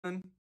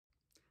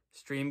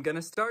Stream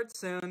gonna start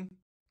soon.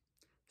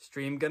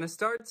 Stream gonna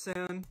start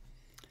soon.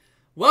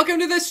 Welcome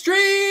to the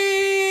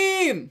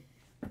stream!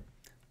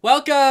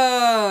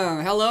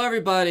 Welcome! Hello,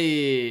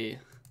 everybody.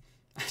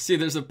 I see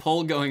there's a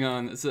poll going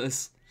on that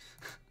says,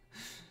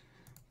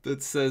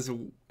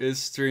 is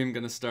stream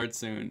gonna start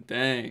soon?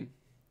 Dang.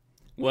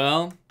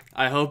 Well,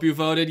 I hope you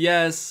voted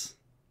yes.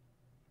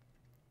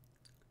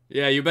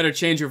 Yeah, you better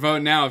change your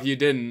vote now if you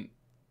didn't.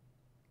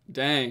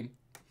 Dang.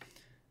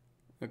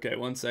 Okay,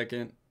 1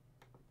 second.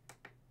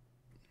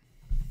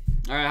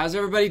 Alright, how's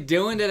everybody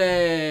doing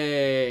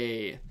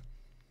today?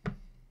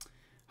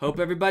 Hope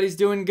everybody's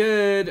doing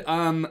good.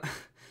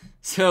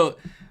 So,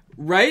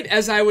 right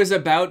as I was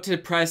about to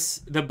press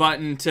the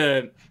button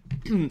to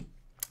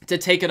to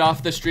take it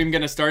off the stream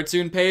gonna start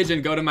soon page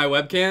and go to my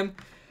webcam,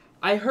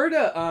 I heard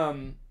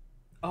a,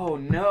 oh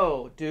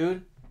no,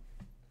 dude.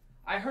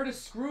 I heard a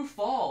screw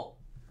fall.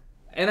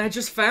 And I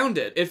just found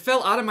it. It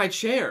fell out of my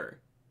chair.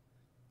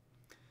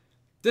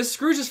 This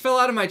screw just fell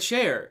out of my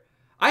chair.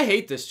 I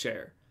hate this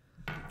chair.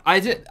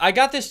 I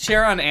got this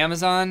chair on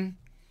Amazon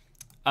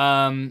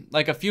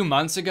like a few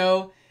months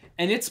ago,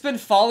 and it's been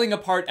falling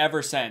apart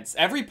ever since.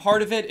 Every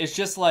part of it is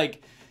just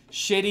like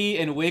shitty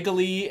and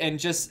wiggly and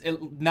just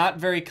not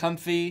very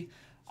comfy.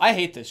 I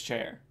hate this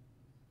chair.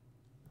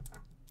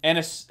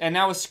 And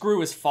now a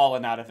screw is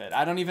falling out of it.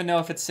 I don't even know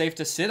if it's safe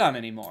to sit on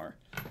anymore.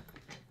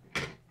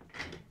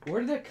 Where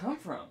did that come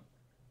from?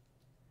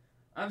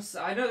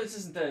 I know this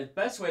isn't the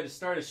best way to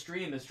start a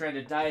stream, is trying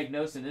to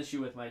diagnose an issue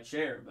with my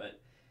chair,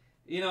 but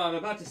you know, I'm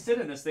about to sit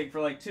in this thing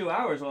for like 2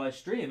 hours while I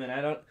stream, and I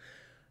don't...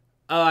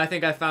 Oh, I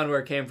think I found where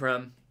it came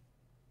from.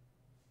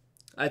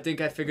 I think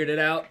I figured it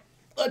out.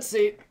 Let's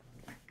see.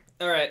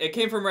 Alright, it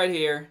came from right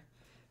here.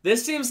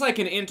 This seems like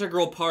an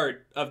integral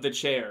part of the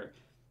chair.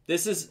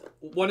 This is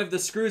one of the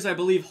screws, I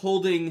believe,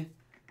 holding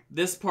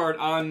this part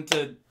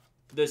onto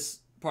this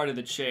part of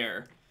the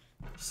chair.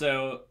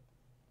 So,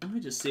 let me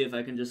just see if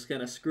I can just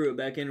kind of screw it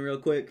back in real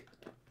quick.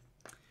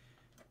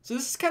 So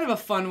this is kind of a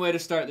fun way to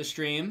start the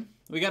stream.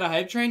 We got a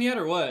hype train yet,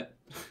 or what?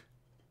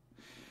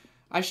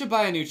 I should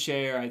buy a new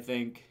chair, I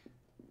think.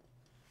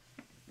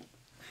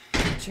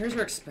 Chairs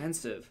are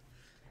expensive.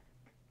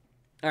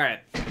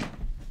 Alright.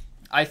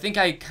 I think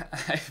I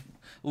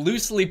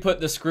loosely put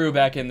the screw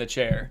back in the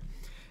chair.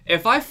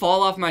 If I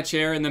fall off my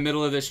chair in the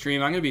middle of this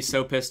stream, I'm going to be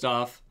so pissed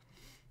off.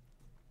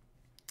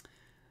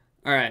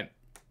 Alright.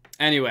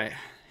 Anyway,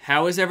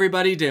 how is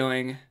everybody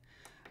doing?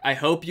 I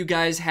hope you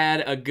guys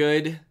had a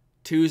good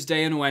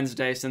Tuesday and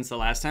Wednesday since the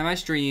last time I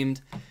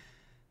streamed.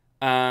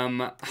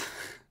 I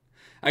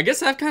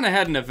guess I've kind of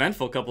had an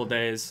eventful couple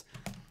days.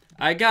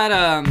 I got,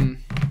 I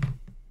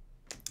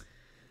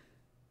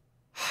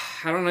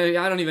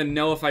don't even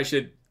know if I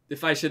should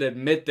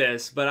admit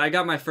this, but I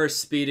got my first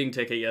speeding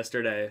ticket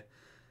yesterday.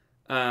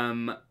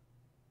 I've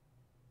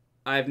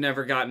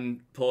never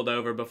gotten pulled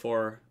over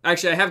before.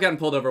 Actually, I have gotten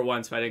pulled over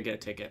once, but I didn't get a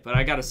ticket. But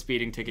I got a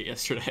speeding ticket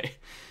yesterday.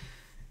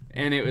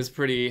 And it was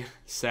pretty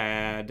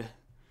sad.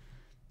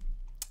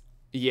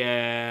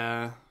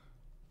 Yeah.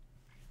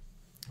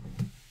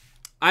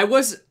 I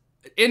was...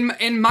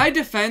 In my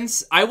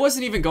defense, I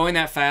wasn't even going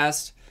that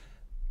fast.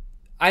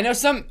 I know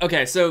some...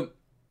 Okay, so...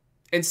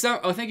 In some...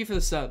 Oh, thank you for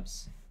the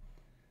subs.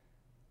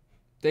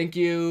 Thank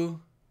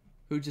you.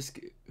 Who just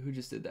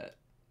did that?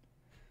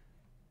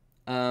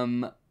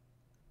 Oh,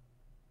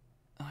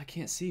 I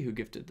can't see who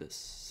gifted this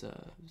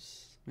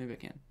subs. Maybe I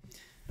can.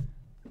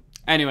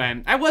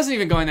 Anyway, I wasn't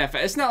even going that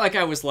fast. It's not like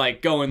I was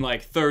like going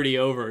like 30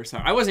 over or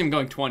something. I wasn't even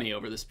going 20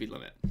 over the speed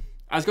limit.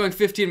 I was going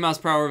 15 miles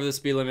per hour over the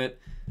speed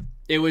limit.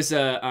 It was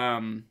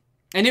and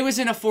it was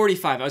in a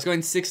 45. I was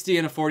going 60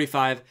 in a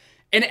 45,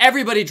 and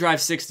everybody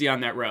drives 60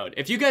 on that road.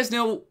 If you guys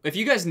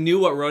knew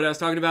what road I was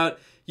talking about,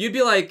 you'd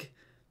be like,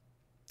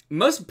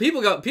 most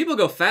people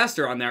go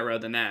faster on that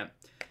road than that.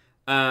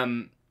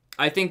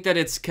 I think that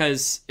it's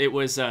because it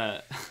was,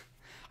 I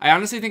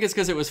honestly think it's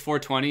because it was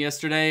 420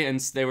 yesterday, and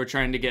they were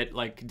trying to get,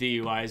 like,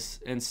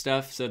 DUIs and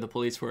stuff, so the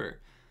police were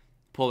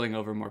pulling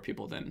over more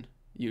people than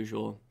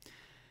usual.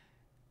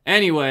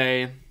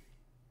 Anyway,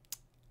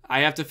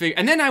 I have to figure,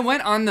 and then I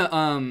went on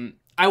the,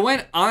 I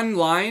went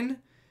online,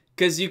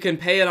 because you can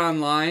pay it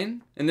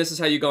online, and this is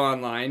how you go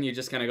online, you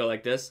just kind of go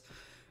like this,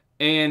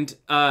 and,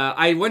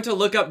 I went to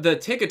look up the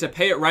ticket to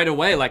pay it right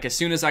away, like, as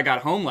soon as I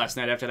got home last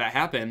night after that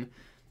happened,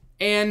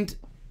 and...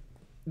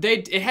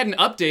 It hadn't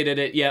updated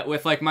it yet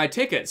with, like, my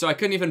ticket, so I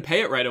couldn't even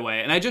pay it right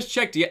away. And I just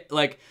checked,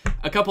 like,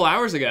 a couple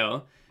hours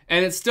ago,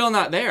 and it's still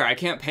not there. I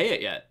can't pay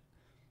it yet.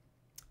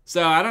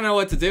 So, I don't know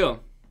what to do.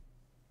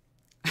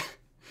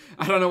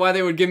 I don't know why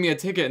they would give me a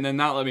ticket and then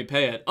not let me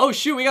pay it. Oh,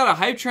 shoot, we got a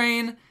hype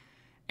train,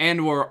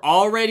 and we're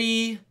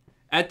already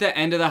at the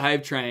end of the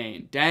hype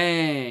train.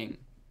 Dang.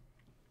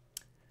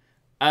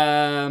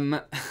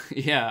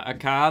 Yeah, a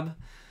cob.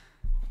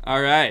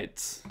 All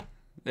right.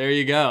 There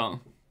you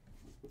go.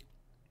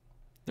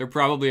 They're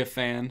probably a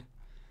fan.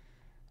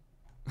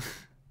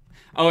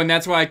 Oh, and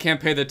that's why I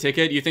can't pay the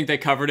ticket? You think they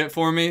covered it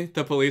for me,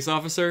 the police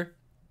officer?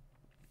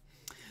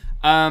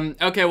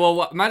 Okay,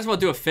 well, might as well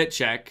do a fit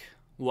check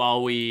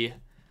while we,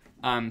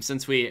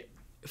 since we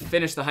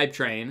finish the hype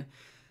train.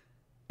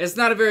 It's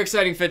not a very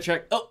exciting fit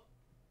check. Oh,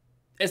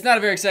 it's not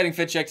a very exciting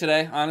fit check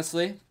today,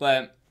 honestly.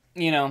 But,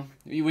 you know,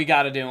 we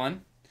got to do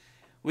one.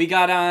 We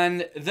got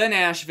on the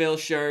Nashville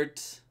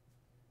shirt.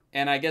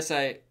 And I guess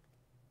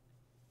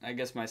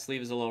my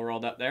sleeve is a little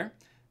rolled up there.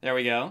 There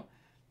we go.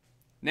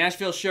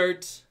 Nashville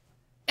shirt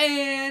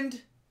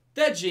and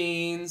the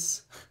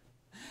jeans.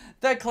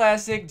 The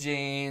classic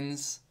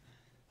jeans.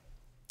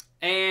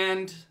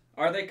 And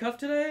are they cuffed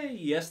today?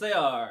 Yes, they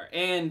are.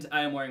 And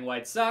I am wearing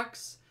white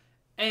socks.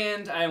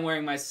 And I am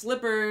wearing my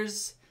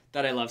slippers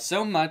that I love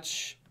so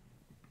much.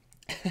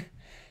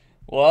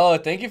 Whoa,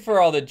 thank you for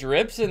all the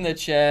drips in the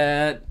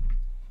chat.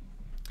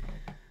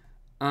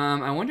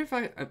 I wonder if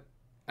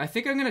I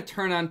think I'm going to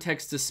turn on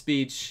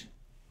text-to-speech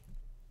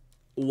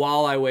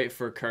while I wait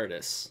for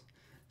Curtis.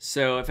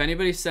 So if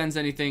anybody sends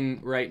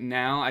anything right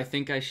now, I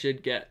think I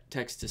should get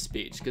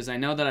text-to-speech because I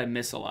know that I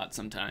miss a lot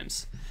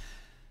sometimes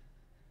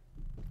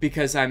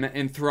because I'm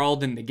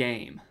enthralled in the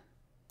game.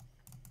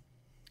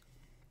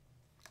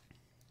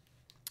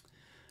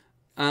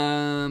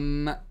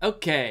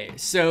 Okay,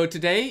 so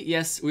today,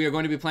 yes, we are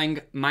going to be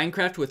playing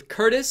Minecraft with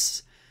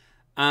Curtis.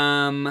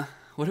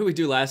 What did we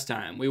do last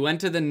time? We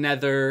went to the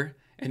Nether,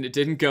 and it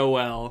didn't go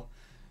well.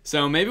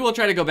 So maybe we'll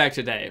try to go back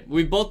today.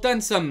 We've both done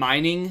some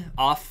mining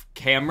off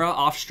camera,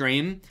 off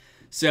stream.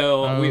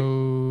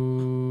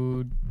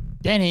 So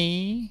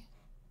Denny.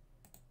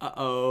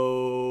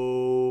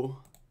 Uh-oh.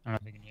 I don't know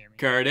if you can hear me.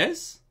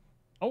 Curtis?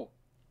 Oh.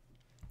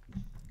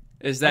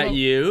 Is that Hello.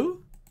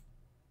 you?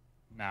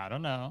 No, I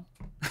don't know.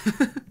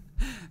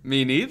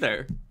 Me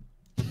neither.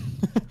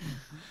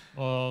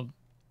 Well,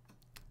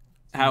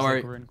 How are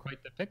like we're in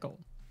quite the pickle.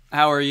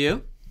 How are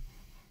you?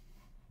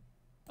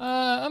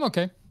 I'm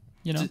okay.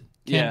 You know,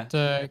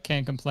 yeah.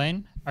 Can't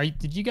complain.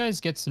 Did you guys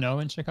get snow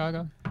in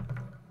Chicago?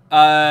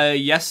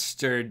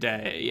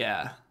 Yesterday,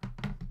 yeah.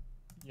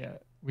 Yeah,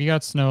 we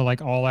got snow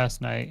like all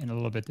last night and a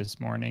little bit this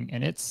morning,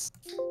 and it's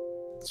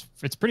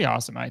pretty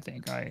awesome. I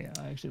think I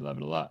actually love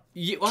it a lot.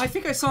 Yeah, well, I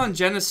think I saw on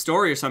Jenna's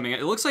story or something.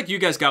 It looks like you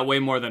guys got way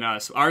more than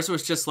us. Ours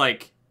was just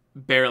like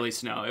barely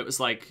snow. It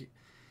was like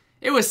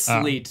it was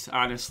sleet,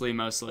 honestly,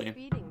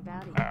 mostly.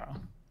 Oh.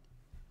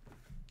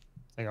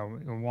 It's like a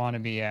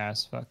wannabe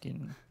ass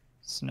fucking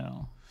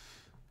snow.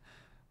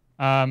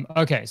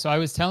 Okay, so I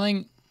was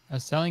telling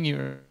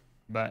you,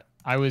 but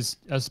I was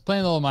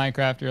playing a little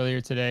Minecraft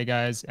earlier today,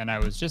 guys, and I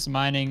was just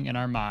mining in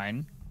our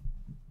mine,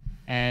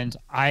 and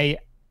I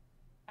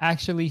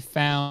actually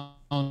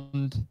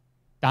found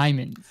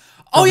diamonds.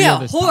 Oh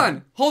yeah,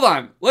 hold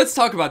on. Let's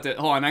talk about that.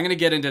 Hold on, I'm gonna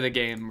get into the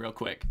game real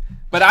quick.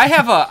 But I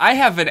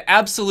have an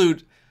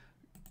absolute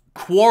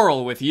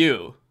quarrel with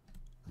you.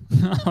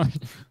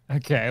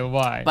 Okay,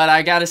 why? But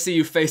I gotta see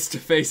you face to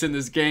face in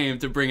this game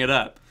to bring it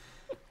up.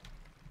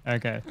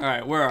 Okay. All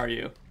right, where are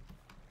you?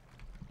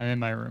 I'm in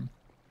my room.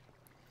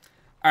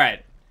 All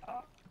right.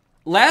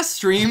 Last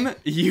stream,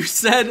 you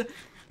said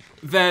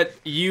that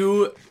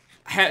you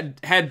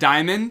had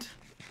diamond,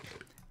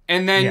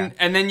 and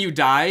then you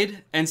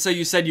died, and so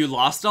you said you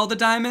lost all the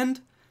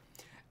diamond.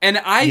 And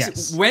I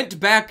went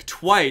back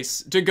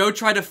twice to go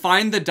try to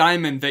find the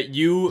diamond that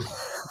you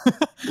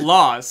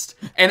lost,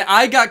 and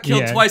I got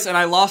killed twice, and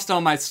I lost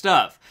all my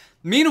stuff.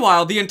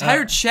 Meanwhile, the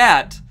entire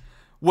chat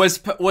was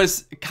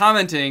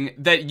commenting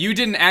that you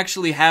didn't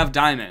actually have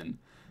diamond,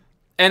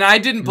 and I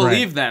didn't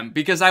believe them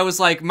because I was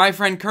like, my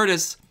friend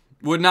Curtis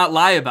would not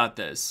lie about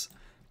this.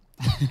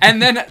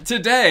 And then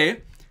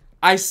today,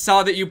 I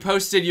saw that you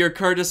posted your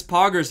Curtis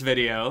Poggers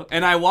video,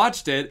 and I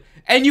watched it,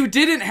 and you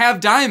didn't have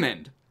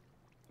diamond.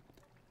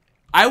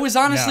 I was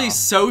honestly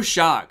so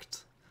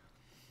shocked.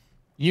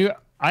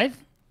 I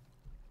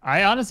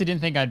honestly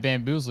didn't think I'd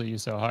bamboozle you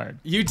so hard.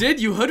 You did.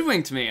 You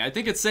hoodwinked me. I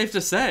think it's safe to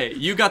say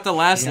you got the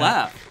last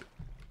laugh.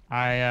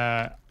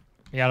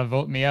 You gotta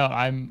vote me out.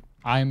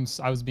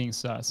 I was being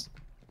sus.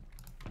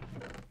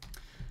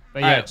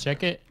 But yeah,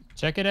 check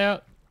it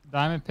out.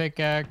 Diamond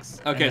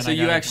pickaxe. Okay, so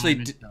you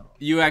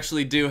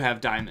actually do have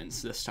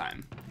diamonds this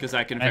time because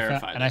I can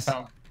verify this.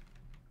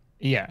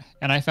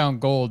 And I found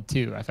gold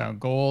too. I found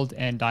gold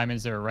and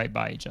diamonds that are right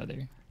by each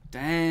other.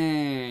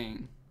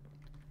 Dang.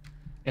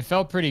 It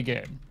felt pretty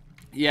good.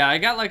 Yeah, I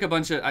got like a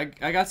bunch of I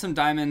got some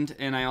diamond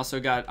and I also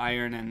got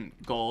iron and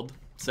gold.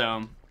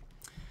 So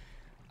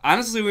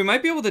honestly, we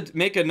might be able to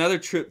make another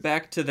trip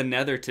back to the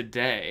Nether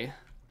today.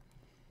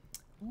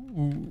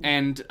 Ooh.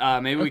 And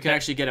maybe we could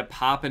actually get a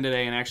pop in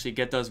today and actually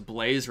get those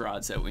blaze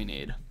rods that we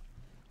need.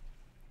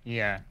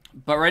 Yeah.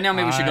 But right now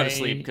maybe we should go to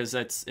sleep because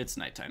it's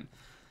nighttime.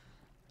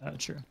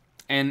 True.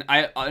 And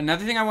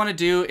another thing I want to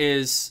do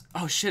is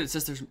oh shit, it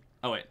says there's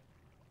wait.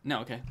 No,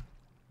 okay.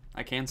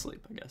 I can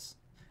sleep, I guess.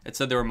 It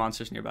said there were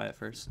monsters nearby at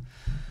first.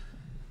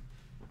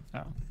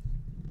 Oh.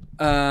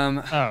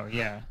 Oh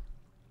yeah.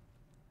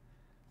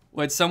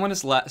 Wait, someone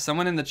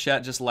in the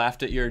chat just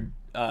laughed at your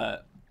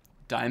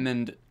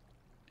diamond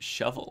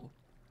shovel.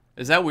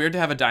 Is that weird to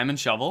have a diamond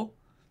shovel?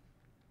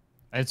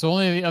 It's the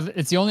only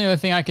other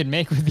thing I could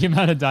make with the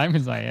amount of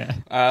diamonds I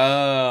have.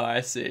 Oh,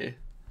 I see.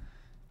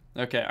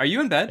 Okay. Are you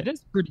in It bed?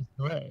 is pretty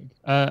swag.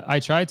 I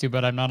tried to,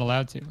 but I'm not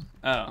allowed to.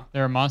 Oh.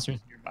 There are monsters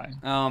nearby.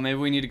 Oh, maybe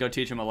we need to go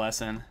teach him a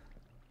lesson.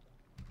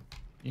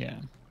 Yeah.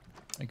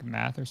 Like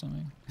math or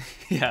something.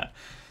 Yeah.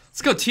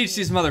 Let's go teach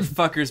these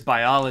motherfuckers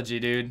biology,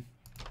 dude.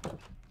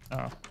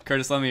 Oh.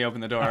 Curtis, let me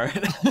open the door.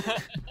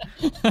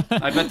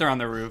 I bet they're on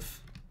the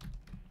roof.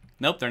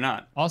 Nope, they're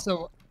not.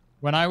 Also,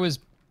 when I was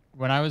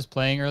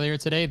playing earlier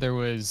today,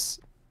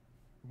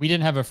 we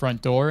didn't have a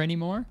front door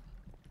anymore.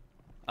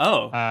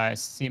 Oh.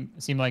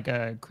 Seemed like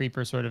a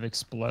creeper sort of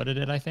exploded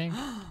it, I think,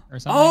 or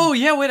something. Oh,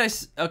 yeah,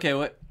 wait, okay,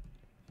 what?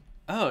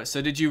 Oh,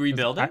 so did you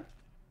rebuild it?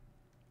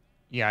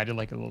 Yeah, I did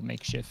like a little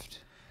makeshift.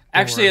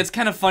 Actually, it's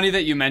kind of funny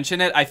that you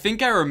mention it. I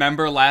think I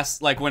remember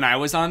when I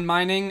was on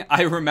mining,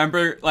 I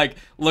remember, like,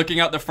 looking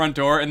out the front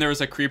door and there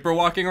was a creeper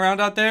walking around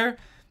out there.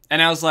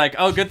 And I was like,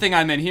 oh, good thing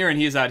I'm in here and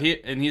he's out here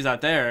and he's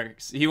out there.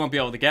 He won't be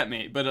able to get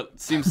me. But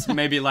it seems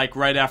maybe like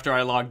right after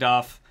I logged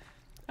off,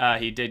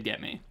 he did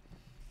get me.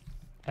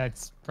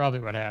 That's probably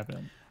what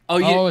happened.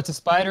 Oh, it's a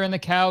spider in the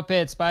cow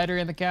pit. Spider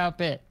in the cow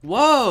pit.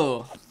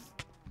 Whoa.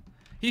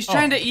 He's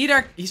trying to eat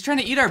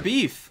our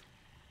beef.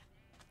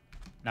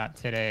 Not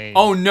today.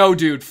 Oh no,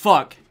 dude,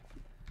 fuck.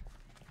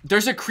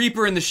 There's a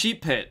creeper in the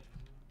sheep pit.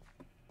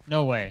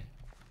 No way.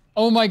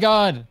 Oh my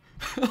god.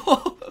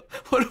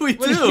 What do we do?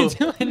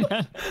 What are you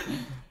doing?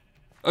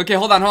 Okay,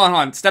 hold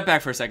on. Step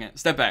back for a second.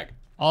 Step back.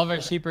 All of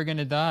our sheep are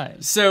gonna die.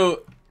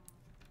 So,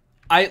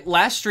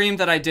 last stream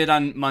that I did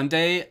on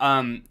Monday,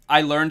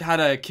 I learned how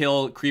to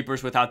kill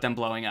creepers without them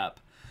blowing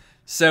up.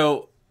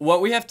 So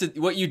what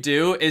you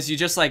do is you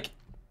just like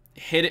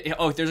hit it.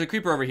 Oh, there's a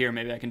creeper over here.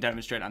 Maybe I can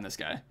demonstrate on this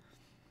guy.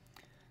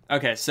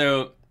 Okay,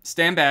 so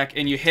stand back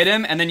and you hit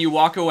him and then you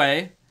walk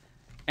away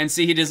and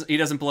see he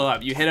doesn't blow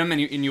up. You hit him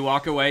and you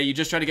walk away. You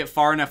just try to get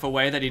far enough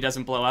away that he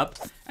doesn't blow up,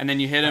 and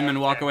then you hit him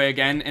and walk away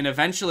again, and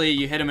eventually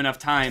you hit him enough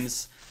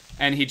times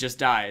and he just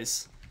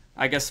dies.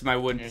 I guess my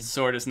wood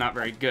sword is not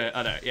very good.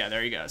 Oh, yeah,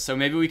 there you go. So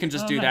maybe we can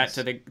just do nice.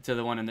 that to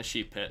the one in the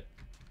sheep pit.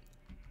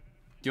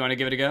 Do you want to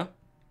give it a go?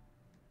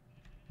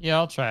 Yeah,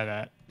 I'll try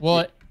that.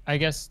 Well, I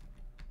guess.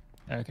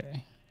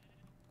 Okay.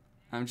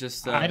 I'm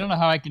just. I don't know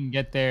how I can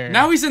get there.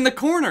 Now he's in the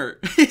corner.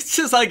 He's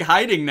just like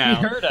hiding now.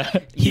 He heard us.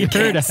 You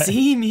can't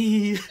see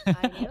me.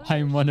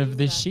 I'm one of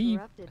the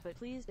sheep. But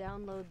please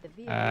download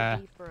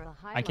the for a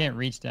I can't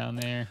reach down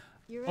there.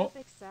 Your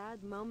epic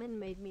sad moment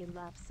made me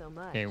laugh so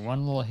much. Okay,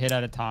 one little hit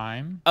at a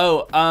time.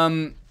 Oh,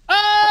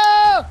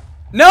 Ah!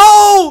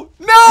 No!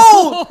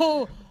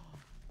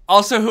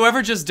 Also,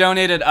 whoever just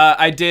donated,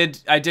 I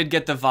did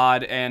get the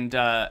VOD, and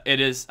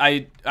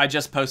I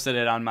just posted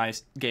it on my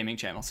gaming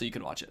channel, so you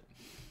can watch it.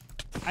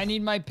 I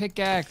need my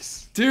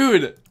pickaxe.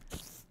 Dude,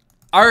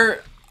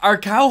 our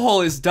cow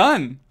hole is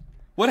done.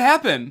 What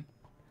happened?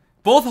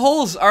 Both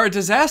holes are a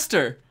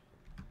disaster.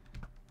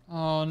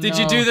 Oh no. Did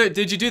you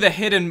do the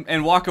hit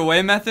and walk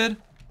away method?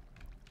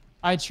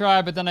 I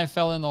tried, but then I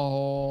fell in the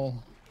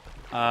hole.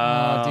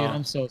 Oh, dude,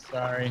 I'm so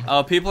sorry.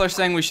 Oh, people are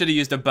saying we should have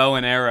used a bow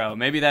and arrow.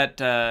 Maybe that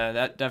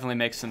definitely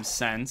makes some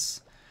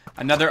sense.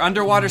 Another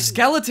underwater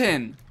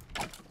skeleton.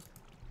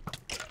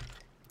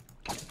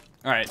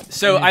 All right,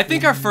 so I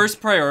think our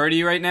first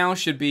priority right now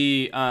should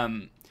be,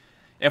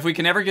 if we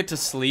can ever get to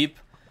sleep,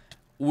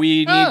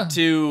 we need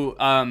to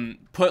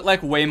put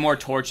like way more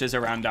torches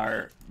around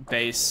our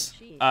base,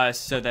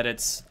 so that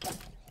it's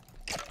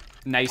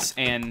nice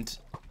and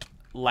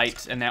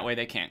light, and that way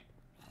they can't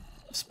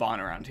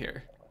spawn around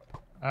here.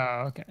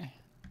 Oh, okay.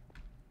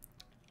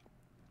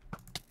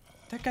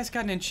 That guy's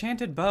got an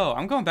enchanted bow.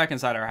 I'm going back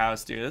inside our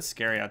house, dude. It's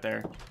scary out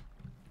there.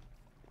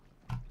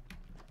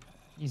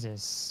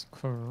 Jesus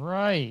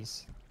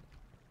Christ.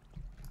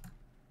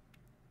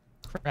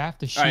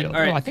 Craft a shield.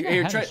 All right. Oh, I think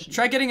Here, I have a shield.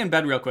 try getting in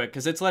bed real quick,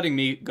 because it's letting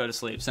me go to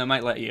sleep, so it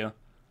might let you.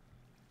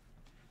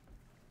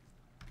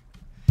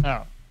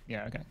 Oh,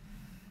 yeah, okay.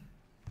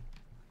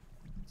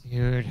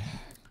 Dude.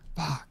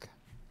 Fuck.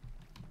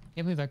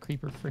 Can't believe that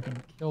creeper freaking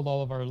killed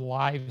all of our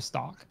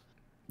livestock.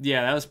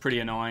 Yeah, that was pretty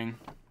annoying.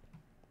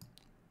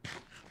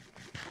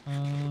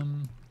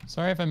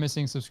 Sorry if I'm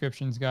missing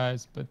subscriptions,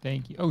 guys, but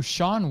thank you. Oh,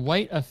 Sean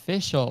White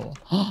official.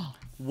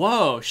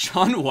 Whoa,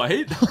 Sean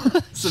White?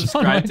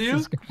 Subscribe to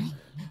you?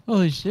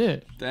 Holy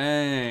shit.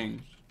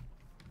 Dang.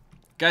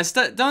 Guys,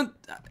 don't...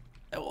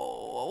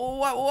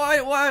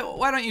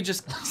 Why don't you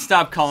just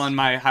stop calling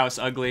my house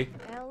ugly?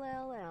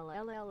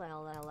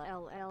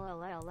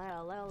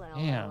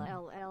 Damn.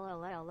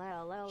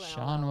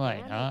 Sean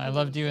White, huh? I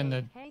loved you in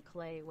the Hey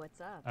Clay, what's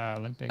up?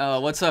 Olympics. Oh,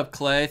 what's up,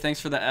 Clay? Thanks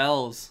for the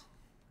L's.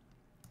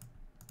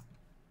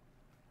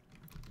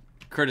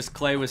 Curtis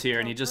Clay was here,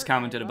 and he just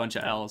commented a bunch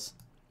of L's.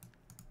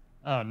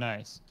 Oh,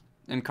 nice.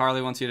 And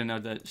Carly wants you to know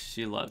that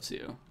she loves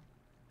you.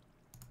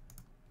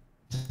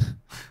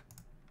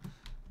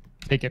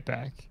 Take it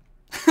back.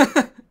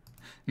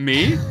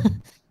 Me?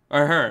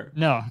 Or her?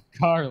 No,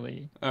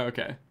 Carly. Oh,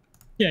 okay.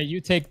 Yeah,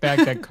 you take back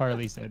that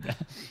Carly said that.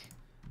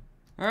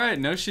 Alright,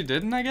 no she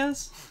didn't, I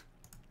guess?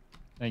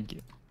 Thank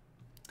you.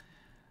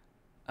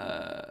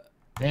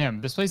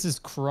 Damn, this place is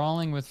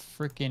crawling with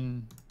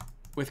freaking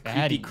with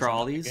creepy baddies.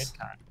 crawlies.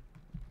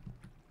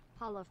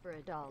 Holla for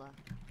 $1.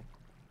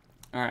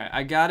 Alright,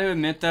 I gotta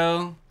admit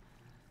though,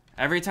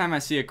 every time I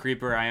see a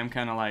creeper, I am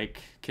kind of like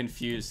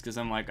confused because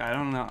I'm like, I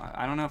don't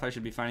know if I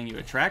should be finding you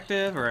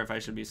attractive or if I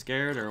should be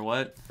scared or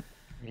what.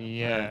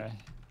 Yeah.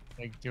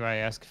 Like, do I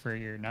ask for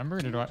your number,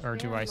 or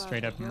do I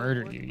straight up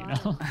murder you? You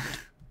know?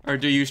 Or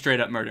do you straight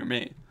up murder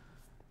me?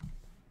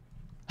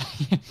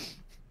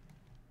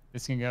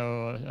 This can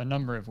go a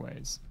number of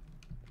ways.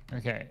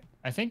 Okay,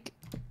 I think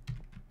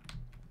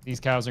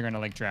these cows are gonna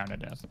like drown to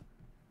death.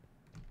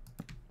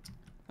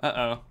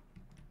 Uh-oh.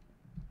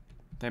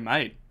 They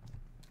might.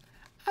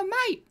 I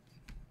might.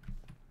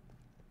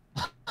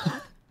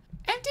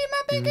 Empty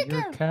my bank Do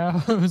your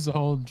account. cows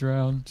all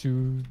drown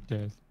to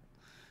death?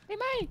 They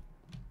might.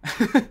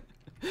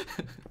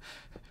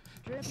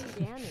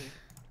 Drippy Danny.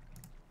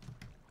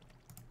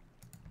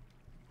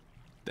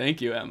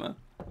 Thank you, Emma.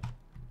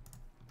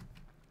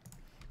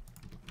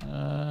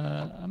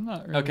 I'm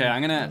not really Okay,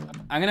 I'm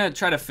gonna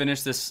try to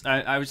finish this.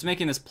 I was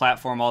making this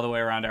platform all the way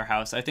around our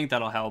house. I think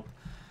that'll help.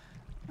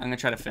 I'm gonna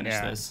try to finish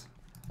this.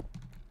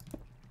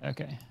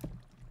 Okay.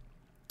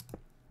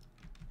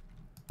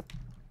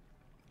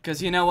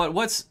 Because you know what?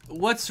 What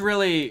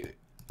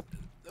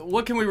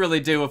can we really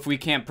do if we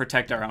can't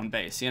protect our own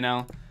base? You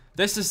know,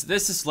 this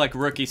is like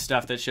rookie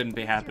stuff that shouldn't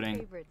be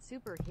happening. What's your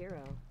favorite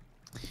superhero?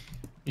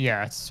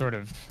 Yeah, it's sort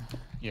of.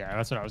 Yeah,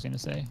 that's what I was gonna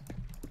say.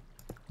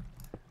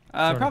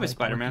 Probably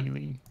Spider-Man.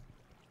 Rookie.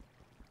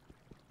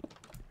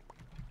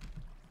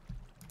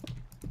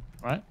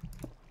 What?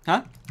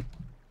 Huh?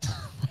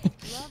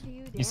 Love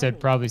you, You said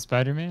Danny. probably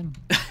Spider-Man?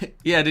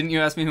 Yeah, didn't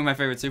you ask me who my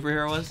favorite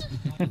superhero was?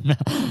 No,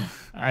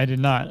 I did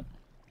not.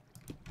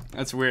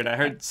 That's weird. I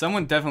heard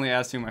someone definitely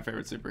asked who my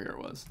favorite superhero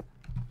was.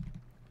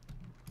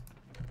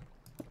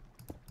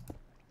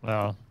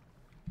 Well,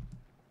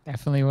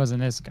 definitely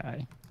wasn't this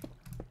guy.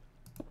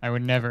 I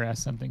would never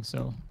ask something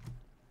so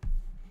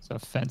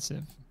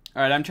offensive.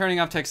 All right, I'm turning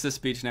off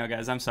text-to-speech now,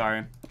 guys. I'm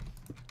sorry.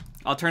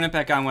 I'll turn it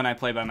back on when I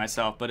play by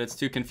myself, but it's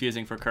too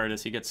confusing for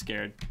Curtis. He gets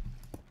scared.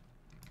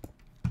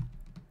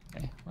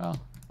 Okay, well,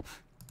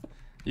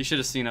 You should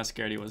have seen how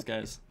scared he was,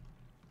 guys.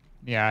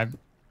 yeah,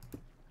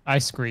 I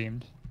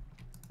screamed.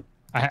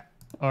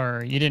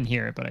 Or you didn't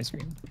hear it, but I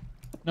screamed.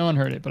 No one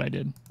heard it, but I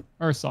did,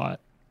 or saw it.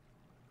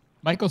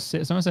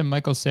 Someone said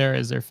Michael Cera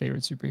is their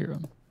favorite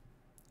superhero.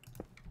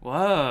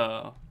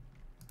 Whoa.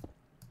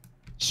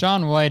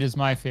 Shaun White is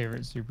my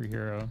favorite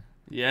superhero.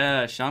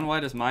 Yeah, Shaun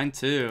White is mine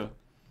too.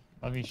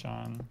 Love you,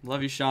 Sean.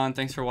 Love you, Sean.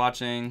 Thanks for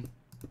watching.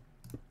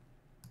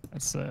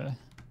 That's I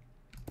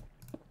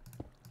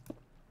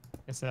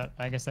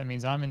guess that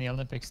means I'm in the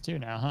Olympics too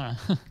now,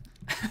 huh?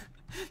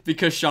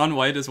 Because Shaun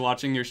White is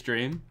watching your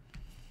stream,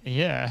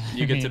 Yeah.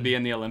 you get to be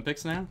in the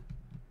Olympics now?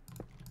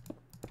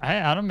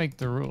 I don't make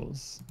the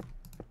rules.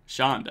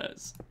 Sean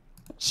does.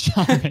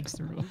 Sean makes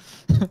the rules.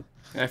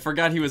 I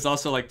forgot he was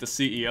also like the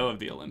CEO of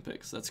the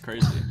Olympics. That's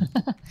crazy.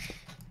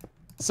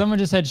 Someone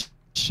just had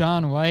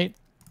Shaun White.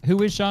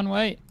 Who is Shaun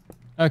White?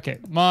 Okay,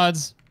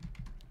 mods,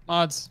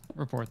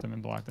 report them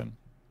and block them.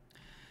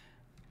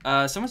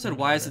 Someone said,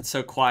 why is it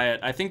so quiet?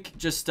 I think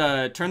just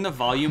turn the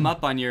volume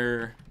up on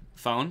your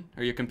phone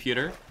or your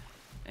computer,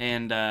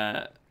 and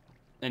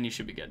you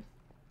should be good.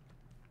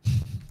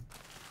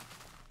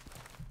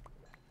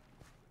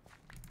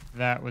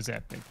 That was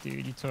epic,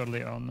 dude. You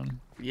totally own them.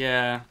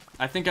 Yeah,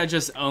 I think I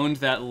just owned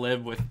that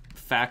lib with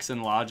facts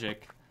and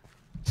logic.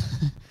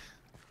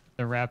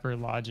 The rapper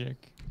Logic.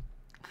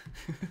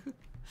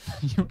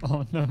 You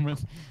own them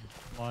with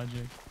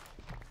Logic.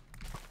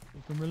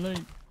 You can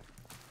relate.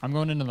 I'm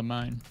going into the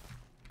mine.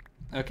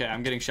 Okay,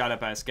 I'm getting shot at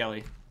by a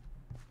skelly.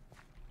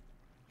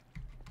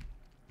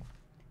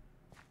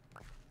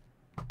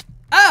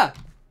 Ah!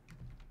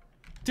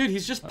 Dude,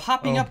 he's just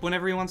popping up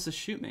whenever he wants to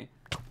shoot me.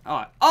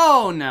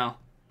 Oh no.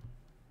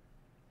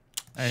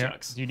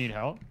 Shucks. Do you need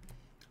help?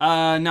 No,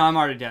 I'm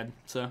already dead,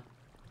 so.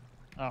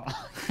 Oh.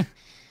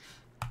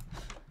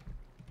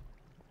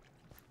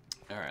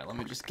 Alright, let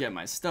me just get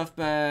my stuff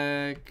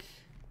back.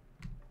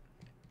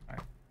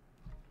 Alright.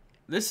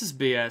 This is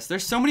BS.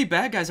 There's so many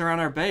bad guys around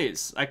our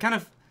base. I kind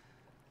of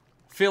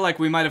feel like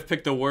we might have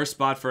picked the worst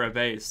spot for a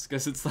base,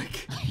 because it's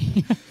like...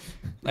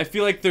 I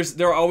feel like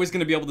they're always going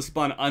to be able to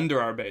spawn under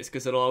our base,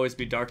 because it'll always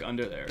be dark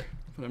under there.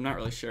 But I'm not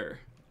really sure.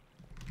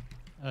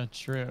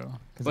 True.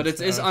 But it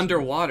is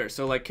underwater,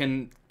 so like,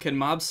 can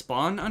mobs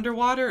spawn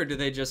underwater, or do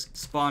they just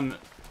spawn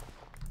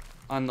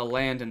on the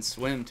land and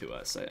swim to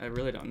us? I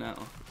really don't know.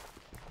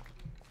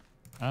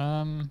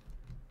 I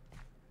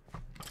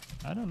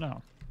don't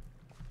know.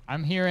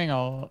 I'm hearing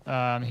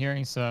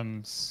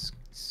some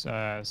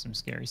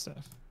scary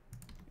stuff.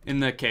 In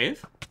the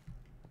cave?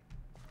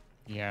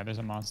 Yeah, there's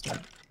a monster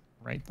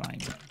right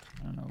behind you.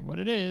 I don't know what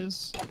it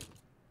is.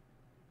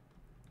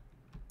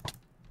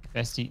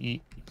 Bestie,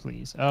 eat,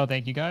 please. Oh,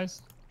 thank you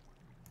guys.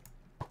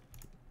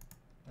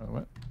 Oh,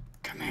 what?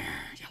 Come here,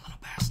 you little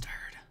bastard.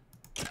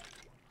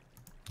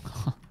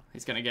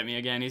 He's gonna get me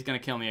again. He's gonna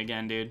kill me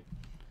again, dude.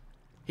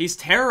 He's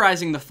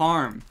terrorizing the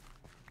farm.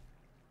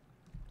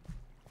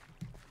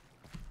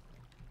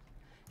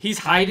 He's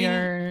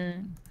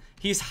hiding.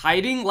 He's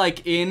hiding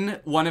like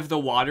in one of the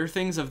water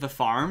things of the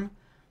farm,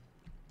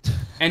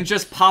 and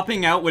just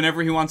popping out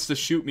whenever he wants to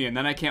shoot me, and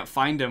then I can't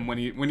find him when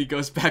he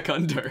goes back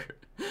under.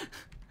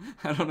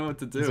 I don't know what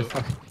to do.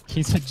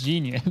 He's a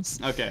genius.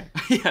 Okay,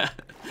 yeah.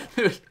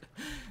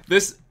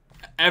 This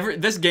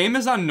game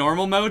is on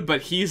normal mode,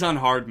 but he's on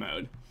hard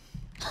mode.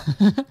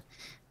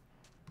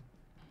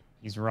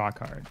 He's rock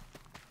hard.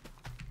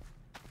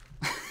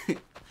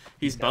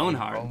 He's bone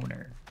hard.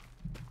 Boner.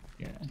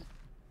 Yeah.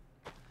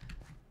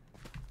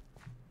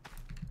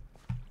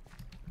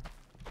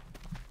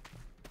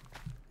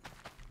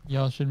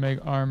 Y'all should make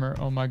armor.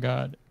 Oh my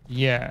god.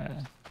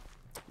 Yeah.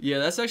 Yeah,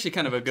 that's actually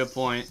kind of a good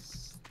point.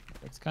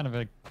 That's kind of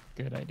a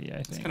good idea,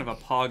 I think. It's kind of a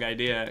pog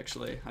idea,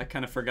 actually. I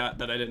kind of forgot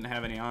that I didn't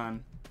have any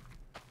on.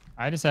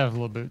 I just have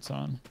little boots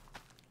on.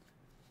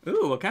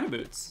 Ooh, what kind of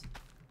boots?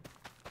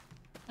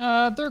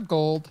 They're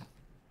gold.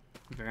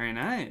 Very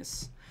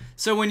nice.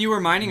 So when you were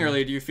mining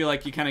earlier, do you feel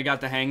like you kind of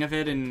got the hang of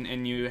it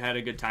and you had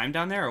a good time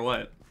down there, or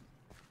what?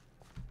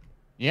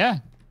 Yeah.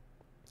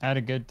 Had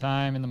a good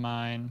time in the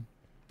mine.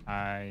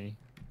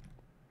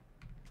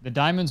 The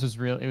diamonds was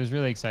it was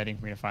really exciting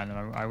for me to find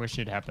them. I wish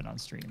it happened on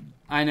stream.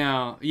 I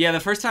know. Yeah, the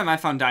first time I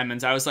found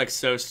diamonds, I was like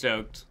so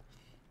stoked.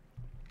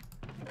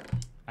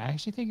 I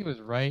actually think it was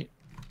right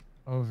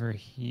over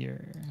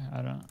here.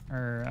 I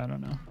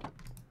don't know.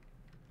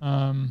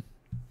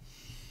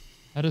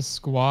 How does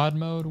squad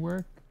mode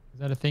work? Is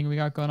that a thing we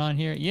got going on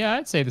here? Yeah,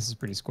 I'd say this is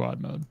pretty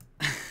squad mode.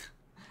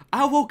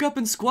 I woke up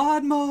in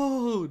squad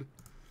mode.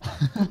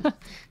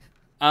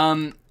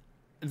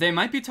 They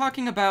might be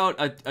talking about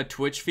a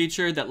Twitch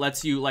feature that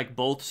lets you like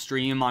both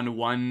stream on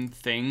one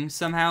thing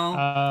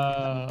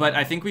somehow. But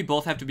I think we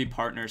both have to be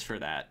partners for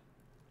that.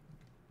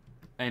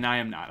 And I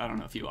am not. I don't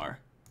know if you are.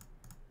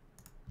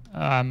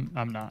 I'm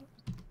not.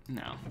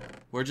 No.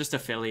 We're just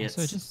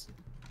affiliates.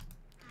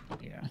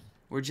 Yeah.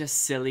 We're just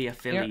silly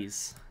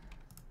affiliates.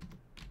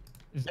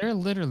 They're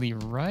literally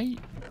right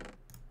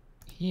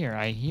here.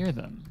 I hear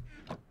them.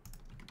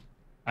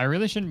 I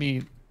really shouldn't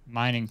be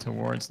mining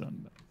towards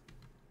them.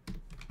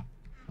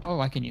 Oh,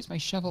 I can use my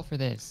shovel for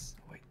this.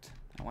 Wait,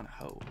 I want a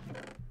hoe.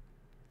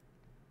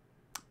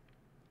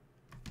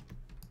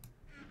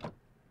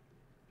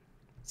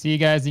 See you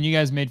guys, and you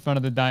guys made fun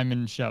of the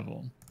diamond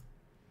shovel.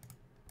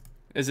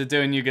 Is it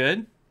doing you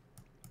good?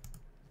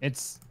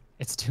 It's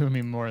doing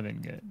me more than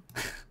good.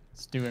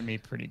 It's doing me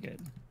pretty good.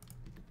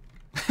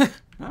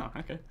 Oh,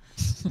 okay.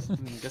 I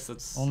guess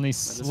that's only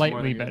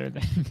slightly better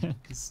than good.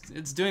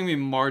 It's doing me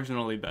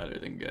marginally better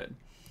than good.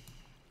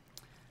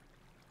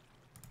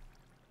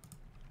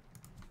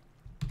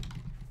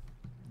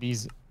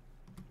 These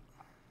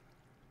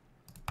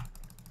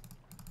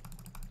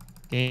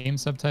game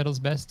subtitles,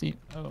 bestie.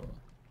 Oh,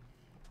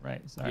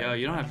 right. Sorry. Yo,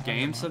 you don't have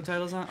game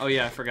subtitles on? Oh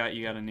yeah, I forgot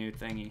you got a new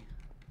thingy.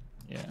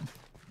 Yeah.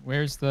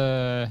 Where's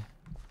the?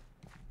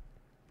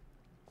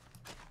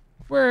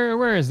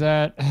 Where is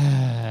that?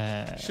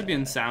 Should be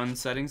in sound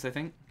settings, I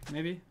think,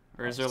 maybe.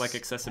 Or is there like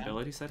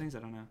accessibility settings? I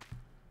don't know.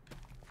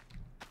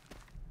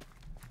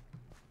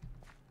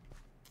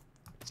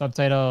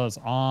 Subtitles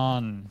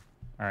on.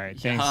 All right.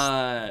 Thanks.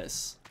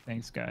 Yes.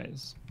 Thanks,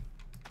 guys.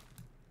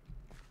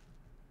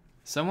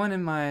 Someone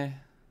in my...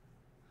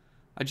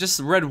 I just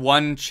read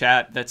one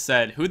chat that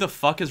said, "Who the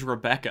fuck is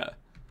Rebecca?"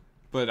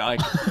 But like,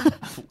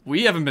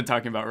 we haven't been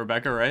talking about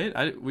Rebecca,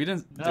 right? We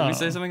didn't. Did we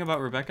say something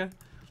about Rebecca?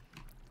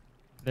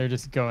 They're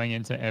just going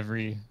into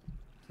every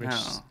Twitch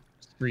Oh.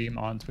 stream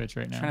on Twitch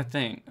right now. I'm trying to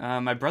think.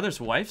 My brother's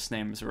wife's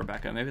name is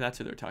Rebecca. Maybe that's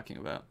who they're talking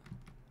about.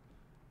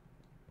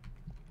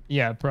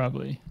 Yeah,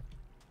 probably.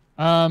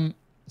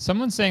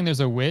 Someone's saying there's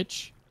a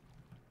witch.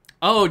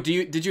 Oh,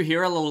 did you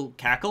hear a little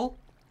cackle?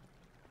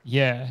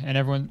 Yeah, and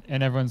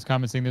everyone's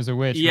commenting there's a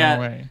witch. Yeah. Run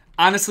away.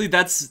 Honestly,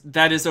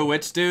 that is a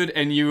witch, dude,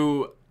 and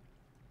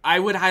I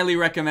would highly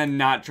recommend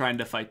not trying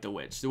to fight the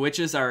witch. The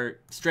witches are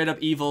straight up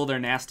evil. They're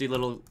nasty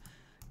little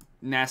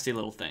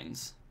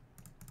things.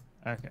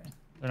 Okay.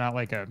 They're not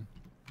like a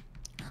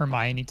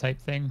Hermione type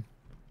thing.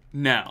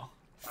 No,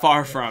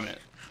 far from it.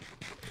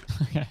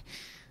 Okay.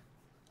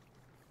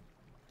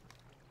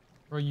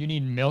 Bro, you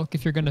need milk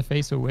if you're gonna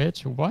face a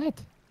witch?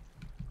 What?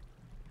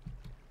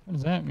 What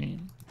does that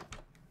mean?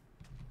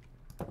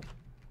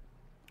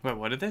 Wait,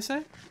 what did they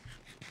say?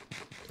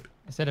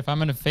 I said if I'm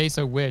gonna face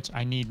a witch,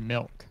 I need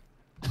milk.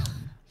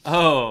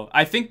 Oh,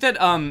 I think that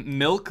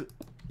milk,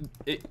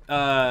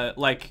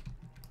 like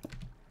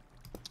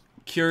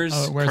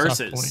cures it wears off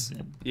curses.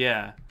 poison.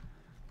 Yeah.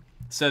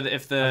 So that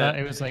if I thought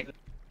it was like.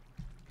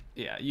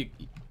 Yeah, you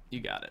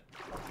got it.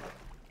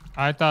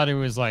 I thought it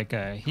was like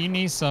he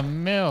needs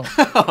some milk.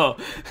 Oh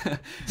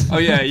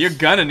yeah, you're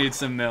gonna need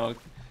some milk,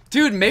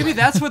 dude. Maybe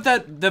that's what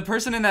the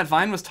person in that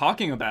vine was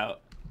talking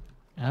about.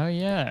 Oh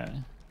yeah.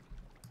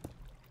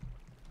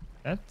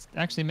 That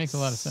actually makes a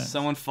lot of sense.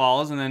 Someone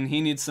falls and then he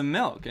needs some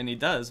milk, and he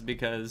does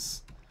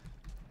because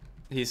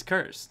he's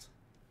cursed.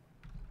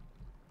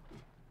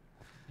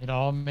 It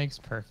all makes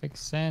perfect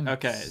sense.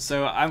 Okay,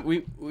 so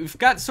we've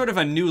got sort of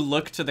a new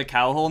look to the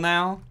cow hole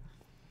now.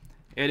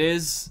 It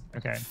is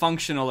Okay.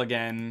 functional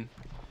again.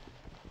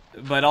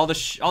 but all the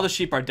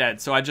sheep are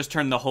dead, so I just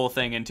turned the whole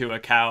thing into a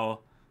cow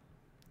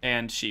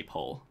and sheep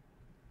hole.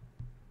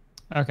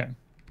 Okay.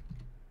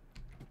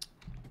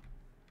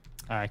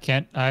 I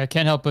can't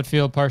help but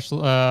feel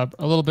a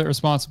little bit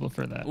responsible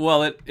for that.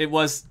 Well, it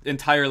was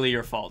entirely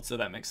your fault, so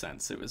that makes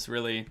sense. It was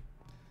really,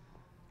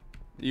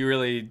 you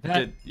really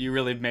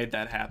made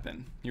that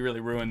happen. You really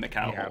ruined the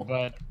cow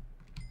hole.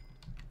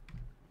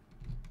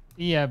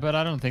 Yeah, but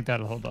I don't think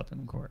that'll hold up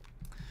in court.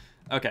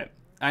 Okay,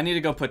 I need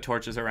to go put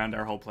torches around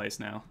our whole place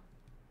now.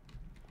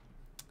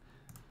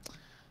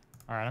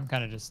 All right, I'm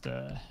kind of just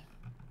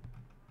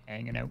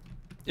hanging out.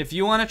 If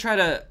you want to try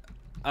to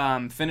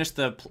finish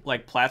the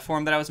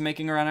platform that I was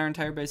making around our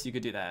entire base, you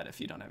could do that if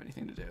you don't have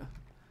anything to do.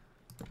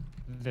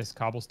 This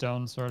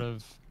cobblestone sort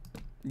of.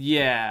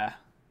 Yeah.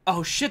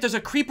 Oh shit! There's a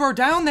creeper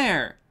down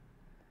there.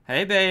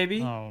 Hey,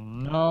 baby. Oh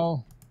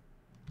no.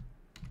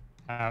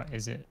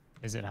 Is it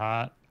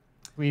hot?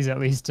 Please at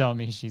least tell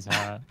me she's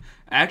hot.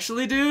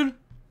 Actually, dude,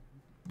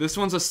 this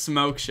one's a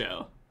smoke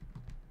show.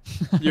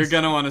 You're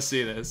gonna want to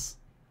see this.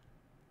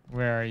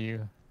 Where are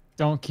you?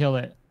 Don't kill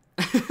it.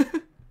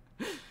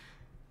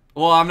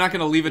 Well, I'm not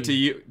gonna leave it to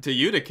you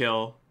to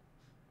kill.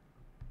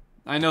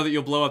 I know that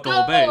you'll blow up the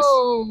whole base.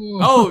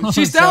 Oh,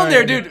 she's down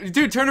there, dude.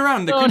 Dude, turn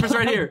around. The creeper's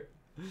right here.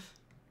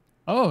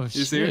 Oh you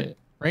shit! See her?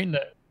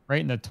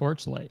 Right in the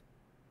torchlight.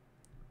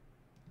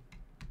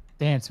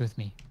 Dance with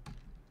me,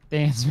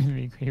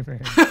 creeper.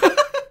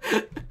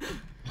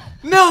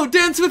 No,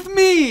 dance with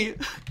me.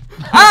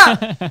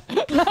 Ah!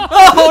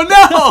 Oh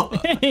no!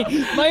 Hey,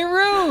 my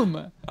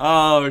room.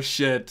 Oh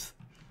shit!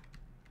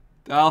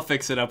 I'll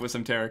fix it up with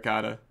some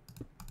terracotta.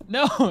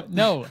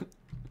 No.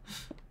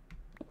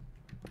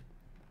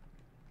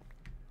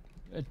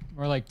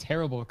 More like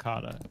terrible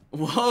cotta.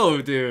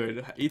 Whoa,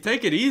 dude! You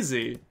take it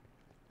easy.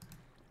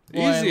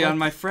 Well, Easy on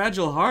my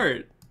fragile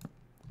heart.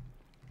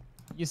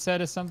 You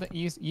said something.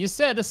 You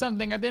said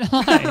something I didn't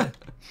like.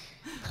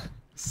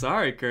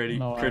 Sorry,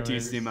 No,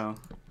 Curtissimo.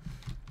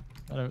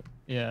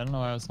 Yeah, I don't know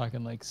why I was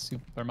talking like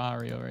Super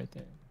Mario right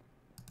there.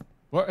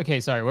 Okay,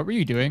 sorry. What were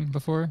you doing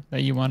before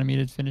that you wanted me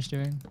to finish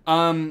doing?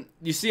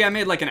 You see, I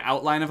made like an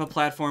outline of a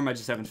platform. I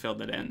just haven't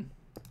filled it in.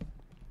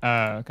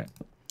 Okay.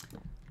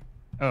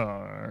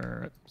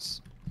 Oh,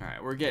 oops. All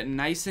right, we're getting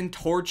nice and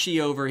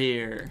torchy over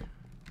here.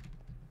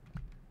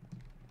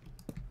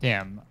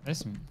 Damn,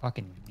 this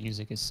fucking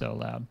music is so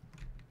loud.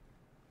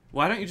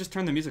 Why don't you just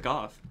turn the music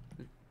off?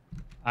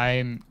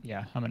 I'm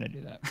gonna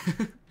do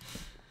that.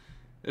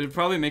 It'd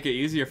probably make it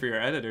easier for your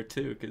editor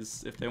too,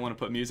 because if they want to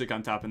put music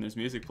on top and there's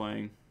music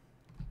playing.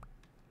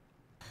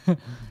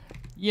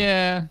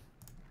 Yeah.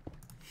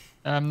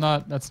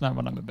 That's not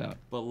what I'm about.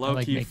 But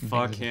low-key,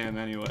 fuck him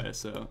anyway,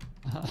 so.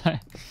 I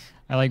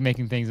like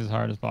making things as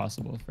hard as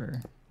possible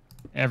for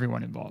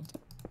everyone involved.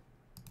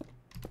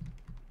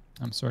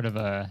 I'm sort of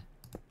a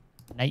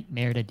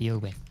nightmare to deal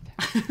with.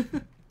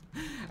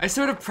 I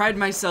sort of pride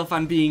myself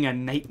on being a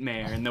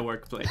nightmare in the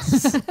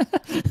workplace.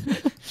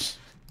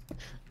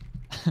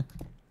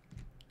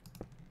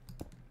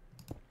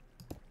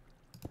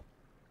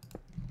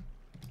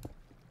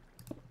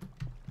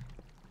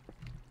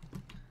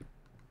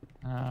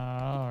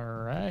 All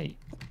right.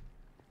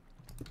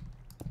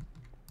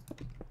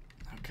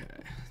 Okay.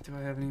 Do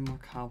I have any more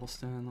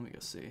cobblestone? Let me go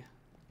see.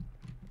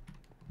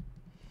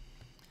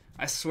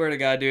 I swear to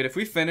God, dude, if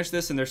we finish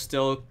this and there's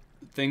still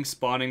things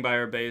spawning by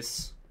our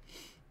base,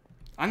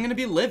 I'm going to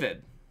be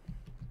livid.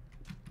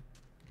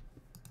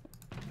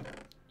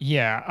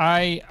 Yeah,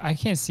 I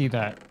can't see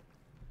that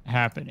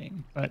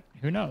happening, but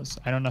who knows?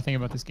 I know nothing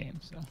about this game,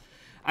 so.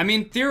 I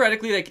mean,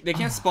 theoretically, they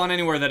can't spawn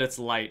anywhere that it's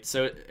light.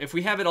 So if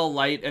we have it all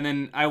light, and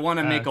then I want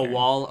to make a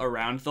wall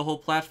around the whole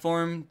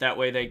platform, that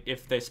way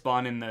if they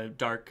spawn in the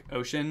dark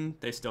ocean,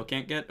 they still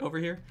can't get over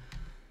here.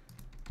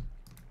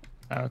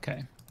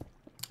 Okay.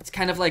 It's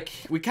kind of like,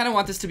 we kind of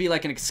want this to be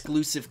like an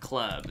exclusive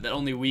club that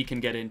only we can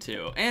get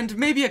into. And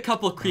maybe a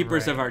couple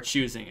creepers of our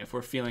choosing if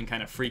we're feeling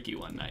kind of freaky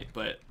one night,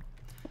 but...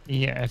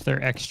 Yeah, if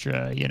they're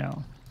extra,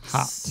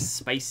 hot.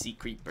 Spicy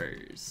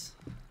creepers.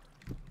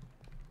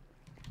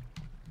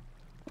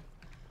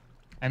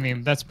 I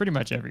mean, that's pretty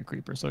much every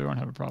creeper, so we won't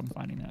have a problem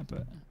finding that,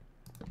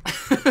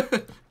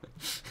 but...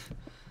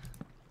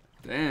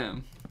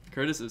 Damn.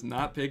 Curtis is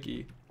not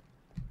picky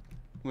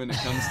when it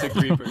comes to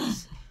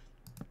creepers.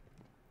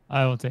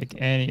 I will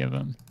take any of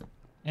them.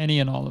 Any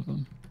and all of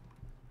them.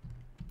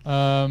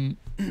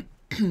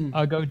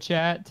 Uggo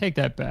chat, take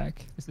that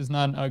back. This is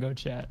not an Uggo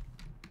chat.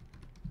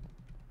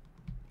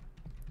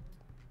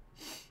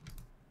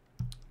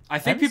 I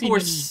think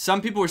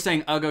some people were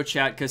saying Uggo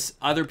chat because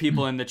other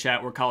people in the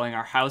chat were calling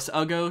our house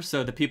Uggo,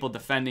 so the people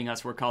defending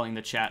us were calling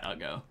the chat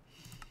Uggo.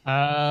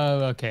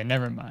 Okay,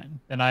 never mind.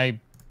 Then I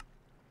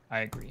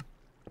agree.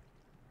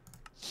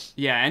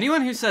 Yeah,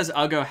 anyone who says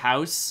Uggo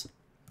house,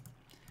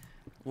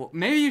 well,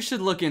 maybe you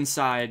should look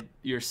inside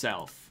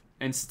yourself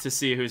and to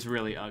see who's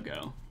really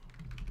Uggo.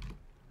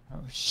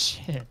 Oh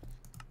shit.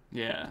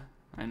 Yeah,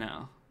 I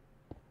know.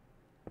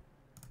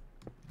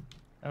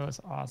 That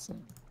was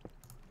awesome.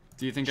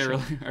 Do you think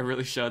I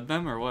really showed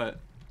them or what?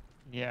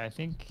 Yeah, I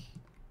think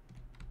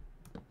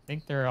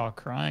think they're all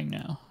crying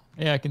now.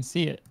 Yeah, I can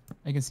see it.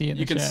 I can see it in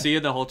You the can chat. see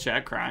the whole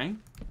chat crying?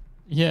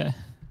 Yeah.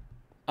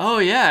 Oh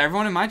yeah,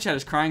 everyone in my chat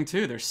is crying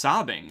too. They're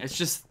sobbing. It's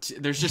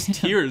just there's just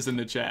tears in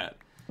the chat.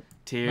 My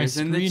Tears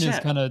in the screen is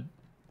chat. kind of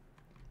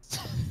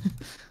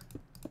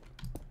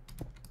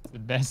the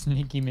best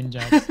Nicki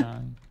Minaj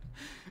song.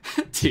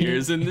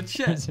 Tears in the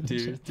chat. Tears in the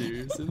Tears, chat.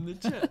 tears in the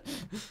chat.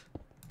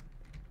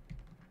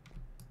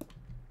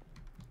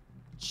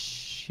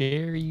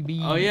 Cherry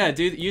bean. Oh yeah,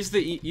 dude, use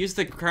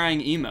the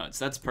crying emotes.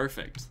 That's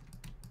perfect.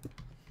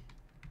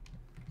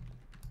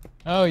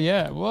 Oh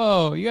yeah.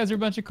 Whoa, you guys are a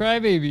bunch of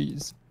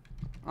crybabies.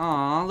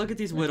 Aw, look at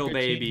these Let's whittle go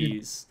change your-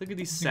 babies. Look at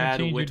these let's go sad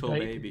change your whittle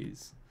diaper.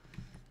 babies.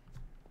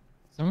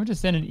 Someone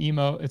just sent an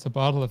emo. It's a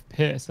bottle of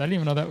piss. I didn't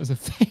even know that was a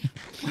thing.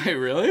 Wait,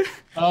 really?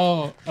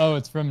 Oh,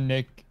 it's from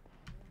Nick.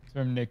 It's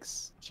from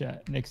Nick's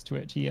chat. Nick's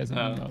Twitch. He has an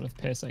emote of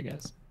piss, I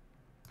guess.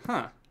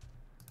 Huh.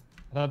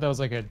 I thought that was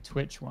like a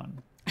Twitch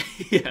one.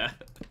 Yeah.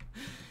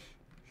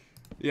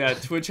 Yeah,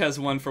 Twitch has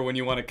one for when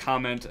you want to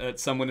comment at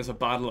someone as a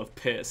bottle of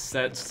piss.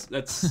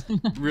 That's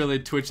really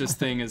Twitch's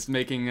thing, is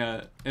making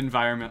a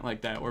environment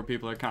like that where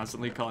people are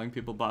constantly calling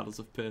people bottles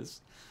of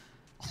piss.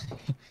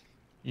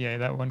 Yeah,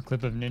 that one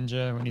clip of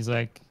Ninja when he's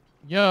like,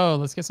 "Yo,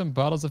 let's get some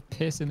bottles of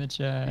piss in the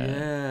chat."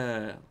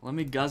 Yeah, let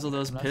me guzzle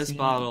those I'm not piss seeing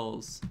it.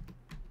 bottles.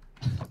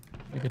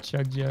 Like a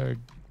chug jug.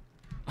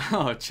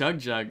 Oh, a chug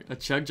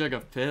jug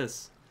of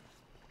piss.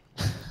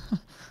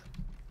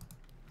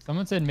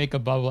 Someone said make a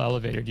bubble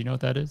elevator. Do you know what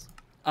that is?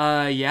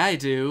 Yeah, I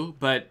do,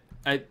 but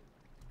I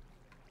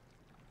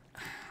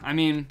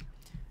mean,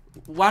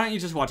 why don't you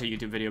just watch a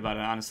YouTube video about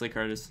it, honestly,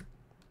 Curtis?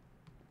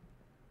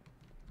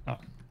 Oh,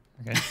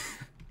 okay.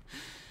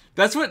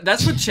 That's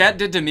what chat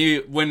did to me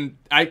when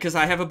because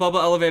I have a bubble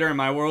elevator in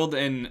my world,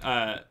 and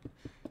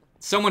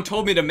someone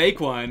told me to make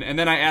one, and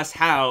then I asked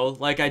how,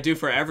 like I do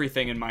for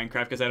everything in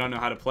Minecraft, because I don't know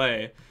how to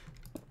play.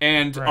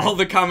 And Right. all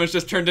the comments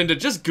just turned into,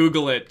 just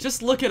Google it,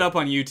 just look it up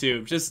on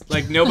YouTube. Just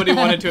like nobody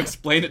wanted to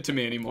explain it to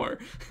me anymore.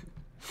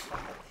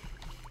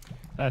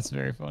 That's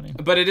very funny.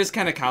 But it is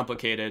kind of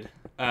complicated.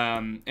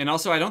 And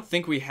also, I don't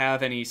think we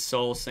have any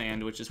soul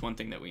sand, which is one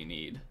thing that we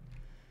need.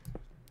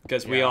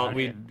 Because Yeah,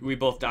 we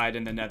both died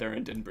in the nether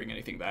and didn't bring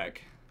anything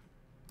back.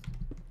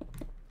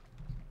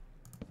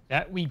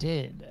 That we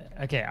did.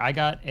 Okay, I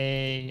got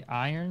a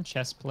iron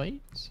chest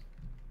plate.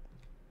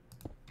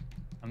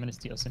 I'm gonna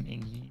steal some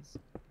ingies.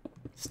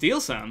 Steal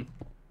some?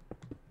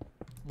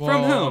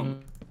 From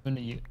whom?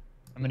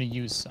 I'm gonna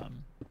use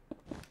some.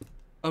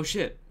 Oh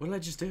shit, what did I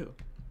just do?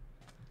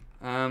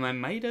 I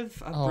might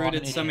have I'm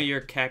uprooted an some of idiot.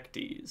 your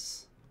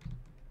cactus.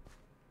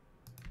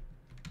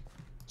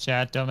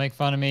 Chat, don't make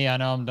fun of me. I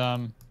know I'm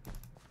dumb.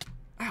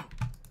 Ow!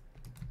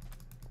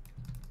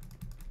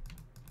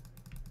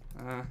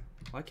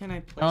 Why can't I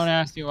place Don't it?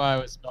 ask me why I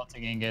was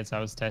smelting ingots. I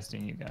was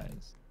testing you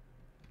guys.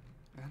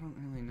 I don't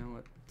really know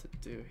what to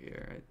do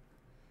here.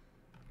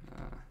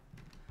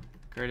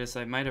 Curtis,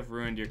 I might have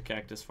ruined your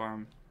cactus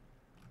farm.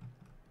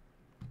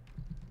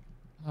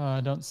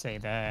 Don't say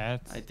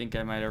that. I think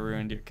I might have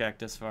ruined your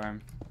cactus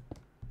farm.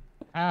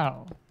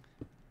 How?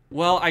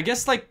 Well, I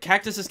guess like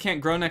cactuses can't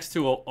grow next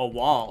to a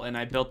wall, and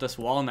I built this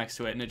wall next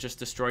to it, and it just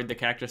destroyed the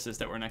cactuses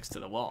that were next to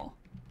the wall.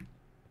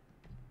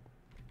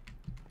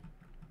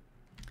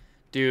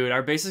 Dude,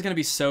 our base is gonna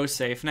be so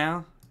safe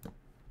now.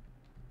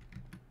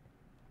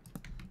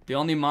 The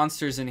only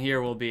monsters in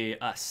here will be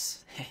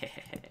us.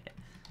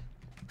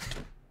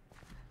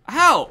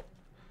 Ow!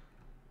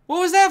 What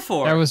was that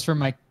for? That was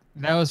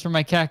for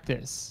my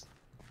cactus.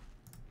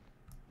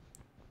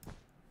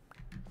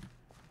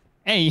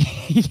 Hey.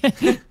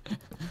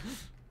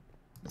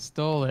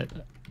 Stole it.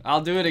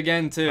 I'll do it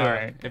again too. All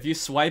right. If you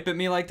swipe at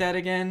me like that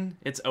again,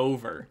 it's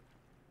over.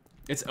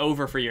 It's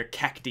over for your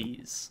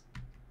cacties.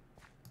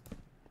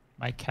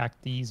 My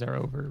cacties are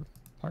over.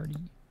 Party.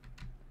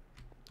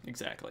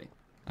 Exactly.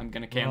 I'm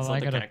gonna cancel I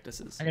the gotta-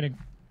 cactuses.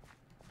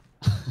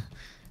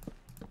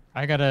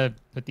 I gotta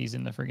put these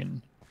in the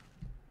friggin'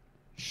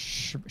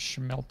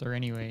 schmelter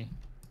anyway,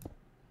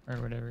 or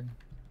whatever.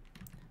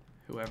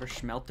 Whoever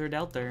schmeltered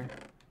out there.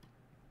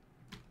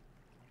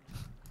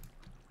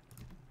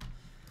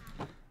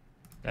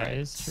 That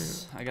is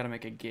true. I gotta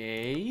make a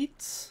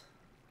gate.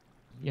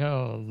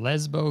 Yo,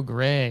 Lesbo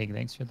Greg,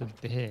 thanks for the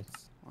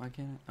bits. Why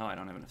can't I? Oh, I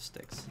don't have enough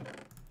sticks.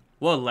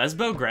 Whoa,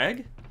 Lesbo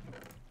Greg?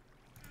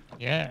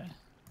 Yeah.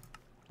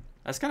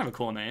 That's kind of a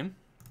cool name.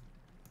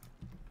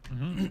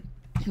 Hmm.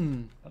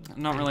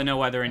 I don't really know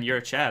why they're in your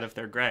chat if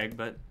they're Greg,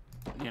 but,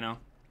 you know,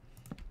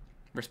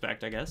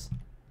 respect, I guess.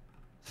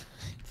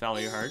 Follow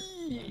your heart.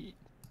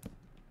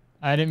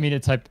 I didn't mean to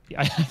type.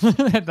 I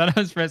thought I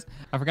was pressed.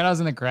 I forgot I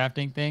was in the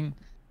crafting thing,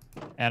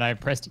 and I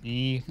pressed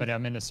E, but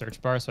I'm in the search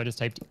bar, so I just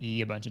typed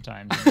E a bunch of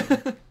times.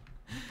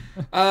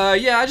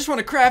 Yeah, I just want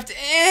to craft.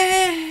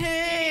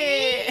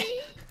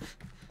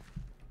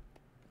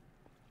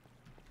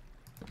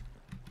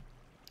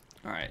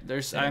 All right,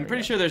 I'm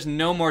pretty sure there's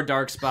no more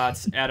dark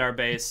spots at our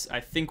base.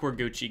 I think we're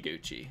Gucci.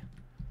 Gucci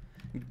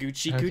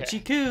Okay.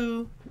 Gucci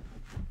Coo.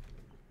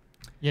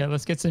 Yeah,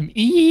 let's get some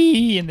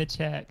E in the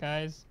chat,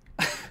 guys.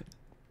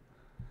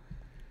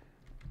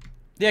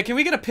 Yeah, can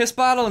we get a piss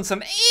bottle and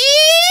some?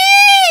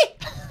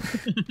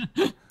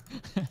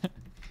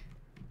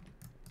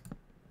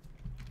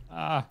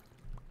 Ah.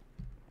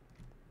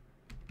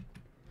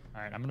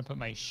 All right, I'm gonna put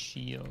my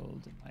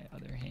shield in my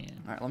other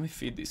hand. All right, let me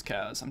feed these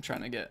cows. I'm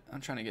trying to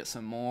get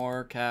some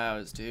more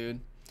cows, dude.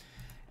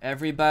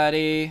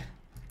 Everybody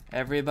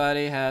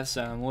have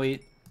some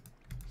wheat.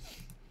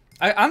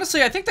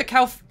 Honestly, I think the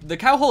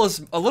cow hole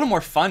is a little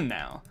more fun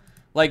now.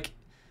 Like,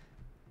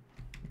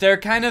 they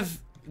kind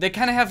of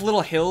have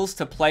little hills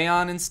to play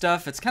on and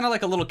stuff. It's kind of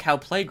like a little cow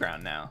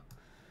playground now.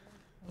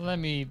 Let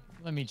me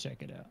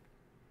check it out.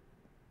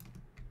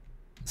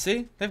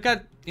 See, they've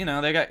got, you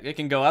know, it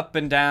can go up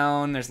and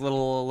down. There's a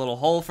little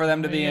hole for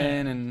them to be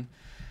in, and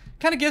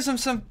kind of gives them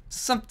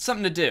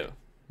something to do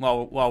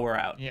while we're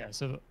out. Yeah,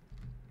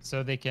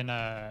 so they can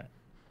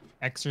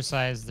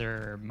exercise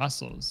their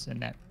muscles,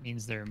 and that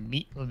means their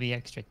meat will be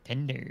extra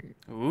tender.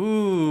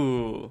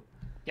 Ooh.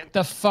 Get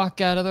the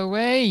fuck out of the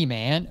way,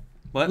 man.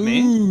 What,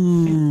 me?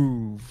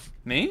 Move.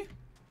 Me?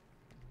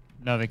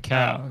 No, the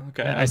cow. Oh,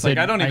 okay. I was like,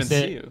 I don't even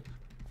see you.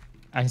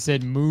 I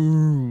said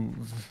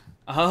move.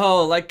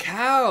 Oh, like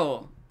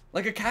cow.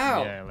 Like a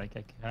cow. Yeah, like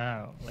a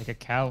cow. Like a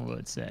cow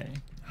would say.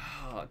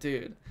 Oh,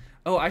 dude.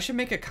 Oh, I should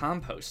make a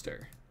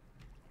composter.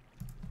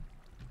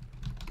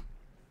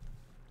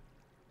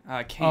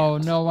 I can't. Oh,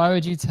 no, why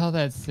would you tell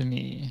that to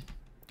me?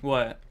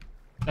 What?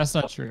 That's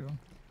not true.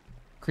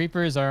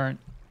 Creepers aren't...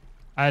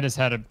 I just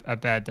had a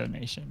bad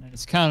donation.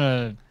 It's kind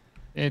of...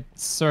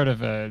 It's sort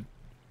of a...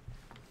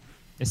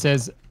 It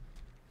says,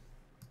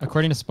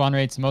 according to spawn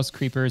rates, most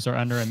creepers are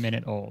under a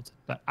minute old.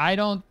 But I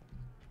don't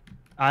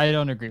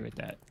agree with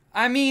that.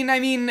 I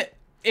mean,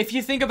 if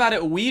you think about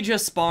it, we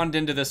just spawned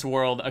into this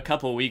world a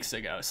couple weeks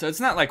ago, so it's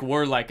not like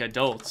we're like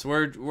adults.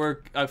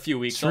 We're a few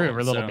weeks old. True,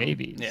 we're little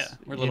babies. Yeah,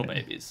 we're little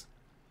babies.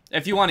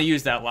 If you want to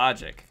use that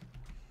logic.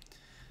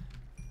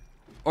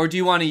 Or do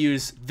you want to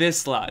use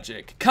this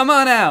logic? Come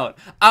on out.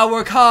 I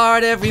work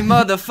hard every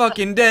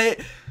motherfucking day.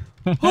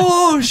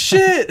 Oh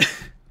shit.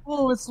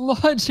 Oh, it's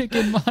logic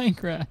in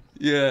Minecraft.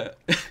 Yeah.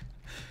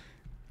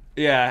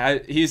 Yeah,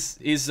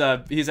 he's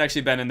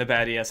actually been in the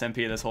bad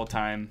ESMP this whole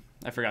time.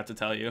 I forgot to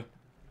tell you.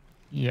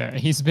 Yeah,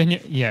 he's been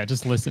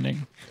just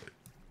listening.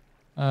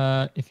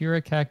 If you're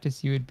a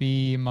cactus, you would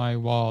be my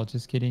wall.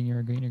 Just kidding, you're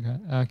a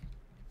green.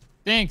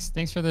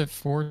 Thanks for the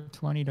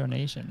 420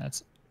 donation.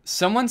 That's.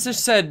 Someone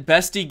just said,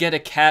 "Bestie, get a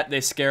cat. They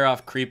scare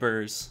off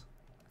creepers."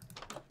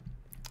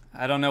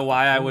 I don't know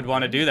why I would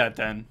want to do that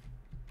then.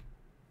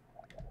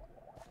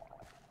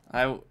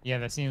 Yeah,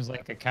 that seems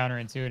like a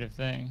counterintuitive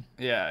thing.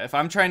 Yeah, if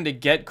I'm trying to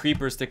get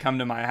creepers to come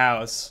to my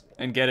house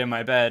and get in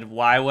my bed,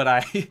 why would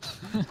I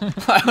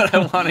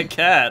want a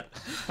cat?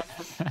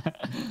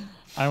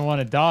 I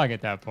want a dog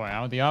at that point. I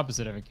want the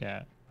opposite of a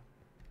cat.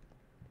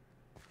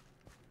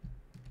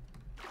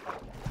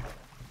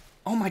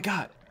 Oh my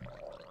god.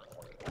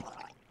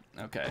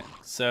 Okay,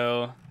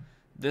 so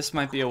this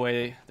might be a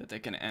way that they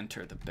can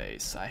enter the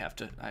base. I have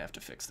to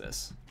fix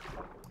this.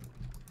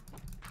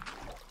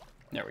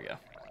 There we go.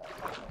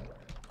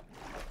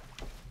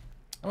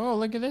 Oh,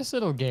 look at this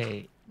little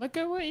gate. Look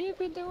at what you've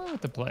been doing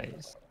with the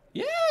place.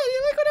 Yeah,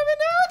 you like what I've been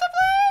doing with the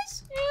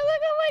place? Yeah,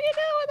 look at what you're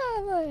doing with the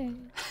place.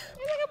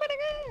 You look pretty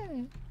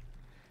good.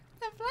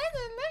 The place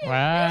is looking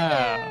Wow.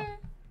 better.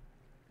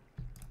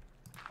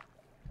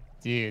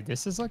 Dude,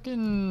 this is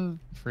looking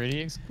pretty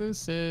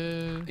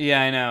exclusive.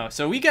 Yeah, I know.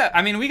 So we got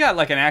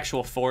like an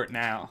actual fort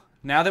now.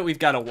 Now that we've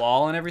got a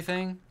wall and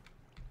everything.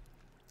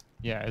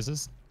 Yeah, is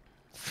this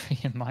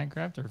freaking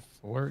Minecraft or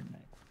Fortnite?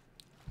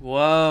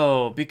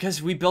 Whoa,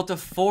 because we built a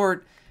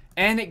fort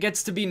and it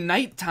gets to be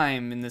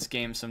nighttime in this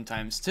game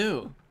sometimes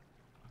too.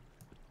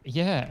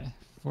 Yeah,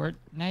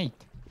 Fortnite.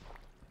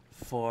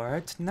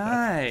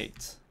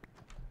 Fortnite.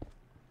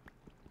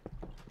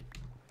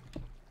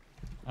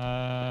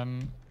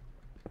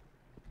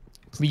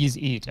 Please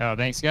eat. Oh,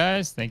 thanks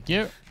guys. Thank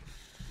you.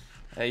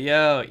 Hey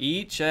yo,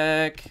 eat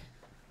check.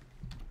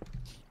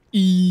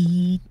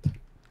 Eat.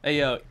 Hey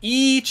yo,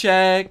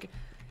 check.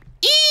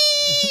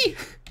 E.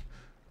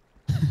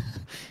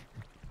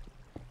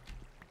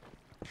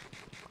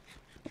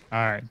 All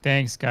right,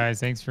 thanks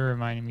guys. Thanks for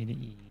reminding me to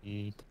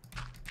eat.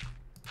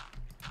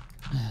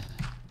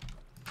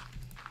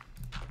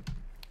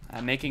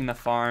 I'm making the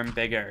farm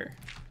bigger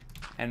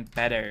and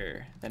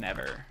better than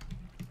ever.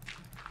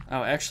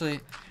 Oh,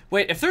 actually,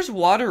 wait, if there's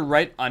water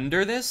right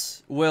under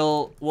this,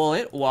 will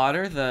it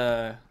water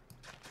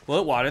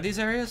these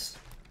areas?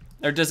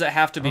 Or does it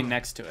have to be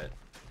next to it?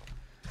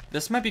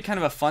 This might be kind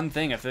of a fun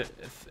thing if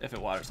it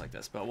waters like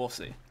this, but we'll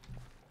see.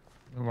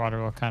 The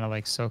water will kind of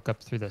like soak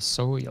up through the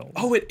soil.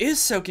 Oh, it is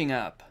soaking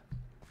up.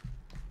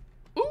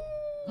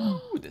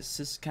 Ooh, this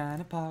is kind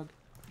of pog.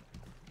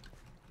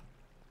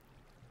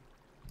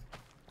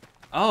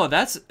 Oh,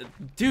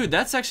 dude,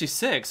 that's actually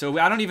sick. So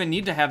I don't even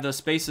need to have those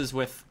spaces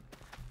with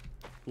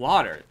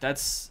water.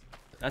 That's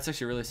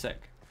actually really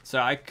sick. So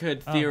I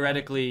could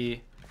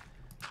theoretically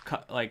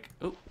cut like,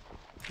 oh,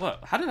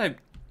 what?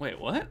 Wait,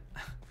 what?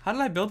 How did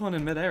I build one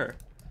in midair?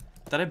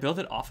 Did I build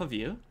it off of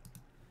you?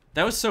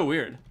 That was so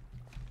weird.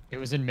 It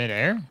was in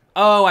midair?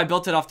 Oh, I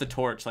built it off the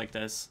torch like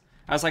this.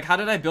 I was like, how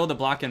did I build a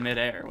block in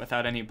midair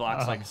without any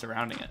blocks like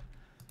surrounding it?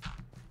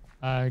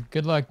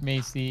 Good luck,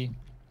 Macy.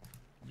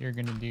 You're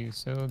gonna do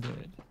so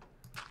good.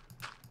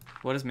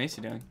 What is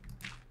Macy doing?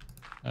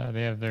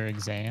 They have their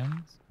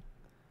exams.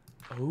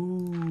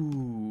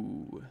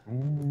 Ooh.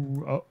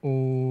 Ooh,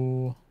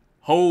 uh-oh.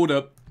 Hold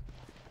up.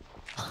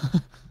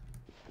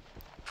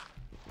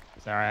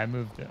 Sorry,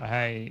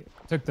 I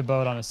took the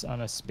boat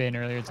on a spin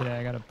earlier today.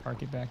 I gotta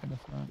park it back in the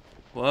front.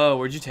 Whoa,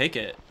 where'd you take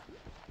it?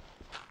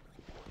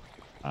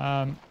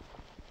 I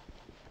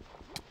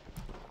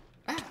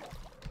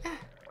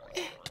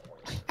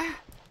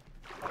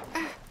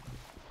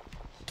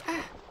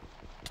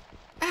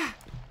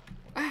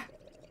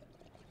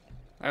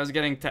was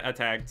getting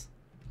attacked.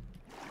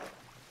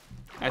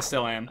 I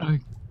still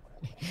am.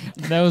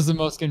 That was the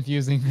most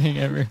confusing thing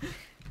ever.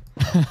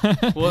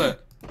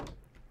 What?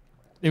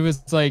 It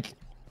was like,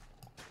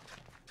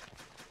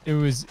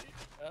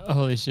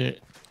 holy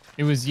shit.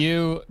 It was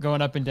you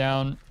going up and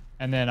down,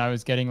 and then I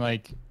was getting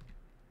like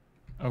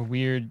a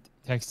weird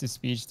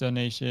text-to-speech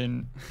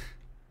donation.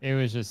 It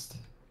was just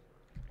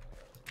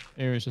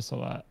a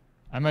lot.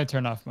 I might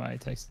turn off my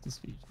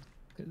text-to-speech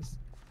because.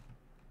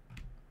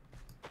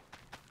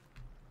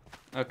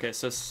 Okay,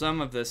 so some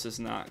of this is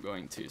not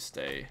going to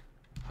stay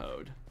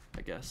hoed,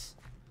 I guess.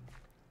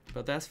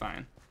 But that's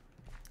fine.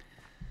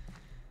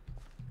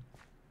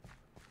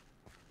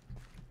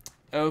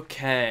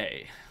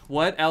 Okay.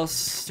 What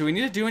else? Do we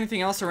need to do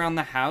anything else around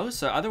the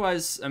house?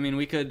 Otherwise, I mean,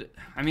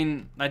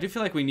 I do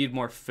feel like we need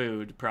more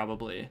food,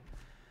 probably.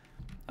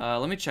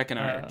 Let me check in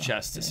our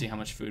chest to see how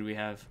much food we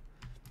have.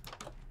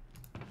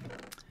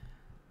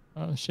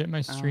 Oh shit,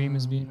 my stream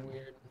is being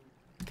weird.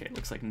 Okay,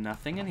 looks like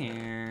nothing in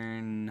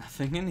here.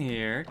 Nothing in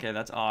here. Okay,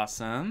 that's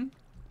awesome.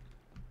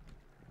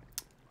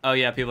 Oh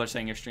yeah, people are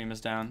saying your stream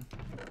is down.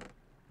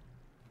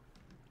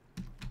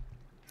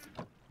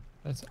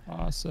 That's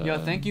awesome. Yo,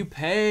 thank you,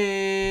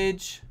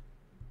 Paige.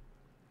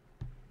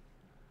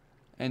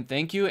 And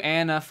thank you,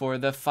 Anna, for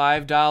the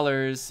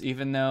 $5,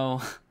 even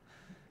though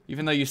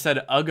you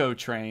said Uggo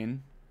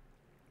train.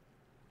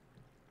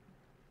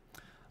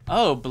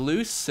 Oh,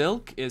 Blue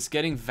Silk is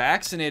getting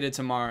vaccinated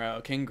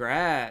tomorrow.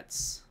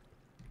 Congrats.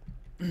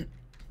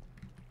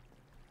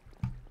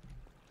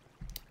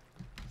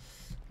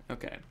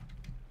 Okay.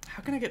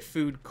 How can I get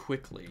food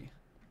quickly?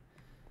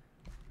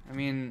 I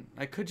mean,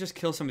 I could just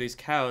kill some of these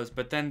cows,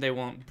 but then they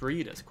won't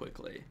breed as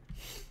quickly.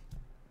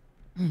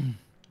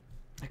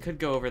 I could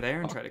go over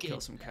there and try to kill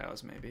some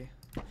cows, maybe.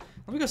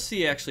 Let me go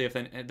see, actually, if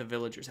the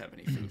villagers have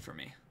any food for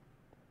me.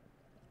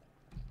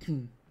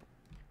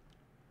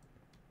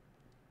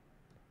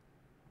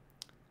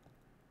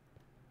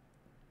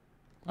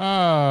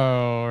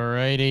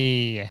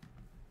 Alrighty.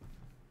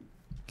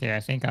 Okay, I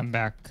think I'm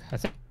back. I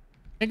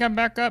think I'm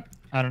back up.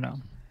 I don't know.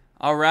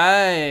 All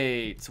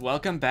right.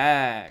 Welcome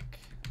back.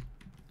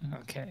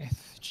 Okay.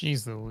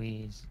 Jeez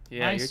Louise.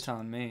 Yeah, you're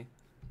telling me.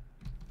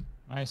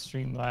 My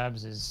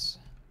Streamlabs is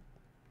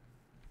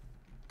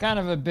kind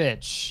of a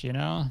bitch, you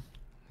know?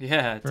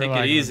 Yeah, take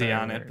it easy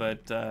on it,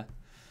 but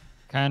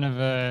kind of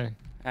a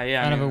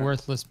yeah, kind of a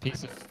worthless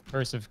piece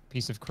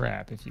of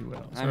crap, if you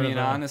will. I mean,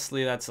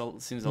 honestly,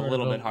 seems a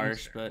little bit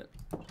harsh, but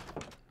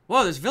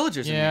whoa, there's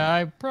villagers in here.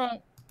 Yeah,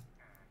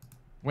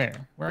 Where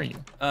are you?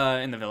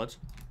 In the village.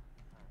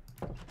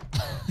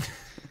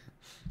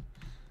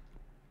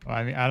 Well,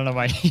 I mean, I don't know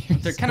why.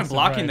 They're kind of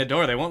blocking the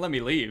door. They won't let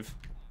me leave.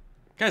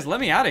 Guys, let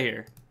me out of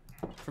here.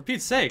 For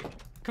Pete's sake.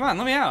 Come on,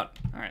 let me out.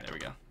 All right, there we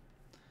go.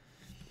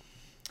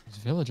 There's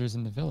villagers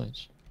in the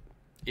village.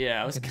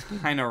 Yeah, it was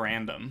kind of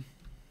random.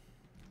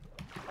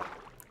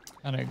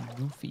 Kind of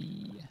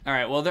goofy. All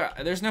right, well,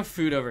 there's no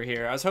food over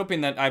here. I was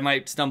hoping that I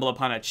might stumble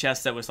upon a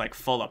chest that was like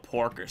full of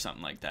pork or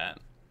something like that.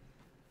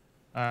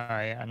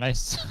 Yeah,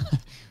 nice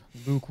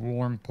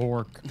lukewarm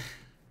pork.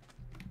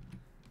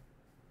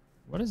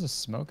 What does a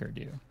smoker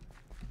do?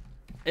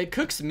 It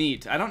cooks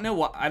meat. I don't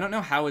know I don't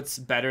know how it's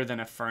better than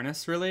a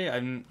furnace, really.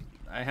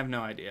 I have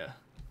no idea.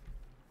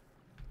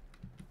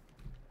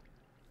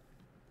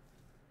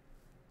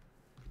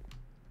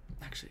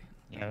 Actually,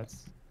 yeah,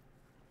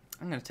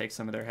 I'm gonna take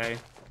some of their hay.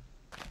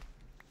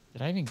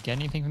 Did I even get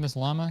anything from this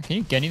llama? Can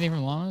you get anything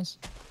from llamas?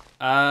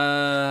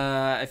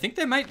 I think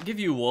they might give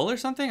you wool or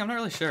something. I'm not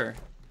really sure.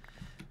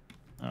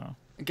 Oh.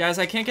 Guys,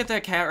 I can't get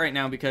that cat right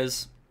now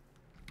because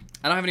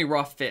I don't have any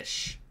raw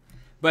fish.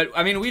 But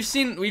I mean, we've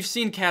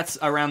seen cats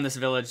around this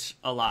village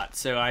a lot.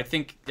 So I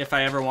think if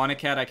I ever want a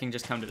cat, I can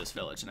just come to this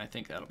village, and I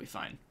think that'll be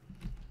fine.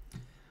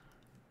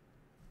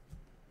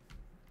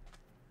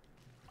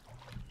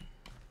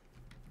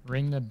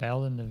 Ring the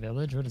bell in the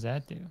village? What does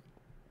that do?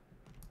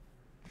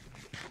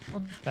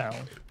 What bell?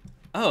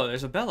 Oh,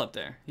 there's a bell up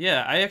there.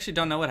 Yeah, I actually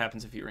don't know what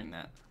happens if you ring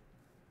that.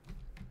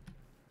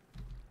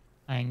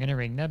 I'm gonna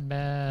ring the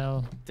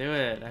bell. Do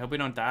it. I hope we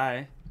don't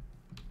die.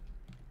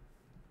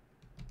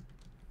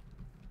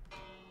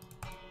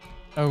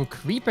 Oh,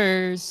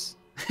 creepers!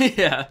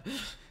 Yeah,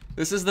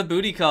 this is the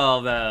booty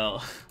call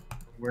bell.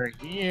 We're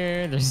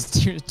here. There's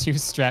two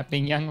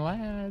strapping young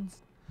lads.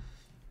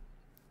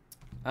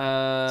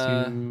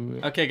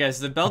 Okay, guys,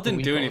 the bell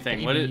didn't do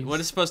anything. What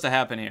is supposed to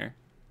happen here?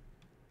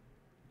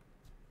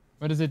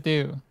 What does it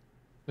do?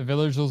 The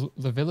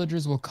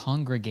villagers will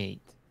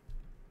congregate.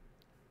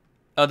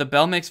 Oh, the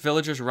bell makes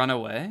villagers run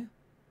away?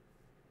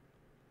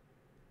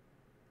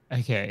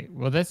 Okay,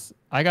 well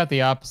I got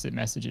the opposite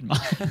message in mine.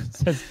 It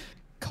says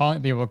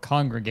they will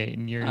congregate,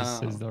 and yours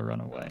says they'll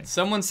run away.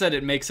 Someone said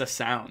it makes a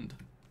sound,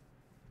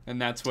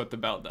 and that's what the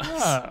bell does.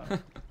 Oh.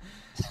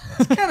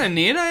 It's kind of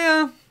neat.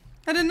 I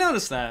didn't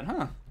notice that,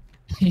 huh?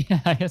 Yeah,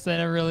 I guess I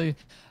never really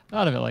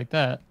thought of it like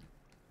that.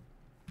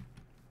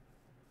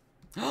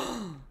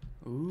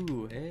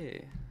 Ooh,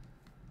 hey.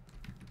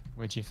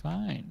 What'd you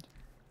find?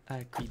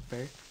 A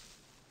creeper.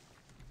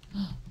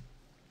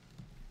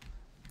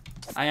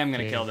 I am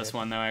gonna kill this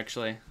one though,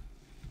 actually.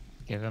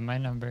 Give him my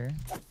number.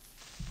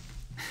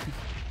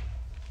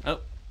 Oh,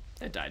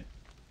 it died.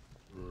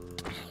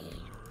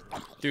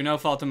 Through no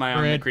fault of my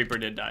own, the creeper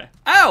did die.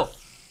 Ow!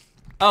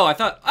 Oh, I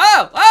thought.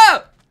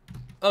 Oh!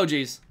 Oh,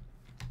 jeez.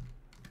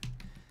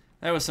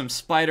 That was some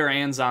spider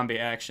and zombie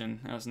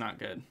action. That was not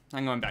good.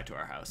 I'm going back to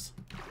our house.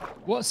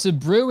 What's a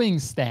brewing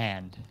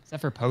stand? Is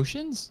that for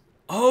potions?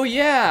 Oh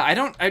yeah,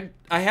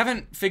 I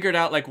haven't figured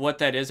out like what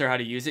that is or how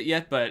to use it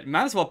yet, but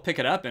might as well pick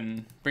it up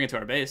and bring it to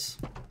our base.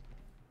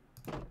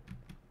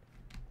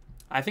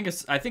 I think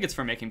it's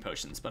for making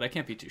potions, but I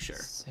can't be too sure.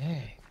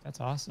 Sick.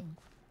 That's awesome.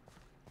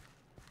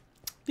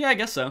 Yeah, I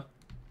guess so.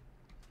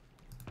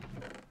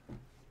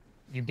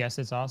 You guess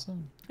it's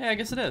awesome? Yeah, I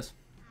guess it is.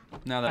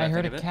 Now that I I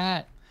heard think a of it.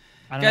 cat.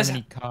 I don't Guys, have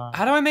any car.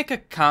 how do I make a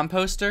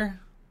composter?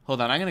 Hold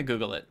on, I'm gonna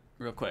Google it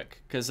real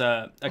quick, because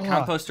a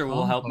composter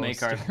will help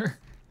make our.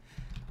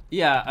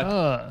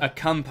 Yeah, a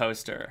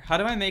composter. How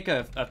do I make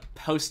a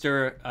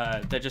poster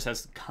that just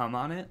has cum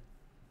on it?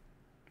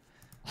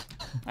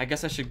 I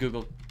guess I should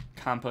Google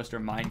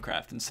composter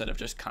Minecraft instead of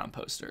just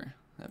composter.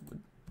 That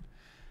would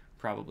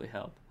probably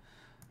help.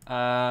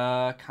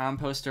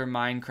 Composter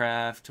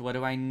Minecraft. What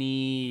do I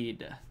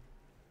need?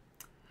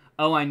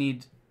 Oh, I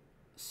need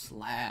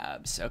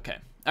slabs. Okay.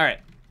 All right.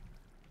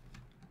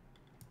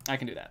 I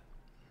can do that.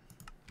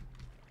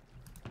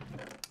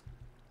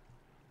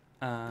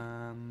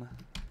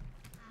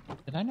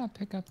 Did I not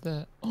pick up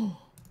the... Oh,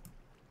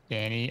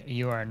 Danny,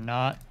 you are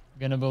not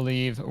gonna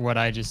believe what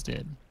I just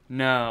did.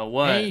 No,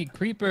 what? Hey,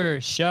 creeper,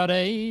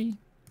 shawty.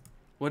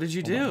 What did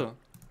you do?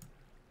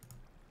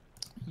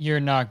 You're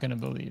not gonna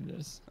believe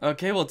this.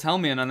 Okay, well tell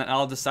me and then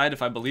I'll decide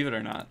if I believe it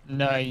or not.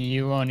 No,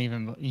 you won't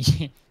even...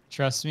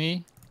 Trust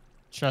me.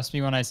 Trust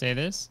me when I say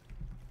this.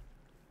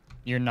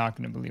 You're not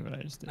gonna believe what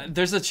I just did.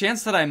 There's a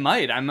chance that I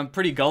might. I'm a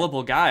pretty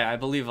gullible guy. I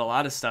believe a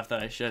lot of stuff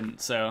that I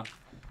shouldn't. So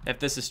if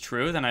this is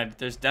true, then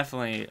there's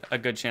definitely a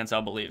good chance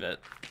I'll believe it.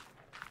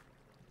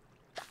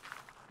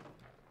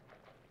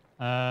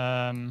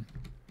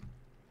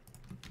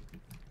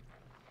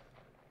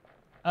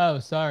 Oh,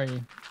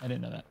 sorry. I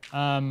didn't know that.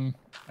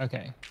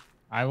 Okay.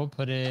 I will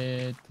put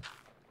it...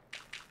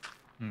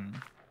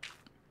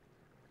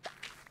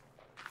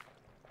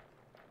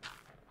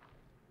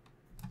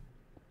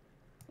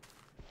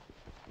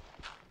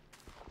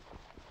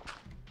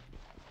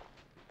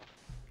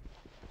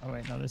 Oh,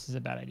 wait. No, this is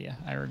a bad idea.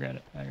 I regret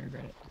it. I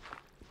regret it.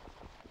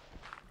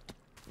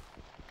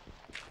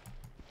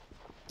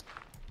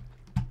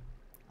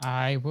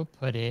 I will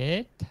put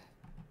it...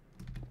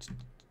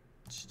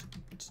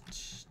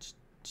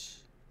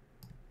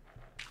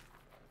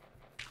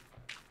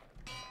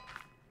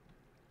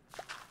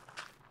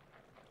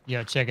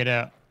 Yo, check it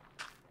out.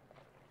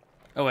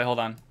 Oh, wait, hold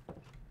on.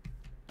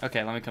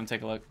 Okay, let me come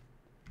take a look.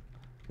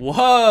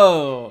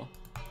 Whoa!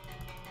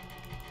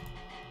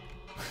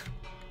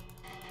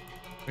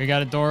 We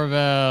got a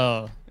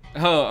doorbell.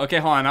 Oh, okay,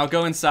 hold on. I'll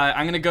go inside.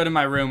 I'm gonna go to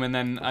my room and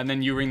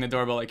then you ring the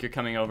doorbell like you're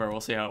coming over.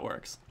 We'll see how it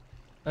works.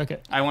 Okay.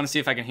 I want to see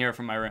if I can hear it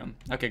from my room.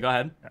 Okay, go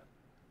ahead. Yeah.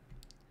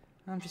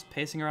 I'm just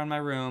pacing around my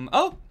room.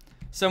 Oh,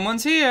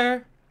 someone's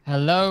here.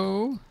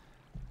 Hello?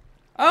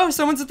 Oh,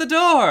 someone's at the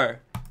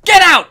door.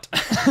 Get out!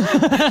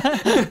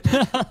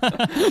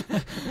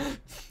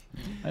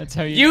 That's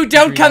how You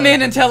don't come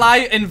in until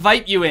I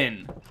invite you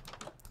in.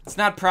 It's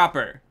not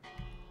proper.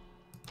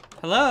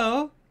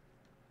 Hello?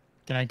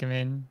 Can I come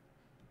in?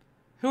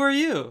 Who are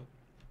you?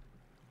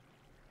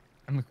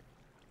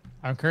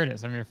 I'm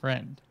Curtis. I'm your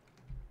friend.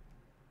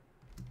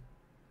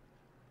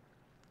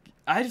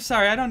 I'm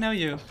sorry, I don't know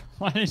you.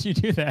 Why did you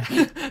do that?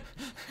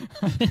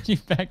 Why did you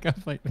back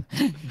up like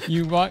that?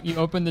 You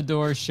opened the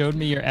door, showed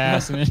me your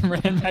ass, and then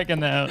ran back in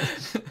the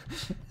house.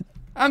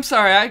 I'm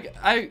sorry,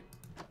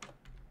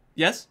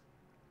 Yes?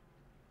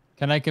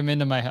 Can I come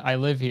into I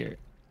live here.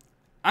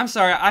 I'm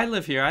sorry, I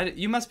live here.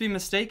 You must be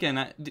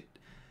mistaken.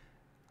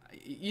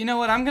 You know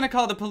what? I'm gonna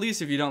call the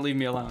police if you don't leave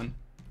me alone.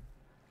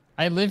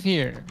 I live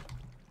here.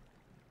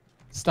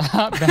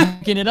 Stop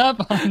backing it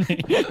up on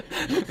me.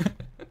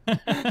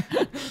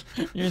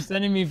 You're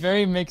sending me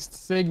very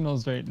mixed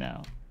signals right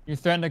now. You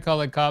threaten to call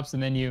the cops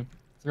and then you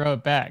throw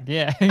it back.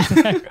 Yeah,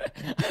 exactly.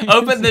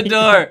 Open the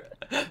door.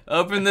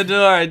 Open the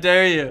door. I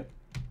dare you.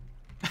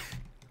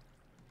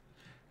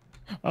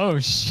 Oh,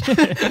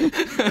 shit.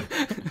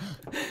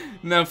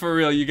 No, for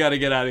real, you gotta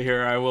get out of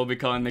here. I will be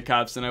calling the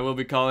cops, and I will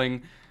be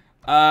calling.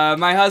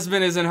 My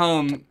husband isn't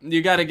home.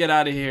 You gotta get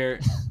out of here.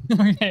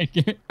 Okay.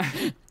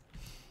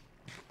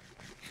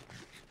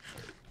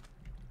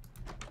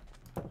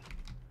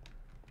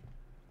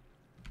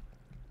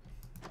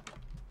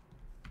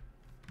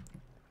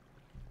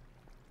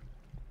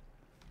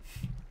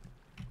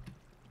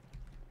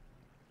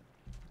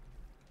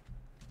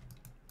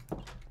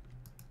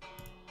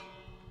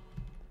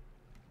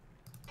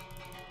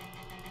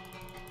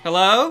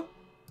 Hello?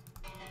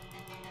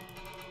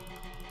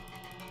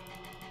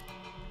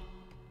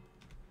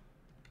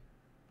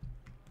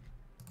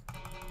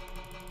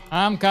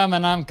 I'm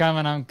coming.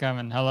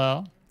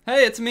 Hello?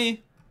 Hey, it's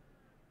me.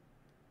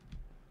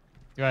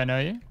 Do I know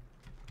you?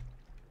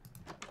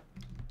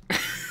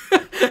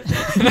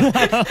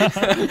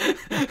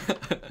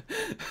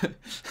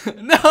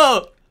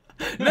 No!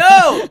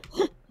 No!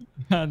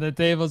 The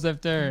tables have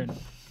turned.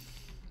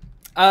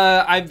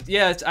 I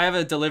have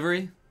a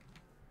delivery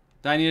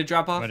that I need to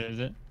drop off. What is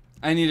it?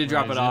 I need to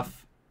drop is it it?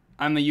 off.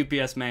 I'm the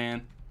UPS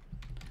man.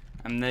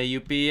 I'm the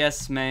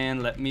UPS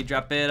man. Let me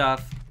drop it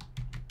off.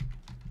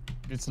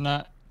 It's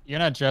not. You're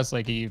not dressed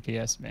like a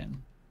UPS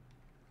man.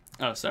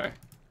 Oh, sorry.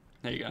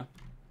 There you go.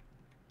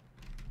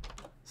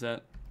 Is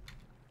that?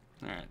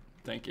 All right.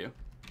 Thank you.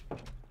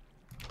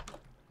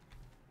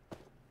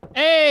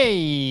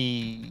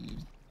 Hey!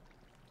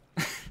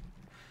 All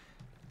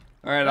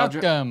right.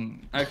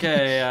 Welcome.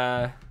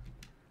 Okay.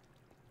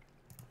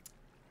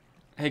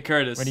 Hey,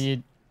 Curtis. What do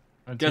you?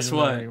 what's Guess your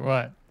what? delivery?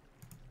 What?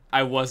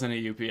 I wasn't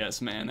a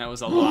UPS man. That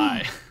was a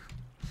lie.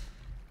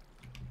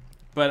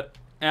 But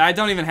I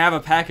don't even have a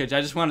package. I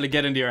just wanted to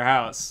get into your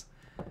house.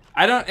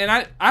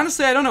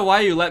 Honestly, I don't know why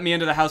you let me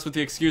into the house with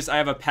the excuse I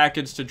have a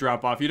package to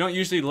drop off. You don't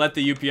usually let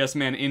the UPS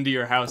man into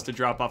your house to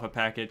drop off a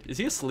package. Is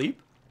he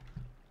asleep?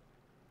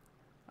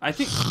 I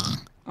think.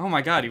 Oh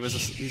my God,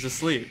 he's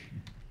asleep.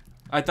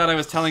 I thought I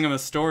was telling him a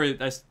story.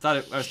 I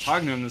thought I was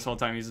talking to him this whole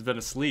time. He's been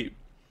asleep.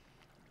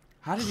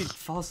 How did he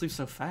fall asleep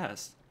so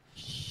fast?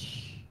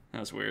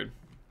 That was weird.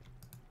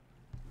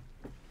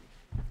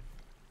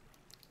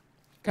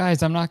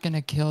 Guys, I'm not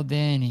gonna kill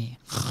Danny.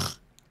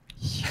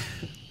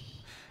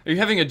 Are you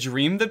having a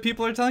dream that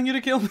people are telling you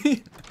to kill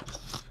me?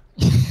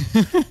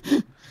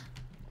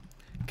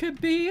 Could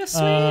be a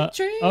sweet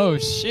dream. Oh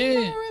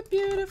shit. Or a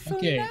beautiful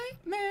Okay.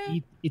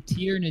 nightmare.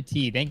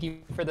 Eternity. Thank you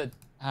for the.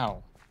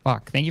 Ow.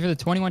 Fuck. Thank you for the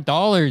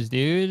 $21,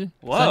 dude.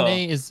 Whoa.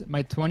 Sunday is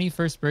my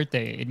 21st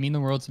birthday. It'd mean the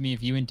world to me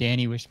if you and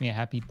Danny wished me a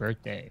happy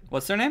birthday.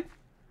 What's their name?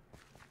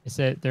 It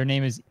said their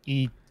name is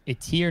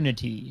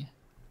Eternity.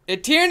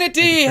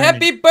 Eternity!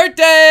 Happy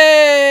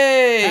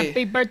birthday!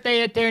 Happy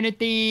birthday,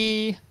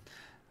 Eternity!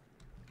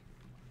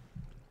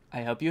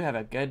 I hope you have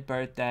a good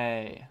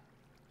birthday.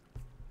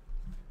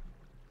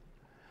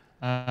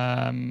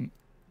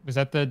 Was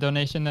that the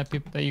donation that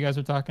you guys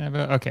were talking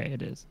about? Okay,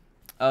 it is.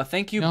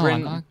 Thank you, No,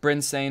 I'm not.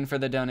 Bryn Sane, for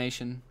the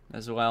donation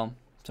as well.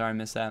 Sorry I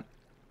missed that.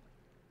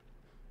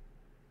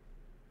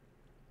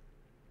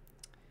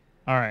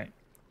 All right.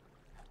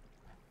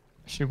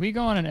 Should we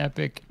go on an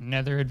epic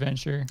nether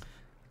adventure?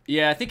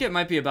 Yeah, I think it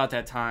might be about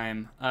that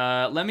time.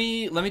 Let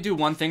me do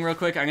one thing real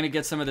quick. I'm gonna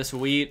get some of this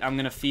wheat. I'm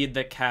gonna feed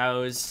the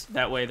cows.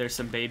 That way there's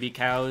some baby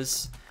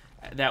cows.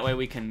 That way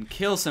we can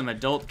kill some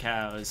adult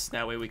cows.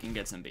 That way we can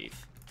get some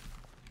beef.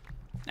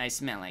 I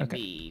smell like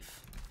beef.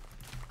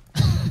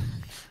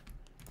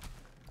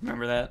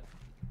 Remember that?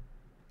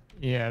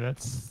 Yeah,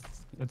 that's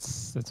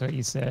what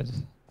you said.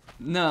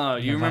 No,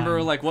 you remember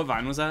Vine. like what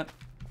Vine was that?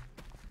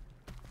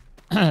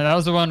 That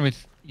was the one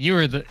with you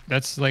were the.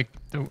 That's like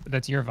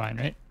that's your Vine,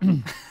 right?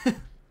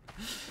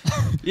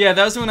 Yeah,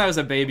 that was when I was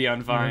a baby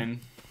on Vine.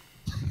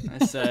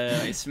 I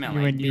said I smell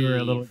like When you were a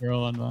beef. little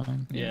girl on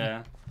Vine.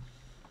 Yeah.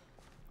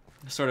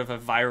 Sort of a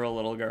viral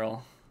little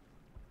girl.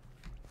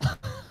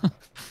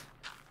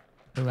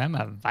 Oh, I'm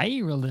a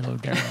viral little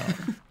girl.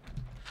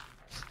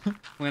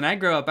 When I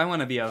grow up, I want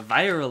to be a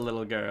viral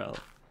little girl.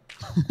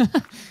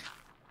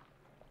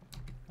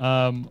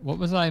 What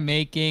was I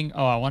making?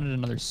 Oh, I wanted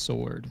another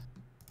sword.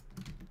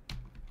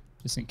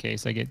 Just in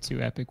case I get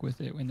too epic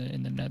with it in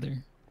the nether.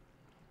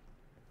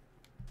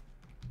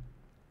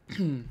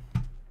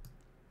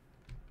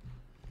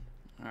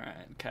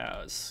 Alright,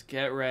 cows.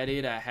 Get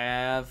ready to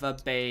have a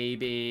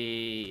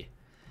baby.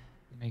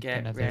 Make Get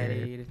another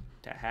ready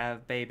to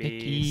have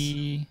babies.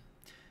 picky.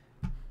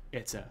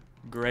 It's a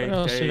great What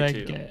else day should I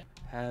to get?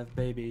 have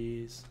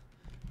babies.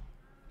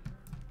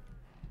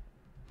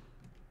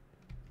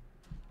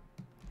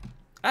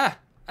 Ah!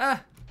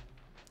 Ah!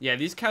 Yeah,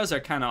 these cows are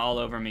kind of all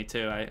over me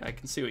too. I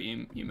can see what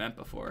you meant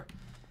before.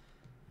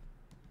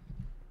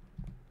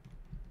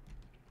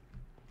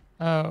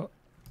 Oh.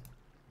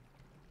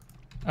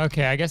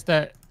 Okay, I guess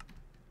that.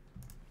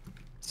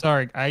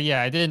 Sorry,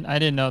 I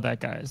didn't know that,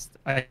 guys.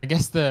 I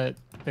guess the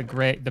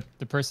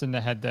person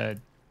that had the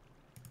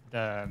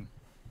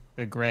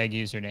Greg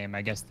username,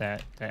 I guess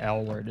that the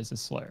L word is a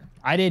slur.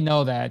 I didn't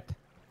know that.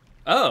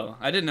 Oh,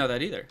 I didn't know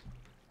that either.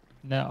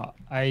 No,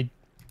 I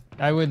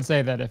wouldn't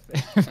say that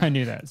if I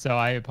knew that. So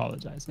I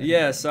apologize.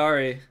 Yeah,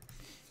 sorry.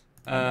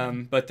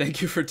 But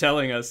thank you for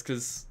telling us,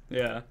 because,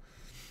 yeah.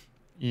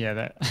 Yeah,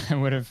 that I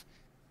would have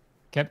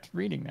kept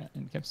reading that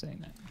and kept saying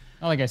that.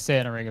 Not like I say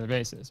it on a regular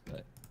basis,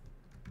 but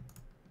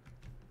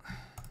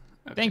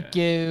thank Okay.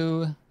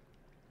 you.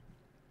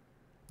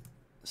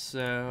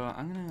 So,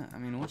 I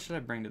mean, what should I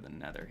bring to the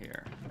nether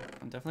here?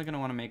 I'm definitely going to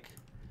want to make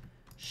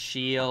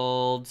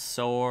shield,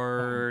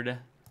 sword.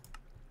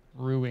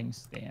 Brewing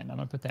stand. I'm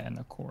gonna put that in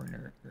the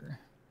corner.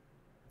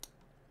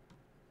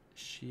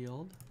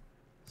 Shield,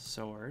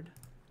 sword.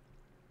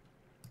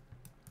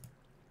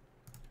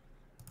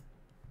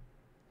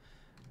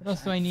 What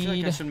else do I I need? feel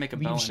like I should make a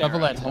Leave bow and shovel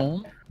arrow. at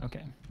home.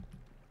 Okay.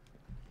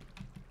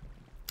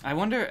 I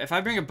wonder if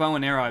I bring a bow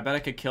and arrow, I bet I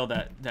could kill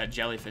that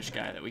jellyfish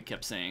guy that we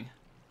kept saying.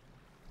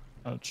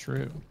 Oh,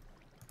 true.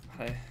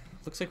 Okay.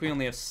 Looks like we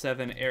only have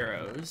 7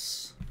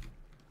 arrows.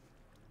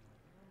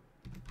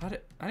 How do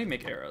you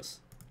make arrows?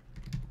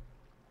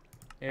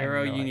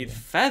 Arrow, no you need idea.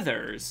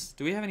 feathers.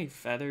 Do we have any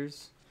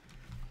feathers?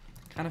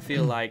 Kind of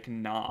feel like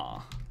nah.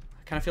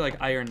 I kind of feel like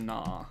iron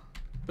nah.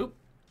 Oop.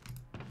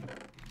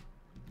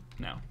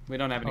 No, we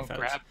don't have any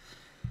feathers. Crap.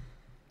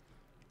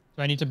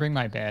 Do I need to bring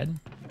my bed?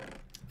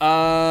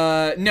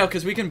 No,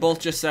 because we can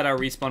both just set our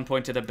respawn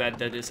point to the bed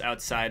that is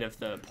outside of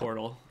the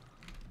portal.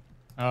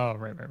 Oh,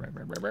 right.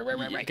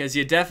 Because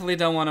you definitely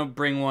don't want to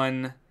bring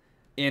one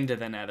into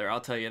the nether. I'll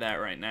tell you that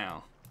right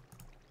now.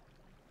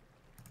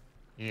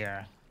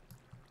 Yeah.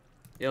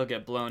 It'll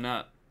get blown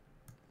up.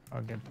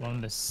 I'll get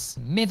blown to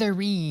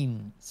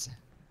smithereens.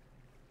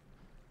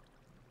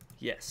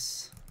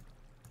 Yes.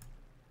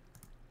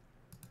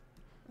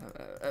 Okay.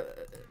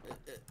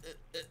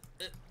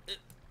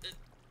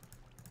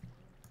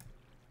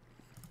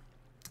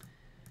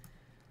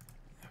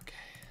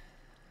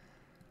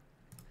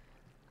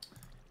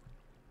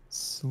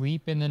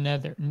 Sleep in the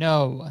nether.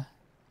 No.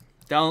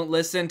 Don't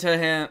listen to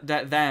him.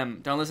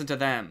 Don't listen to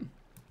them.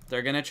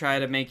 They're gonna try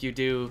to make you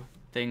do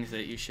things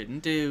that you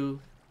shouldn't do.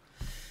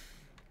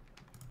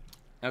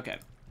 Okay.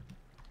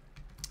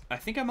 I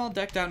think I'm all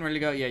decked out and ready to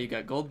go. Yeah, you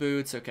got gold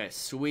boots. Okay,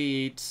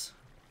 sweet.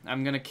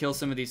 I'm gonna kill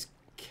some of these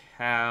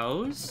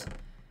cows.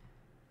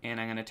 And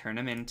I'm gonna turn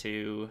them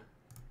into...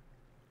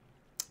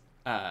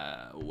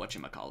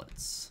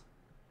 whatchamacallits.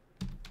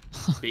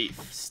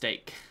 Beef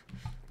steak.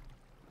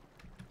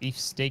 Beef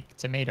steak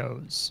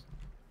tomatoes.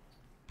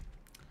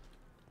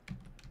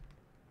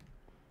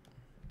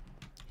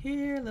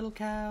 Here, little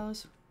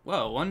cows.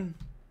 Whoa,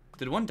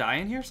 did one die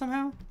in here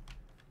somehow?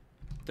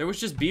 There was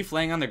just beef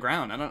laying on the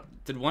ground.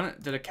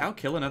 Did a cow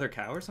kill another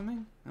cow or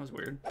something? That was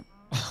weird.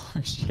 Oh,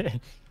 shit.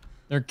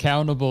 They're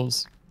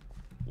countables.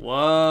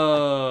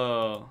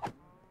 Whoa.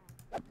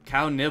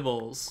 Cow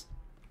nibbles.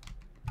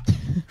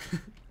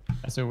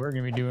 That's what we're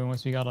gonna be doing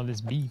once we got all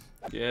this beef.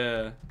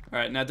 Yeah. All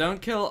right, now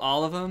don't kill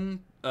all of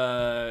them,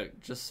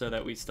 just so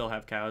that we still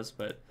have cows.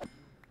 But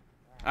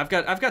I've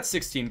got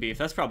 16 beef.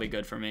 That's probably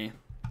good for me.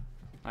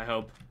 I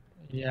hope.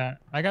 Yeah,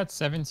 I got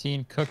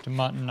 17 cooked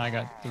mutton. I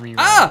got 3.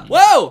 Ah! ready.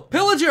 Whoa!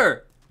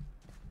 Pillager!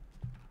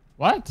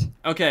 What?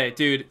 Okay,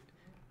 dude.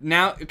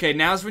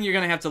 Now's when you're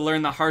gonna have to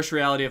learn the harsh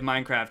reality of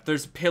Minecraft.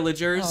 There's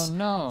pillagers Oh,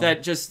 no.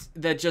 that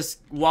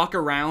just walk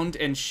around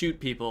and shoot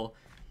people.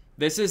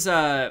 This is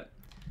I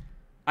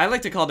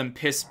like to call them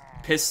piss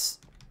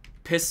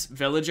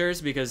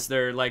villagers, because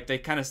they're like, they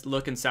kind of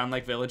look and sound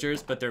like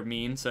villagers, but they're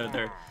mean. So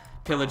they're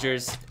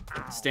pillagers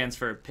stands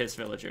for piss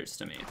villagers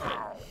to me.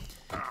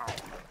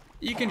 But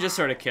you can just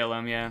sort of kill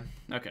them, yeah.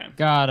 Okay.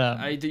 Got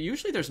him.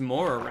 Usually there's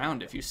more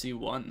around if you see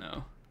one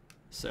though.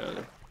 So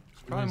there's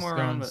probably more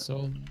around. But...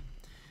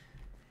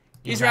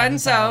 He's riding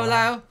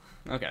solo.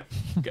 Okay,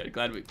 good.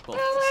 Glad we both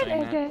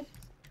sang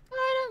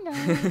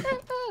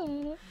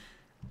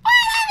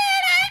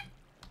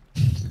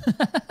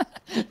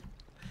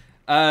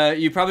that.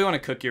 You probably want to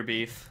cook your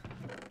beef.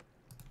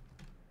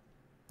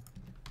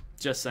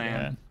 Just saying.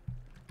 Yeah.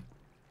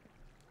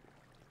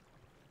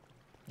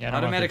 Yeah, I don't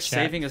want Automatic the chat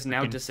saving is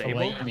now freaking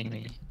disabled. flaming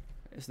me.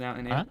 Is now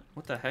enabled. Huh?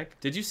 What the heck?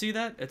 Did you see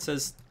that? It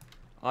says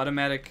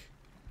automatic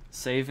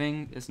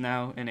saving is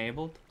now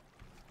enabled.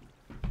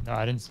 No,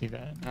 I didn't see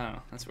that.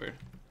 Oh, that's weird.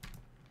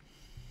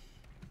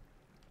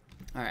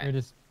 All Here, right.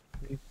 just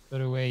please put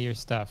away your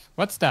stuff.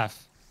 What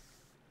stuff?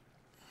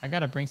 I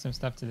gotta bring some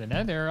stuff to the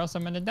nether or else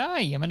I'm gonna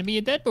die. I'm gonna be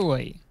a dead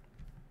boy.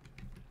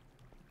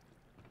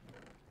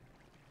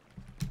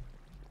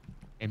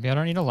 Maybe I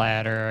don't need a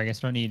ladder. I guess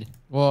I don't need...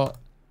 Well,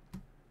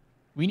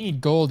 we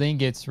need gold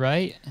ingots,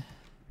 right?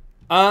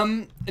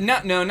 No,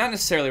 not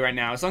necessarily right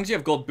now. As long as you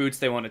have gold boots,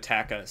 they won't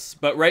attack us.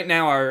 But right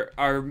now,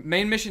 our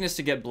main mission is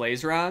to get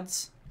blaze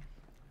rods,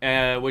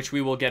 which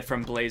we will get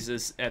from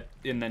blazes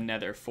in the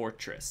Nether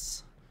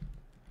Fortress.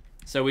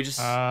 So we just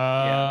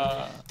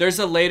yeah. There's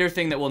a later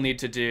thing that we'll need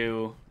to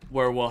do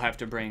where we'll have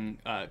to bring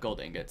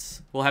gold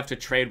ingots. We'll have to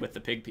trade with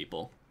the pig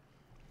people.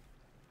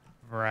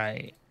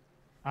 Right.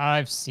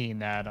 I've seen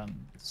that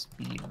on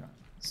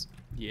speedruns.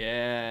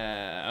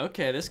 Yeah.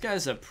 Okay, this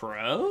guy's a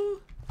pro.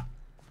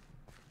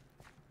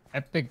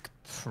 Epic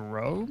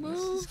pro Is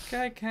move? this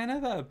guy kind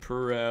of a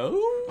pro?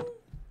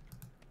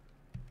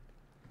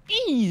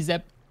 He's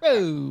a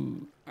pro.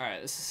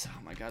 Alright,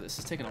 oh my god, this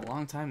is taking a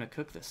long time to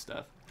cook this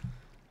stuff.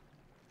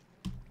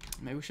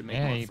 Maybe we should make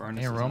Yeah, more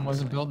furnaces. Rome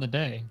wasn't built in a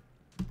day.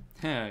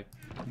 Yeah,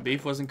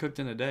 beef wasn't cooked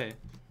in a day.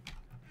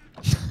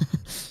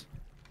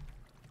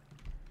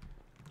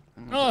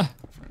 Oh,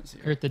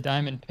 hurt the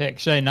diamond pick.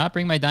 Should I not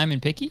bring my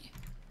diamond picky?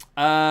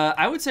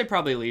 I would say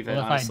probably leave it,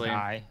 Well, if honestly. I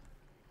die.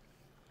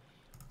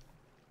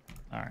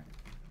 Alright.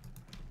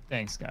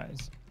 Thanks,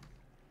 guys.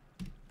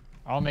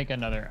 I'll make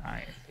another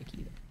iron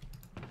picky.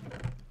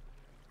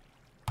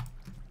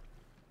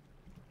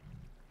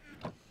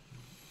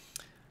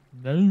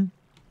 No.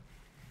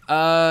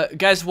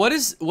 Guys, what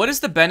is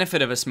the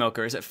benefit of a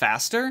smoker? Is it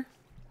faster?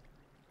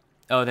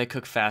 Oh, they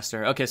cook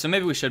faster. Okay, so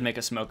maybe we should make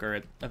a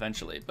smoker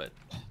eventually, but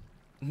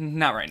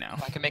not right now.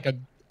 I can make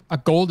a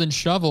golden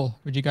shovel.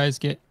 Would you guys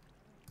get?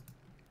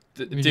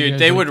 Dude,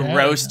 they would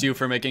roast you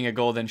for making a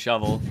golden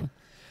shovel.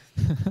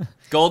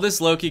 Gold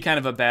is low-key kind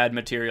of a bad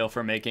material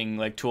for making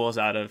like tools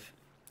out of.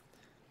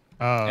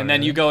 Oh, and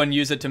then you go and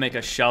use it to make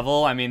a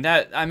shovel. I mean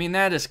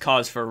that is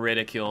cause for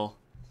ridicule.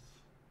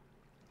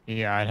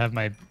 Yeah, I'd have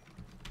my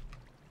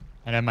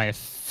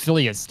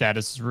affiliate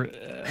status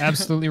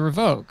absolutely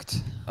revoked.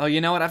 Oh,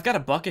 you know what? I've got a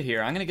bucket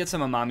here. I'm gonna get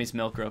some of Mommy's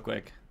milk real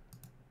quick.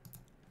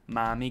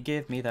 Mommy,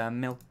 give me the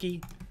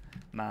milky.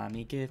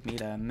 Mommy, give me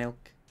the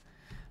milk.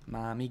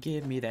 Mommy,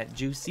 give me that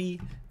juicy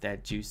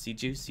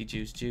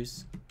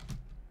juice.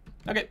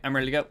 Okay, I'm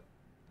ready to go.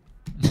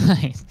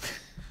 Nice.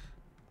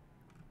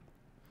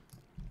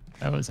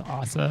 That was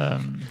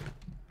awesome.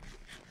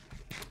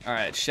 All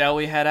right, shall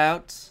we head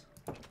out?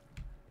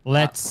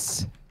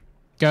 Let's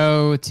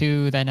go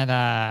to the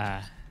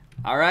nether.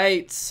 All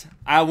right.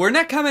 We're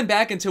not coming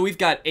back until we've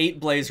got 8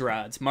 blaze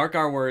rods. Mark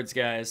our words,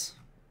 guys.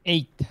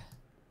 8.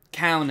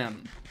 Count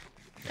them.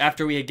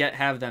 After we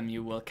have them,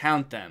 you will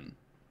count them.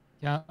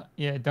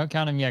 Yeah, don't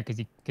count them yet, cause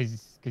you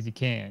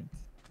can't.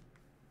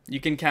 You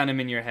can count them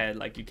in your head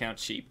like you count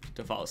sheep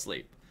to fall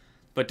asleep.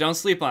 But don't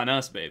sleep on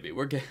us, baby.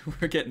 We're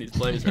getting these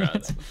blaze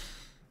rods.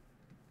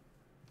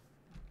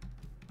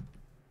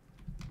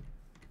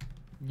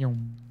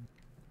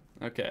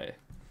 Okay.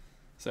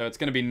 So it's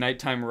going to be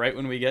nighttime right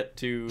when we get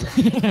to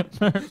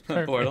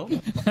the portal.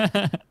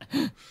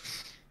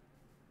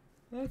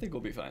 I think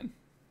we'll be fine.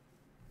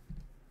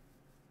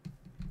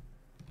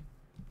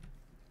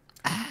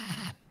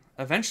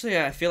 Eventually,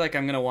 I feel like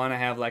I'm going to want to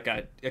have like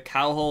a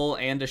cow hole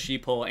and a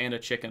sheep hole and a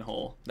chicken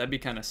hole. That'd be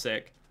kind of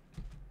sick.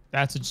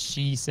 That's what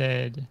she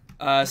said.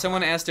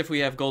 Someone asked if we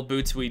have gold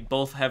boots. We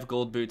both have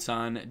gold boots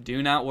on.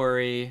 Do not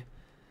worry.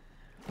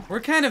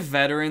 We're kind of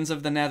veterans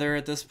of the nether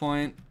at this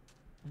point.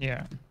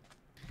 Yeah.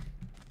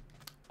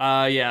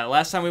 Yeah,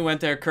 last time we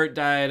went there, Kurt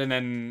died, and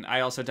then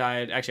I also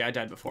died. Actually, I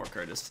died before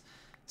Curtis.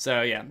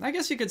 So, yeah, I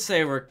guess you could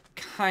say we're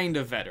kind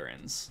of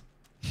veterans.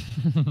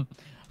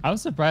 I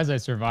was surprised I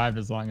survived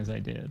as long as I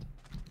did.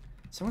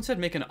 Someone said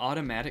make an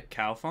automatic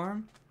cow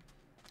farm?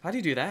 How do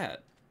you do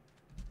that?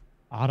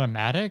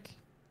 Automatic?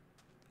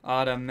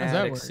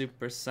 Automatic,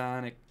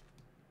 supersonic.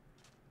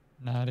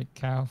 Automatic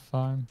cow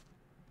farm.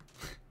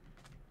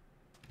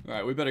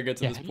 Alright, we better get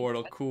to this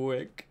portal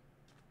quick.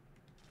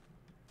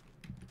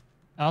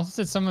 I also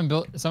said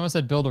someone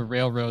said build a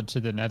railroad to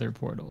the nether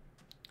portal.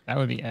 That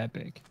would be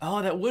epic.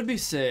 Oh, that would be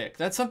sick.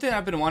 That's something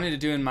I've been wanting to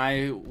do in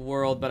my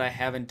world, but I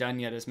haven't done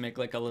yet, is make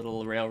like a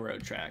little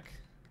railroad track.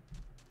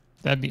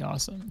 That'd be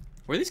awesome.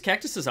 Were these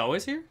cactuses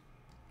always here?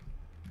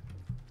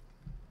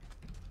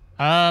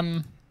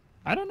 I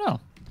don't know.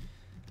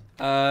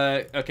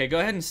 Okay, go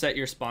ahead and set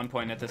your spawn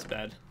point at this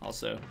bed,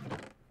 also.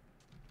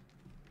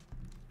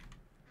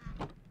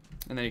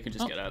 And then you can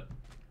just get up.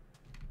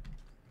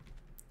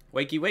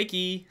 Wakey,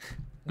 wakey.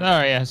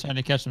 Oh yeah, I was trying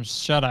to catch some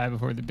shut-eye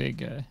before the big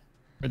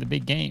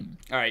game.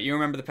 All right, you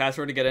remember the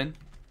password to get in?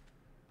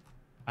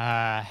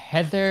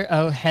 Heather,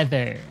 oh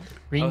Heather,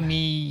 bring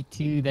me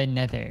to the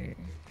nether.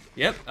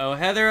 Yep. Oh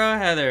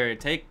Heather,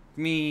 take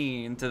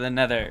me into the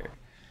nether,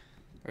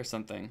 or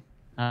something.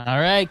 All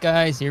right,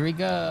 guys, here we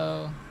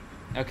go.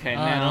 Okay,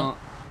 now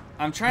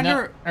I'm trying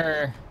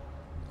to.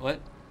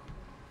 What?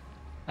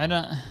 I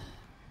don't.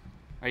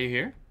 Are you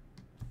here?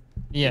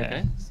 Yeah.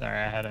 Okay. Sorry,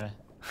 I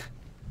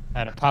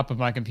had a pop of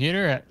my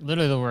computer at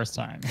literally the worst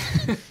time.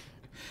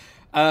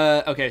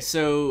 Okay,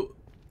 so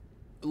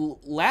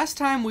last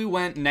time we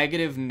went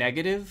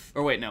negative,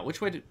 or wait, no, which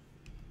way did...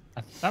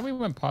 I thought we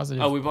went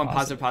positive. Oh, we went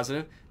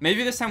positive.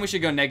 Maybe this time we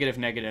should go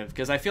negative,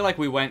 because I feel like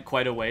we went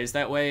quite a ways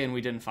that way and we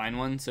didn't find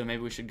one, so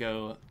maybe we should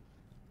go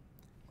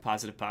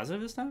positive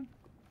this time?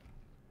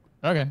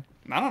 Okay.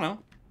 I don't know.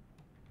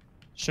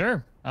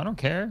 Sure, I don't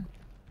care.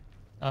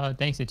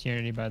 Thanks,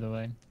 Eternity, by the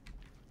way.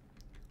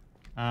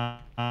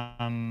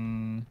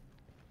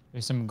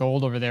 There's some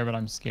gold over there, but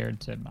I'm scared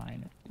to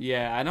mine it.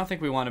 Yeah, I don't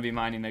think we want to be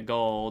mining the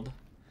gold.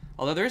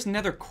 Although there's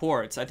nether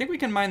quartz. I think we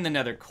can mine the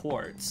nether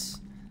quartz.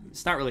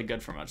 It's not really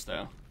good for much,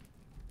 though.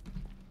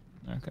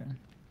 Okay.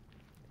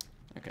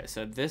 Okay,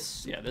 so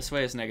this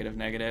way is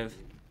negative.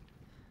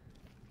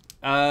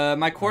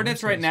 My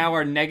coordinates right now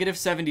are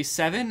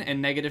 -77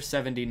 and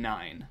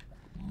 -79.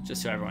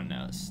 Just so everyone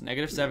knows.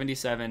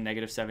 -77,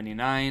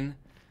 -79.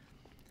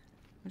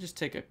 I'll just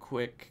take a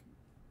quick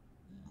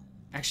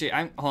Actually,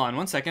 hold on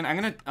 1 second. I'm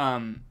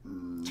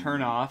gonna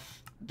turn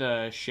off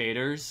the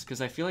shaders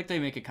because I feel like they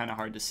make it kind of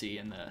hard to see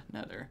in the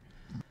Nether.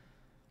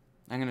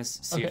 I'm gonna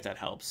see if that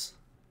helps.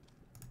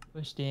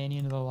 Push Danny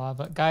into the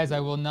lava. Guys, I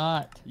will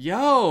not.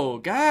 Yo,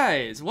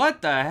 guys,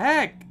 what the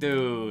heck,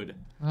 dude?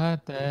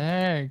 What the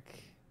heck?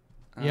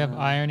 You have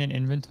iron in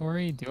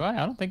inventory? Do I?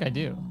 I don't think I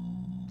do.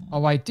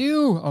 Oh, I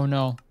do. Oh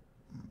no.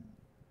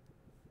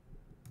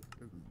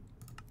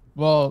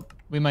 Well,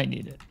 we might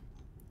need it.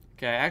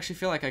 Okay, I actually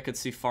feel like I could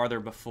see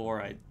farther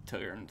before I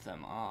turned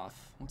them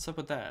off. What's up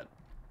with that?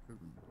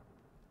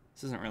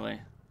 This isn't really.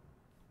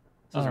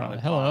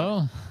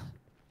 Hello.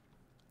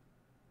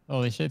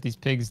 Holy shit, these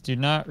pigs do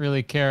not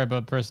really care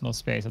about personal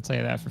space. I'll tell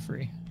you that for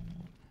free.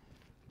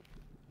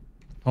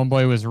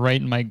 Homeboy was right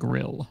in my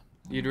grill.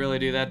 You'd really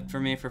do that for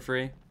me for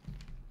free?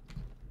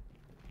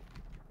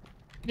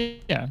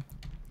 Yeah.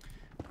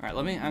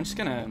 All right, I'm just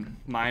gonna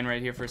mine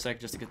right here for a sec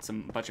just to get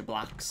some bunch of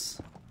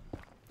blocks.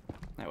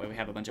 That way we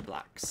have a bunch of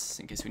blocks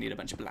in case we need a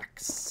bunch of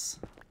blocks.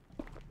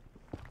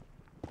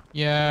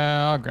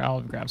 Yeah,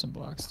 I'll grab some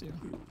blocks too.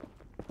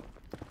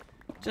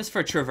 Just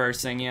for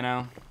traversing, you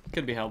know.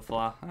 Could be helpful.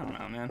 I don't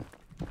know, man.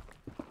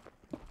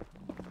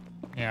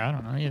 Yeah, I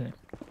don't know either.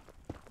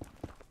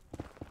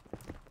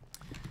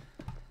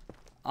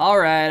 All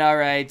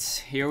right.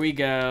 Here we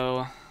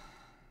go.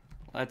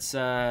 Let's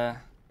so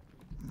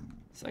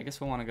I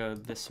guess we'll want to go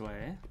this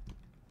way.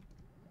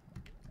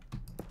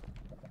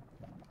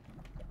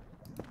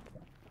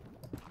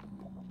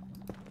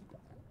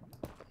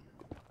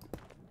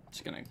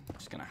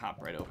 Just gonna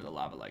hop right over the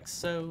lava like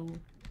so.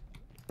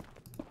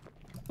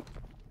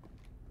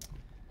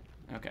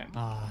 Okay.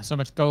 Ah, so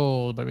much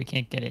gold, but we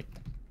can't get it.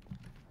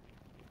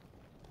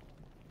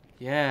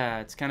 Yeah,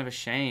 it's kind of a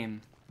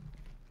shame.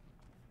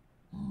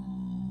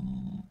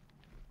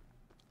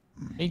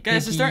 Hey,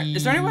 Guys, is there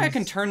any way I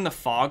can piggies. turn the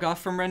fog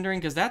off from rendering?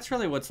 Because that's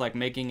really what's like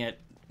making it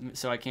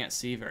so I can't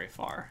see very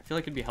far. I feel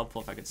like it'd be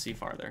helpful if I could see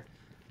farther.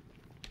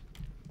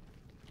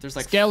 There's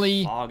like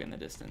Skelly. fog in the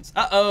distance.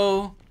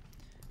 Uh-oh.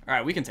 All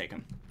right, we can take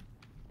him.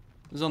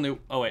 There's only...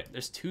 Oh, wait.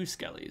 There's 2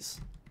 skellies.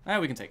 All right,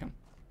 we can take him.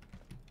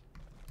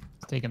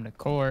 Let's take him to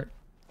court.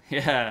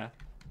 Yeah.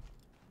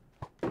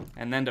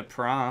 And then to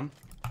prom.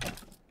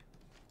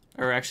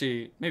 Or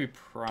actually, maybe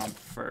prom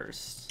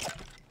first.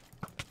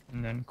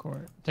 And then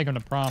court. Take him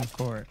to prom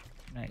court.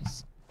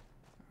 Nice.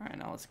 All right,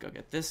 now let's go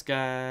get this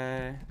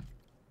guy.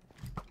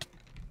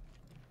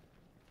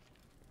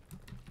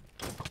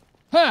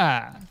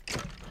 Ha!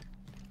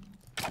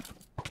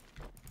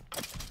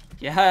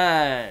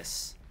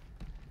 Yes.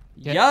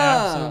 Get Yeah.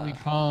 absolutely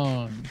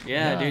pwned.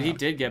 Yeah, dude, he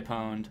did get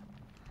pwned.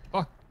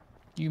 Fuck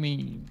you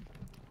mean?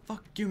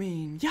 Fuck you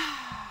mean? Yeah.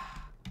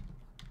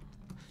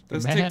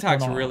 Those Man, TikToks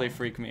hold on. really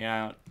freak me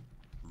out.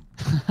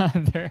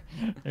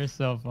 they're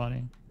so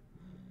funny.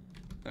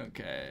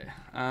 Okay.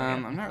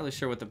 I'm not really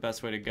sure what the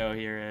best way to go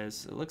here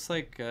is. It looks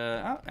like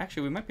oh,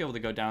 actually we might be able to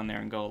go down there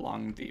and go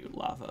along the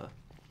lava.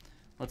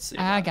 Let's see.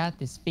 I got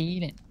this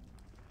feeling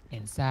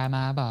inside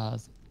my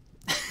balls.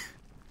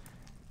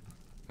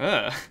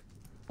 Ugh.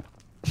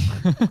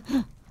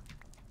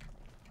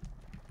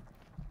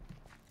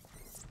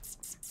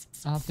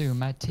 All through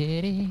my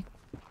titty,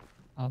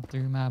 all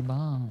through my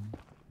bum.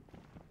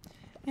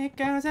 It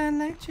goes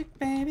electric,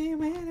 baby.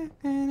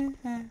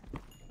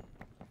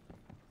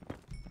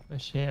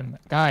 Push him,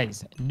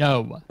 guys.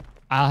 No,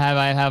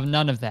 I have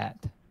none of that.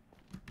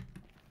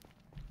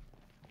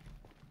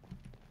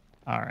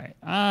 All right,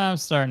 I'm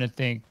starting to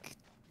think.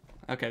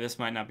 Okay, this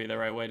might not be the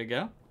right way to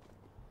go.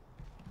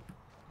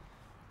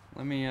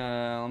 Let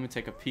me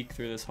take a peek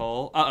through this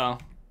hole. Uh-oh.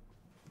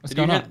 What's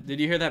going on? Did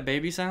you hear that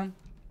baby sound?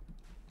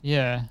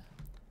 Yeah.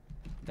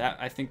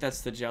 I think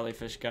that's the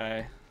jellyfish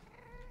guy.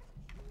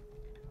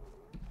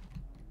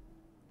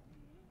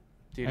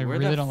 Dude, I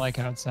really don't like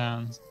how it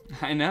sounds.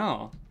 I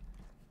know.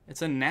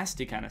 It's a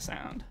nasty kind of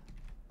sound.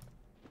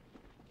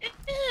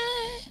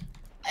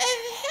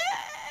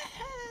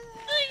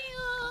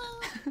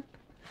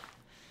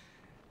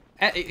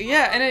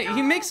 Yeah, and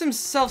he makes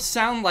himself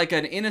sound like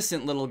an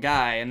innocent little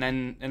guy, and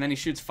then he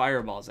shoots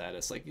fireballs at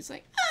us. Like he's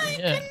like, I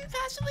couldn't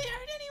possibly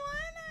hurt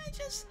anyone. I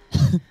just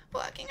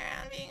walking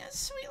around being a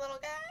sweet little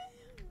guy.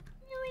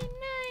 Really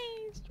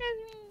nice, trust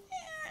me.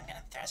 Yeah, I'm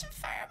gonna throw some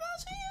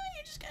fireballs at you.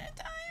 You're just gonna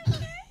die.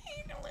 Okay,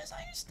 you're gonna lose all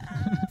your stuff.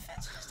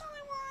 That's just all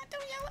I want.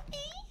 Don't yell at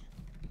me.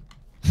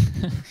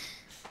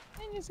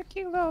 I'm just a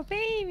cute little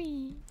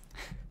baby.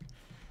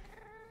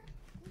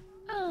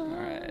 All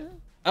right.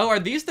 Oh, are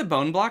these the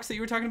bone blocks that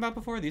you were talking about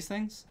before? These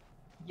things?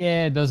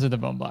 Yeah, those are the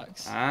bone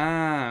blocks.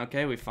 Ah,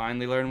 okay. We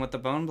finally learned what the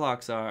bone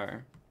blocks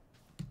are.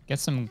 Get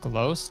some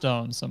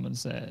glowstone, someone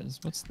says.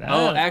 What's that?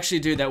 Oh, actually,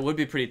 dude, that would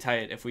be pretty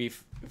tight if we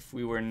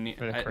were near.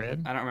 For the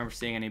crib? I don't remember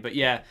seeing any, but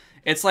yeah,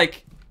 it's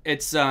like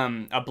it's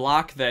a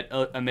block that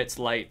emits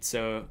light,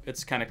 so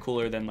it's kind of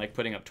cooler than like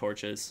putting up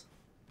torches.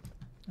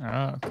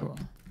 Oh, cool.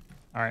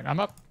 All right, I'm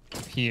up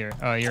here.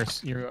 Oh, you're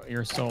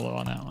solo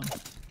on that one.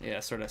 Yeah,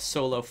 sort of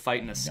solo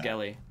fighting a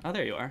skelly. Oh,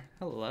 there you are.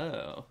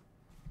 Hello.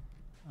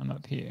 I'm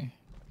up here.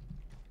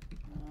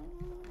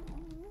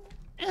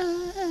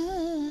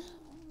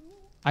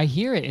 I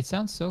hear it. It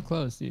sounds so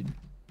close, dude.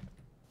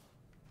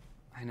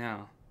 I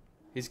know.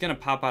 He's gonna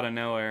pop out of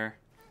nowhere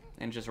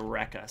and just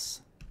wreck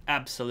us.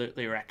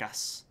 Absolutely wreck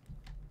us.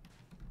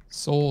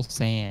 Soul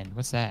sand.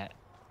 What's that?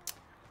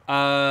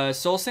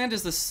 Soul sand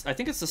is this. I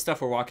think it's the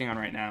stuff we're walking on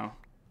right now.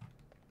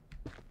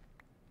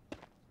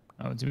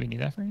 Oh, do we need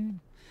that for anything?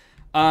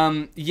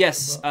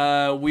 Yes.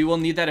 We will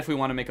need that if we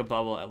want to make a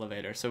bubble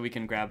elevator, so we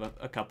can grab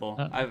a couple.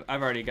 I've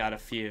already got a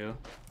few.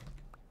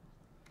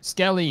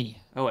 Skelly.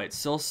 Oh wait,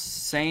 soul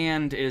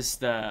sand is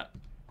the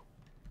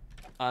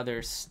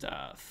other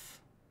stuff.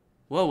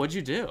 Whoa, what'd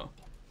you do?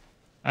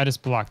 I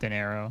just blocked an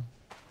arrow.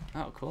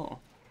 Oh,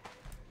 cool.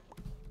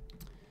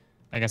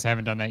 I guess I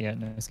haven't done that yet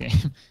in this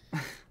game.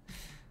 All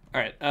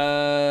right.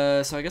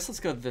 So I guess let's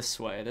go this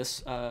way.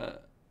 This,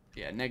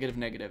 yeah,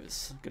 negative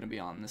is gonna be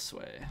on this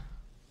way.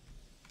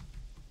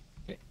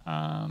 Okay,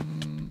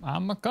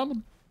 I'm a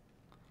coming.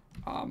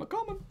 I'm a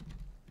coming.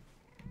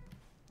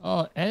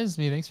 Oh,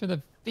 Esme, thanks for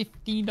the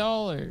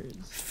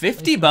 $50.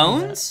 50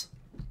 bones?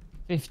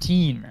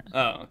 15.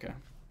 Oh, okay.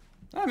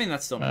 I mean,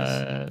 that's still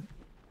nice.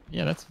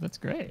 Yeah, that's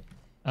great.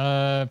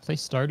 Play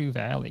Stardew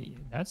Valley.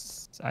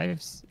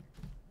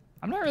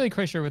 I'm not really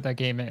quite sure what that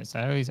game is.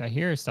 I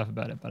hear stuff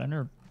about it, but I've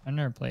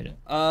never played it.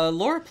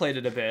 Laura played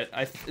it a bit.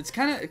 It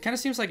kind of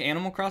seems like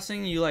Animal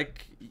Crossing. You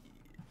like,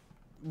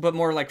 but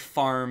more like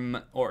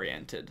farm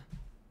oriented.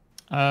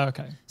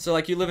 Okay. So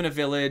like you live in a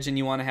village and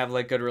you want to have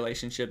like good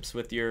relationships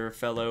with your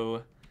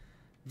fellow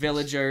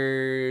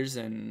villagers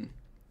and.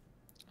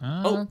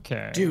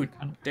 Okay. Oh, dude,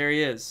 there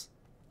he is,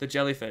 the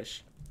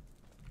jellyfish.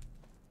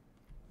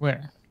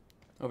 Where?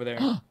 Over there.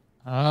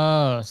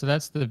 Oh, so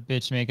that's the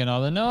bitch making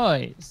all the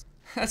noise.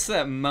 That's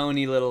that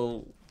moany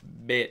little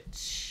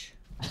bitch.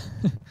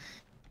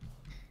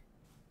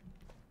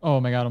 Oh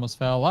my god, almost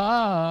fell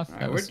off. All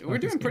right, we're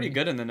doing pretty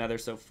good in the Nether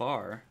so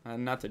far.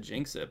 Not to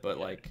jinx it, but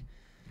like.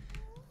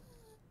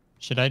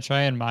 Should I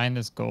try and mine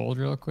this gold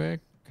real quick?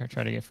 Or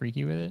try to get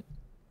freaky with it?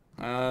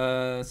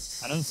 I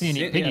don't see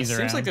any piggies around.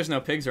 Seems like there's no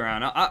pigs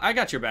around. I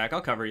got your back.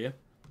 I'll cover you.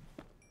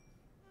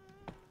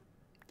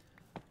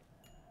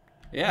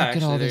 Yeah, Look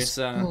at all actually, this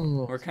there's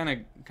gold. we're kind of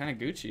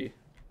Gucci.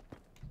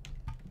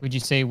 Would you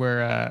say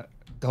we're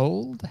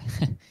gold?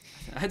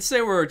 I'd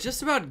say we're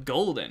just about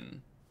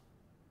golden.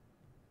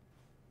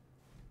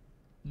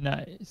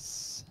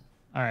 Nice.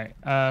 All right.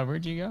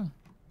 Where'd you go?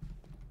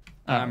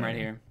 I'm right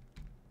here.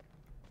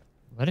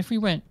 What if we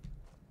went?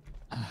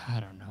 I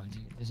don't know,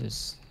 dude. It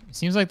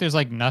seems like there's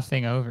like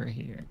nothing over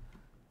here.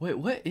 Wait,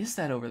 what is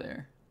that over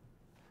there?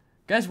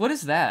 Guys, what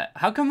is that?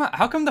 How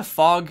come the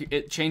fog,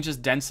 it changes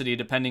density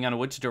depending on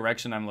which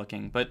direction I'm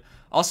looking? But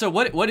also,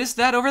 what is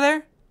that over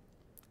there?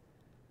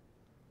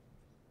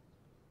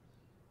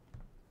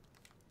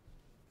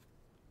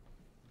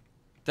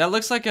 That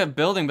looks like a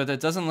building, but that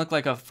doesn't look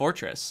like a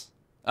fortress.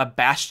 A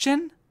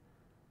bastion?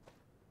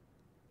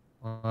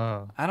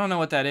 Whoa. I don't know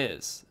what that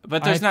is.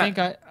 But there's not. I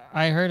think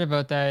I heard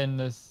about that in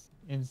a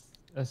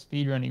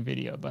speedrunning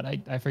video, but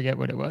I forget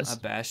what it was. A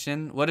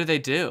bastion? What do they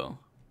do?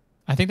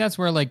 I think that's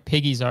where like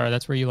piggies are.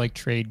 That's where you like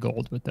trade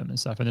gold with them and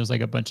stuff. And there's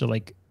like a bunch of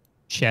like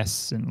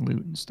chests and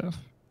loot and stuff.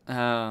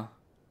 Oh.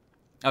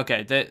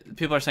 Okay,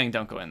 people are saying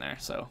don't go in there,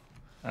 so.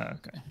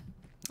 Okay.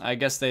 I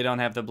guess they don't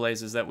have the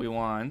blazes that we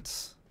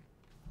want.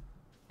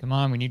 Come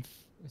on,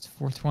 it's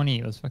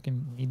 420. Let's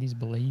fucking need these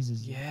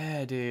blazes.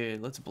 Yeah,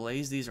 dude. Let's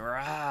blaze these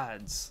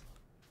rods.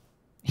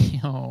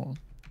 Yo.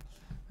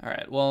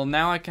 Alright, well,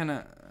 now I kind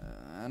of...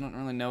 I don't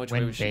really know which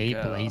way we should go. When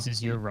Bay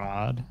blazes your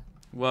rod.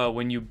 Whoa,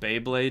 when you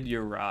Beyblade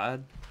your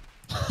rod?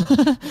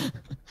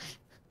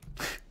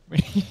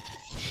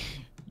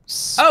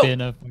 Spin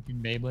a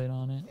fucking Beyblade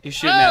on it. He's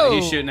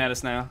shooting at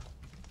us now.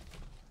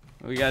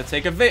 We gotta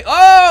take a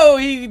Oh,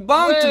 he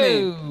bonked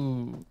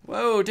me.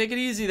 Whoa, take it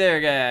easy there,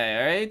 guy.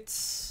 All right.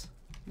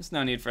 There's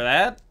no need for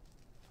that.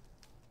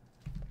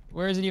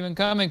 Where is it even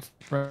coming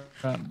from?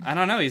 I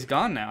don't know. He's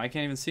gone now. I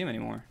can't even see him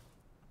anymore.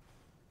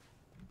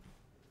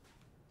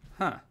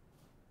 Huh.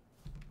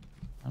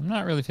 I'm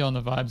not really feeling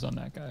the vibes on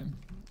that guy.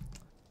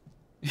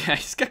 Yeah,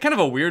 he's got kind of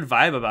a weird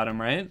vibe about him,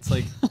 right? It's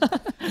like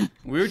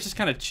we were just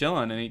kind of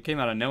chilling, and he came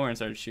out of nowhere and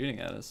started shooting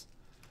at us.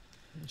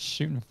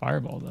 Shooting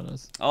fireballs at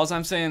us. All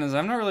I'm saying is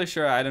I'm not really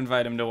sure I'd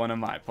invite him to one of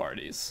my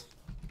parties.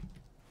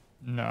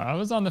 No, I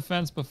was on the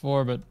fence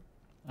before, but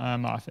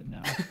I'm off it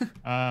now.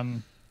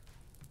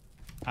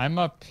 I'm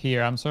up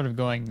here. I'm sort of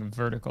going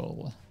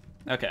vertical.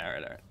 Okay, all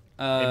right.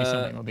 Maybe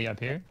something will be up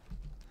here.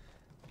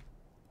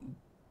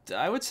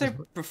 I would say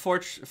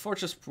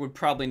Fortress would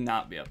probably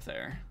not be up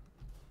there.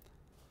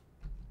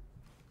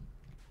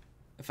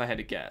 If I had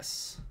to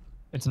guess.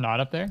 It's not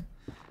up there?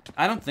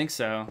 I don't think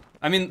so.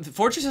 I mean, the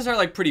fortresses are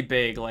like pretty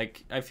big.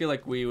 Like, I feel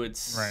like we would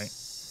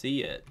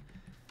see it.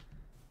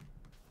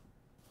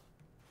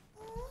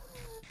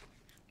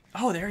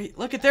 Oh, there he...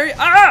 Look at there he...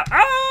 Ah!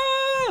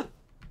 Ah!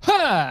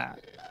 Ha!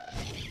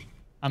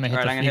 I'm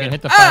gonna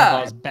hit the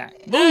fireballs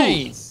back.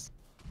 Nice!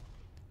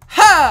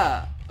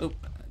 Ha! Oop,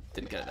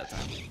 didn't get it that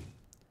time.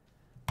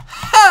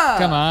 Ha!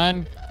 Come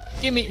on.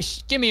 Give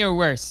me your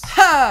worst.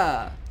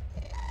 Ha!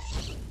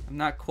 I'm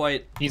not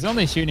quite... He's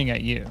only shooting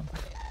at you.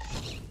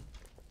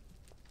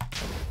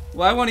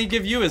 Why won't he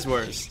give you his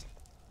worst?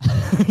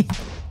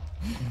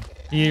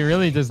 He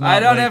really does not. I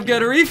don't like have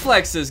good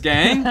reflexes,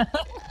 gang.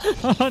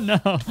 Oh no.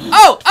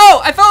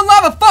 Oh! I fell in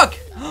lava. Fuck!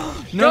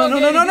 No! Go, No! No!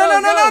 Gabe, No! No! go, No!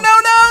 No! go.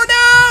 No! No!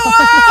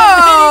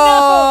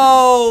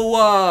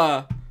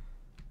 Oh!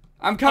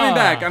 I'm coming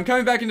back. I'm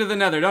coming back into the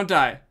Nether. Don't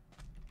die.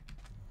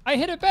 I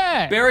hit it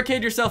back.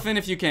 Barricade yourself in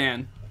if you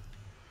can.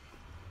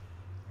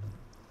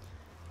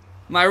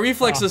 My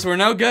reflexes were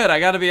no good. I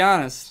gotta be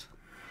honest.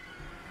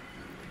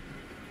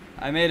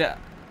 I made a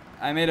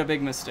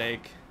big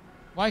mistake.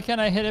 Why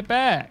can't I hit it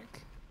back?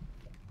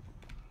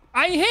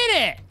 I hit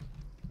it.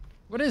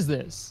 What is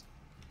this?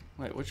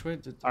 Wait, which way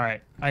did? All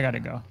right, I gotta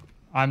go.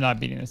 I'm not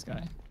beating this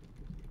guy.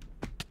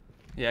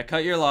 Yeah,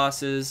 cut your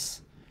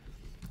losses.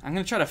 I'm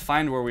gonna try to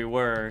find where we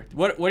were.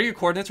 What are your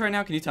coordinates right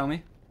now? Can you tell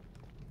me?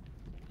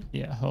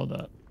 Yeah, hold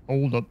up.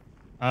 Hold up.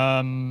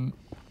 F3,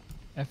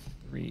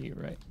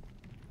 right?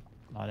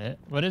 Not it.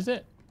 What is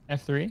it?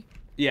 F3?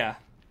 Yeah.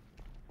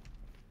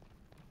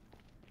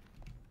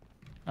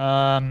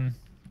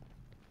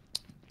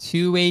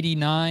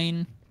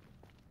 289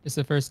 is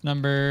the first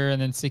number,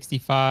 and then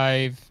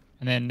 65,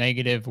 and then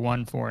negative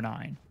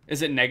 149.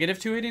 Is it negative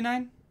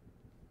 289?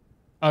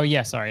 Oh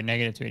yeah, sorry,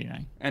 negative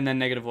 289. And then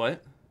negative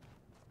what?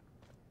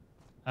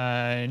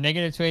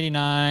 Negative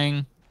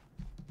 289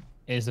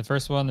 is the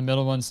first one, the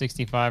middle one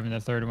 65, and the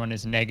third one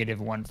is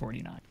negative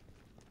 149.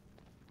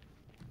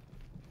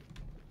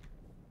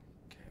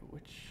 Okay,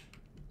 which?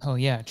 Oh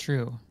yeah,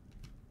 true.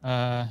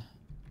 Did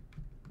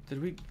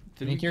we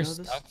think go your this?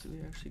 stuff Did we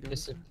actually go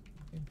dis- this?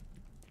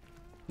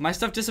 My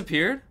stuff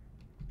disappeared?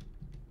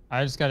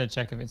 I just gotta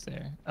check if it's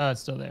there. Oh, it's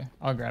still there.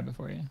 I'll grab it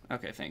for you.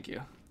 Okay, thank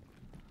you.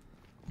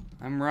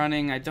 I'm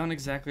running. I don't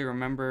exactly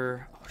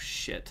remember. Oh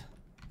shit.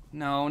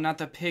 No, not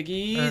the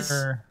piggies.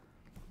 Dude,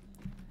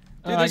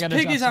 there's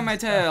piggies on my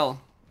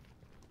tail.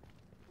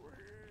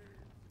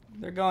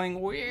 They're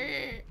going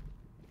weird.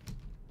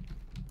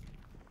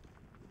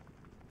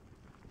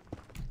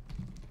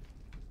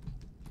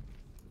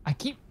 I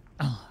keep.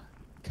 Oh,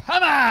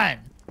 come on!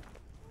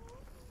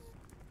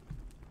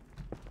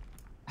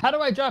 How do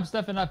I drop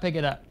stuff and not pick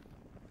it up?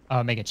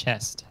 Oh, make a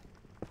chest.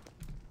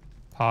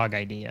 Pog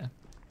idea.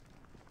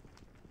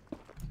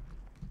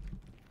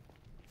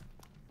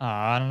 Oh,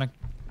 I don't know.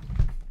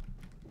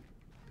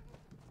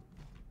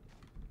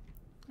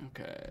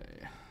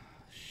 Okay.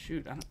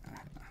 Shoot, I'm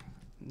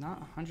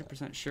not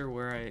 100% sure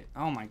where I...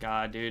 Oh my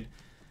god, dude.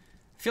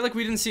 I feel like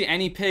we didn't see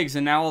any pigs,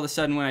 and now all of a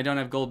sudden when I don't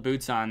have gold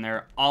boots on,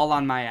 they're all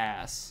on my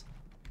ass.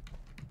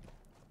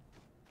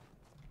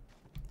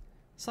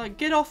 It's like,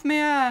 get off my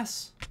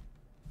ass!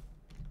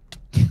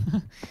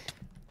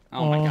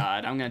 Oh my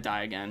god, I'm gonna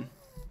die again.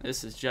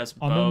 This is just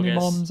I'm in my bogus.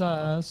 mom's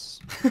ass.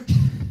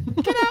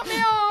 Get out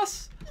my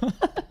ass!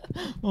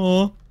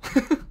 Oh.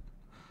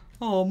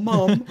 Oh,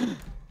 mum.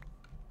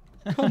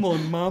 Come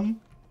on, mum.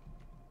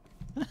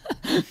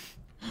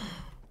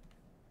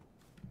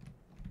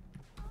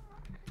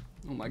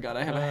 Oh my god,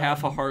 I have a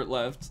half a heart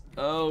left.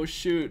 Oh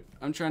shoot,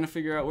 I'm trying to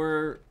figure out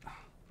where...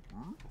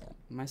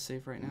 Am I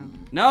safe right now?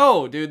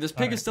 No, dude, this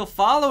pig is still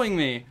following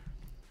me.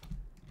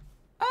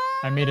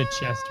 I made a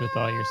chest with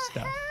all your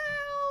stuff.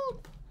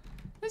 Help!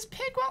 This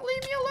pig won't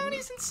leave me alone,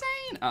 he's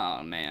insane.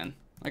 Oh man,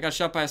 I got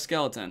shot by a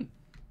skeleton.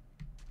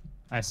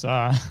 I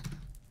saw.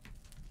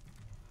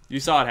 You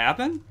saw it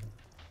happen?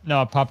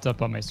 No, it popped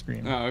up on my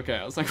screen. Oh, okay.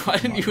 I was like, why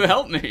didn't you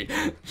help me?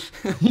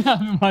 Yeah, I've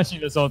been watching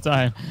this whole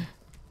time.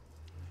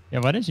 Yeah,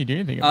 why didn't you do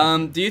anything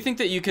about it? Do you think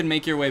that you can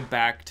make your way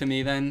back to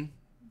me then?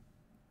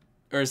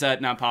 Or is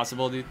that not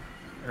possible, dude?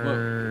 What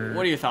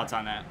are your thoughts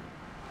on that?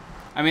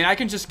 I mean, I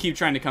can just keep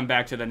trying to come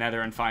back to the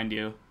Nether and find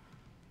you.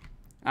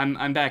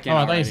 I'm back in. Oh,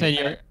 I thought already. you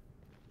said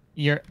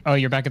you're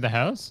back at the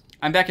house?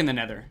 I'm back in the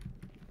Nether.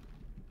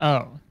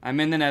 Oh.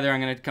 I'm in the Nether. I'm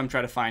gonna come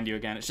try to find you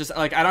again. It's just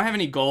like I don't have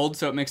any gold,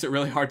 so it makes it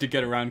really hard to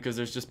get around because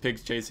there's just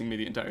pigs chasing me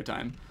the entire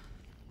time.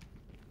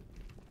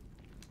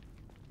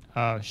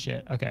 Oh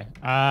shit. Okay.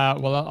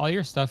 Well, all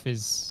your stuff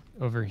is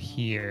over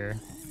here.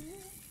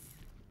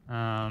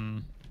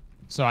 So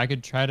I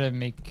could try to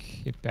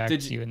make it back to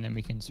you, and then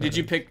we can sort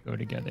of go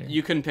together.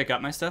 You couldn't pick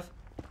up my stuff?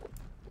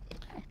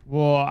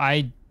 Well,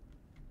 I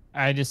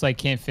just like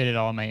can't fit it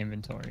all in my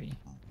inventory.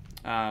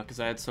 Because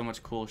I had so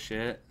much cool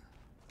shit.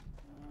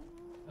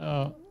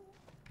 Oh.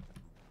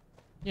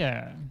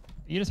 Yeah.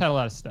 You just had a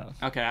lot of stuff.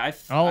 Okay. I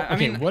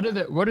mean, what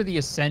are the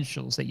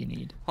essentials that you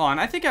need? Hold on.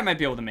 I think I might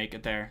be able to make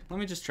it there. Let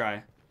me just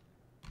try.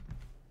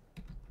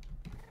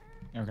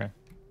 Okay.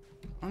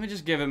 Let me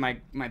just give it my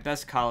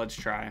best college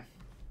try.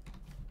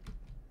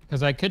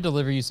 Because I could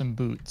deliver you some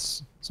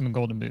boots, some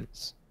golden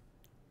boots.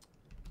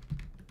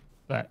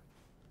 But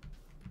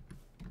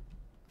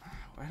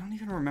I don't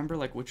even remember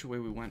like which way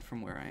we went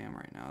from where I am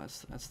right now.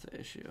 That's the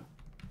issue.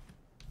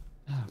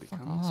 oh,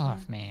 fuck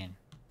off, man.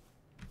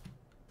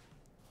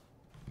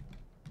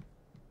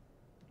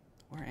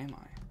 Where am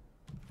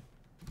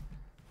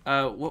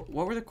I? What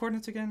were the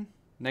coordinates again?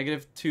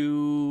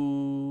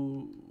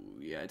 -2.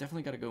 Yeah, I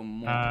definitely got to go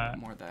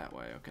more that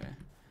way. Okay.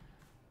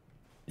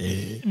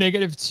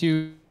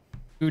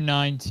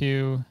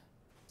 -292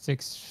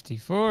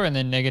 654, and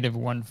then negative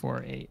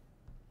 148.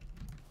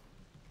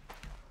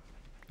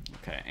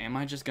 Okay, am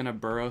I just gonna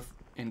burrow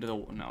into the...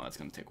 No, that's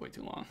gonna take way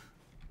too long.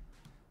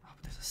 Oh,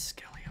 but there's a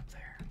skelly up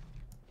there.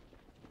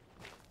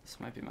 This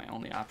might be my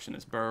only option,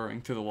 is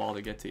burrowing through the wall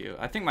to get to you.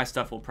 I think my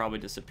stuff will probably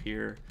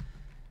disappear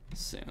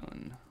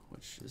soon,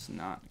 which is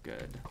not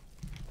good.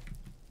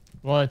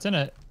 Well, it's in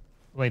a...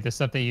 Wait, the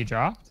stuff that you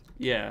dropped?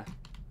 Yeah.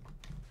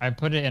 I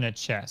put it in a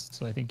chest,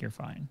 so I think you're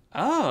fine.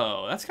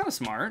 Oh, that's kind of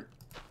smart.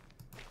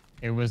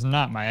 It was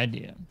not my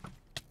idea.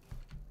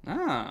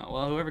 Ah,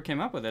 well, whoever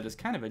came up with it is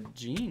kind of a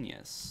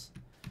genius.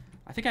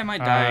 I think I might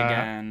die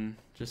again.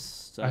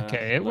 Just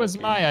okay, it was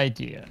my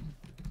idea.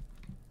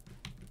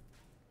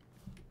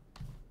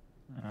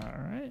 All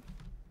right.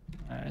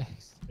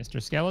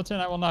 Mr. Skeleton,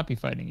 I will not be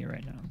fighting you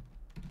right now.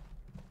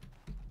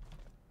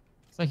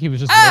 It's like he was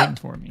just waiting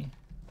for me.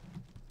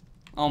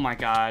 Oh my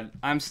god.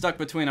 I'm stuck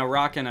between a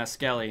rock and a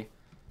skelly.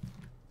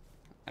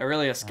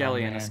 Really a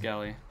skelly and a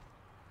skelly.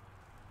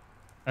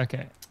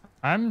 Okay.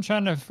 I'm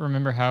trying to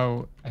remember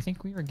how... I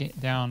think we were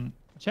down...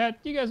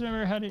 Chat, do you guys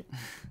remember how to...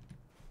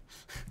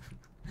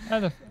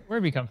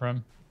 Where'd we come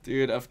from?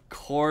 Dude, of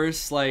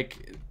course,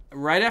 like...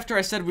 Right after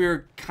I said we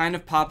were kind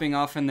of popping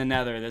off in the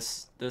nether,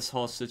 this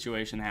whole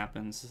situation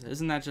happens.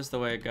 Isn't that just the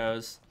way it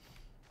goes?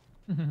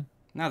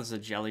 Now there's a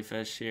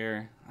jellyfish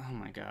here. Oh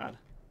my god.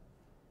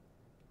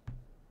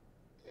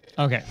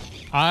 Okay.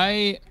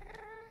 Oh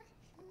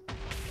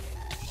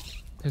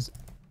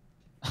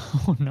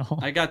no.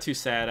 I got too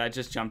sad. I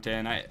just jumped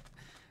in. I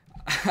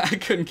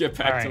couldn't get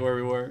back to where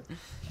we were.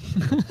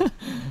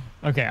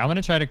 Okay, I'm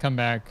gonna try to come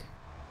back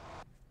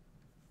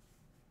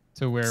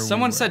to where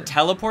Someone said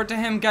teleport to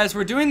him. Guys,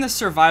 we're doing this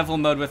survival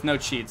mode with no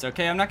cheats,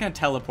 okay? I'm not gonna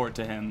teleport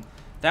to him.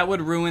 That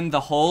would ruin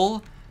the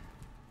whole...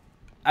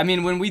 I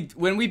mean, when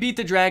we beat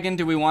the dragon,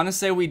 do we want to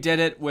say we did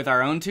it with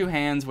our own two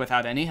hands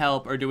without any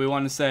help, or do we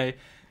want to say,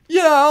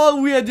 yeah,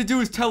 all we had to do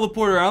was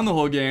teleport around the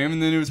whole game,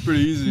 and then it was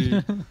pretty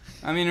easy?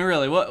 I mean,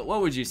 really, what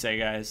would you say,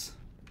 guys?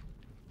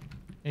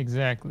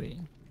 Exactly.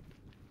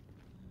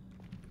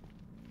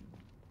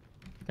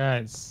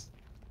 Guys,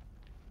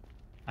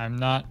 I'm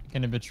not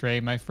gonna betray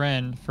my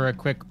friend for a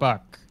quick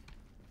buck.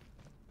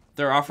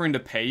 They're offering to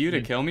pay you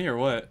to kill me, or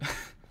what?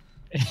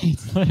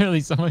 It's literally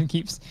someone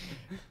keeps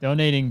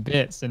donating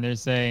bits, and they're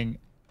saying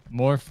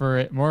more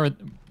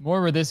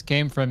where this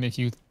came from if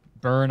you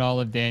burn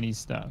all of Danny's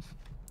stuff.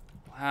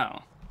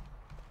 Wow,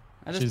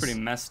 that is pretty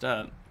messed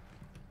up.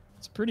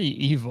 It's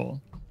pretty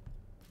evil,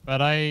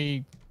 but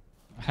I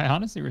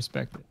honestly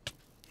respect it.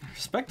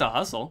 Respect the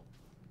hustle.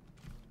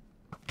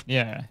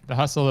 Yeah, the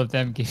hustle of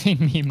them giving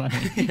me money.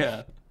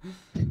 Yeah.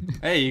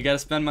 Hey, you gotta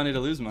spend money to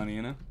lose money,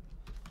 you know?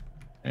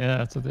 Yeah,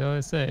 that's what they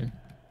always say.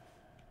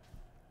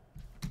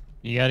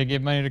 You gotta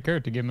give money to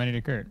Kurt to give money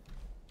to Kurt.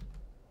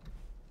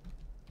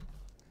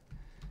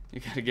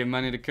 You gotta give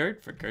money to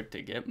Kurt for Kurt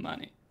to get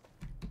money.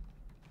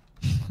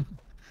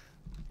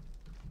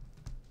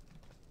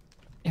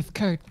 If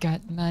Kurt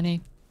got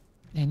money,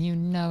 then you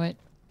know it.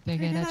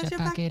 Take it out your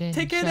pocket and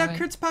take it out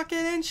Kurt's pocket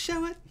and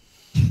show it.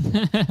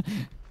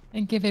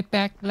 And give it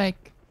back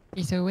like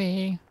it's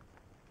away.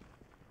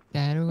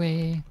 That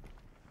away.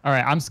 All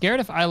right, I'm scared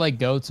if I like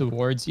go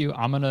towards you,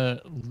 I'm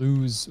gonna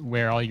lose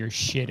where all your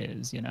shit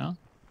is, you know?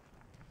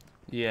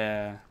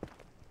 Yeah.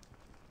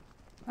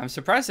 I'm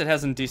surprised it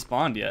hasn't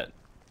despawned yet.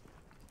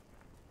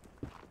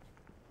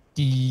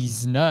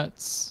 These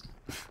nuts.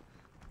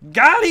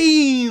 Got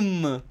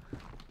him!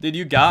 Dude,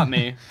 you got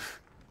me.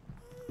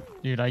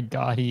 Dude, I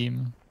got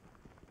him.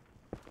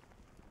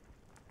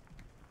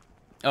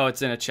 Oh,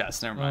 it's in a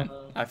chest. Never mind.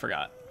 I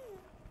forgot.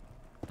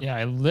 Yeah,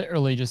 I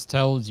literally just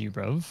told you,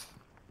 bruv.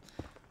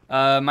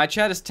 My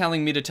chat is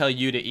telling me to tell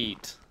you to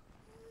eat.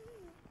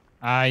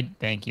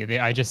 Thank you.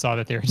 I just saw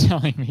that they were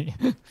telling me.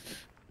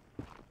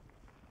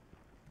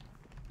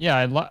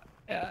 Yeah,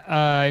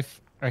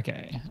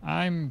 okay.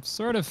 I'm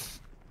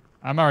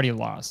already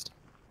lost.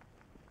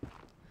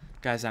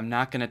 Guys, I'm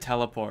not gonna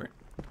teleport.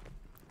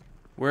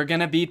 We're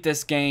gonna beat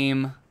this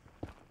game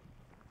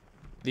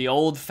the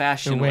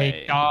old-fashioned way. The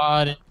way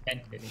God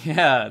intended.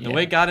 Yeah, the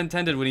way God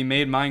intended when he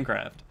made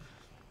Minecraft.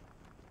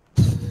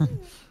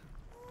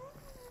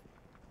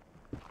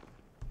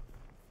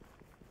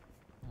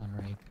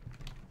 Alright.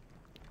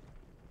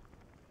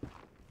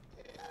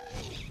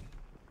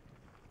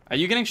 Are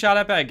you getting shot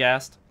at by a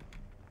ghast?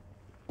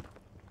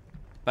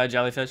 By a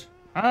jellyfish?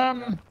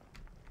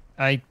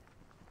 I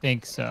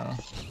think so.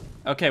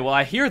 Okay, well,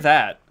 I hear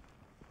that.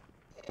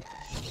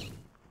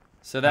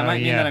 So that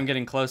might mean that I'm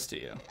getting close to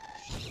you.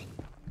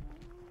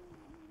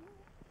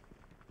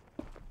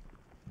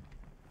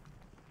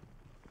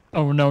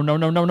 Oh no no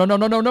no no no no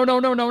no no no no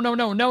no no no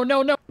no no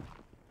no no.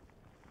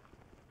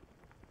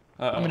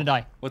 Uh-oh. I'm gonna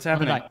die. What's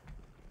happening? I'm gonna die.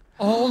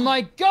 Oh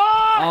my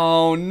god!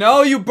 Oh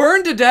no, you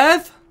burned to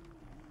death!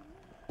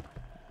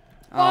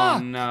 Oh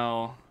Fuck.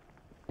 no.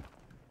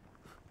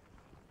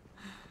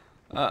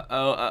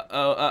 Uh-oh,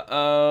 uh-oh,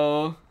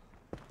 uh-oh.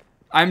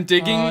 I'm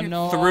digging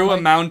through a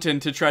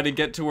mountain to try to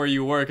get to where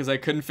you were because I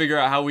couldn't figure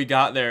out how we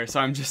got there. So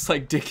I'm just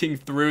like digging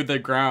through the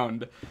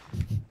ground.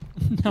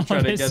 No, try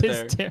to this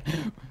get is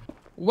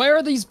Where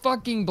are these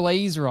fucking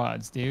blaze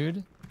rods,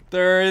 dude?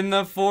 They're in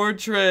the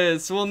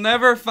fortress. We'll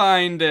never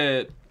find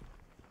it.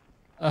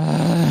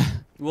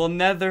 We'll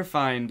never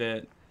find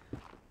it.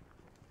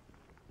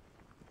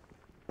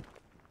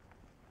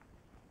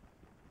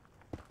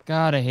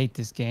 God, I hate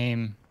this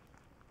game.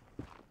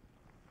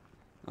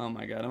 Oh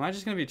my god, am I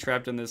just gonna be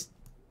trapped in this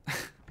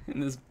in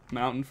this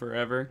mountain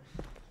forever?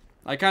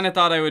 I kind of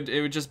thought it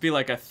would just be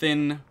like a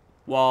thin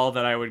wall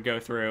that I would go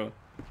through.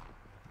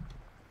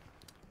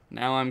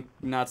 Now I'm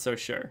not so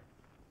sure.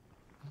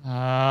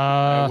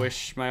 My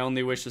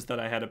only wish is that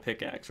I had a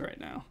pickaxe right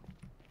now.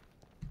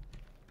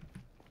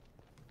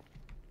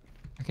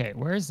 Okay,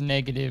 where's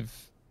negative?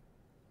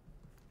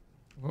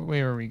 What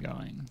way are we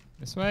going?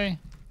 This way?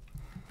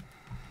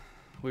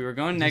 We were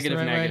going Is this the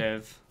negative, right way?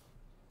 negative.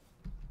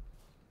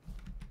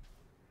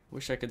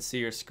 Wish I could see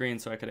your screen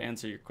so I could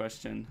answer your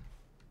question.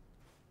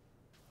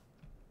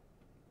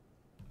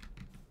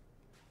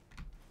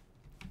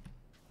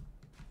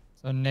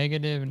 So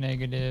negative,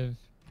 negative.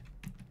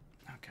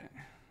 Okay.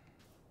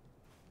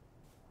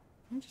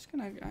 I'm just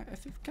gonna. I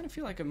kind of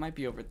feel like it might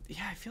be over.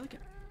 Yeah, I feel like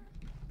it.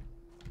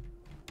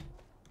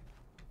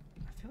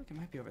 I feel like it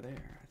might be over there.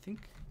 I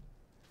think.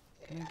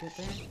 Can I get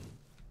there?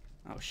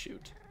 Oh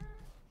shoot!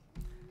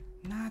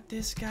 Not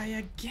this guy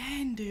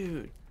again,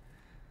 dude.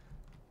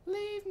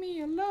 Leave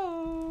me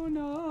alone.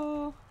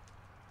 Oh.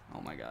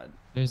 Oh my god.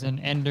 There's an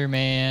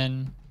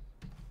Enderman.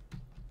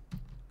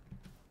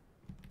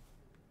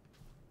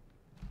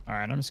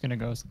 Alright, I'm just gonna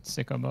go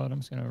sicko mode. I'm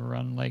just gonna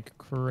run like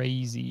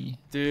crazy.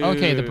 Dude.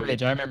 Okay, the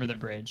bridge. I remember the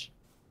bridge.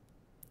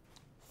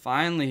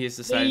 Finally, he's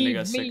deciding to go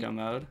Leave me sicko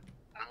mode.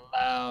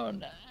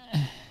 Alone.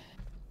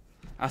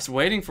 I was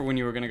waiting for when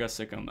you were gonna go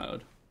sicko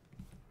mode.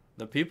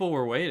 The people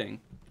were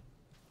waiting.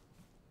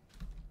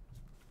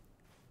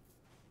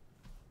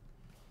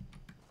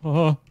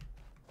 Oh.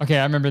 Okay,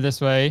 I remember this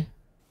way.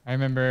 I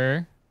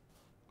remember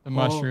the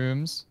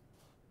mushrooms.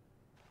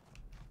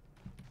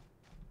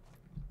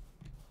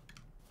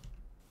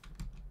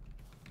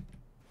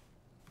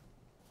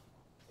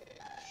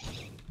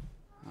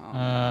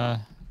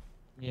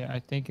 Yeah, I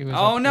think it was.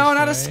 Oh up no, this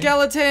not a way.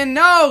 skeleton!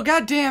 No!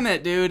 God damn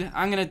it, dude.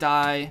 I'm gonna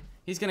die.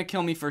 He's gonna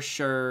kill me for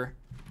sure.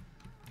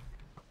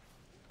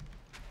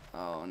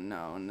 Oh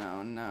no,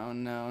 no, no,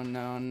 no,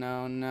 no,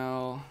 no,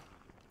 no.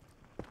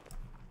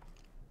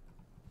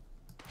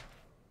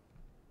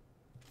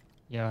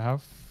 Yo,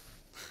 how?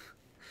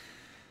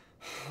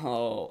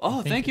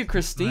 Oh, thank you,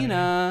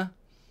 Christina.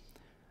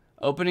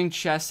 Opening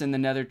chests in the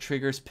nether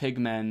triggers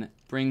pigmen.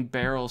 Bring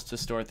barrels to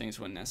store things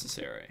when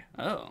necessary.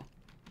 Oh.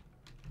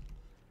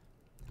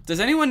 Does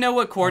anyone know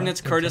what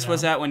coordinates good to Curtis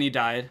was know. at when he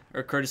died?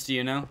 Or Curtis, do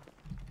you know?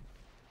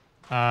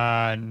 No,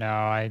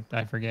 I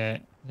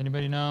forget. Does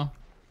anybody know?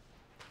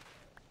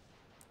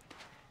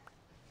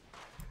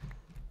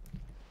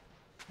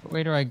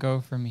 Where do I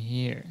go from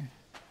here?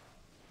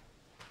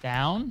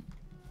 Down?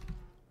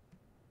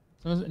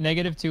 So it's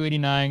negative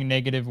 289,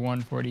 negative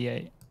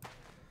 148.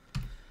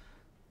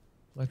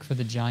 Look for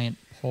the giant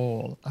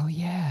pole. Oh,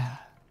 yeah.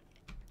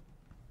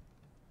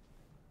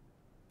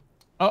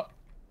 Oh,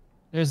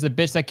 there's the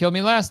bitch that killed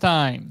me last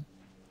time.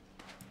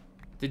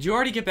 Did you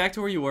already get back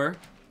to where you were?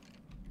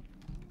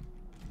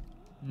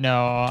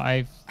 No,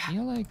 I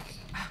feel like...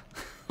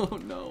 Oh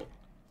no.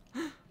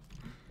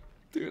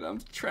 Dude, I'm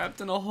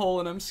trapped in a hole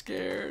and I'm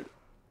scared.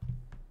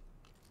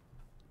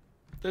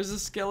 There's a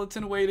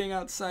skeleton waiting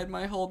outside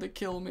my hole to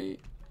kill me.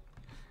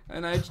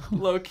 And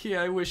low-key,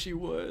 I wish he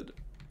would.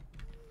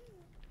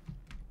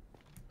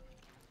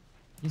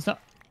 He's not...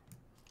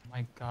 Oh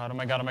my god, oh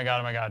my god, oh my god,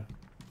 oh my god.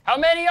 How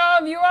many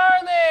of you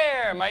are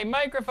there? My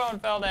microphone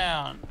fell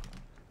down.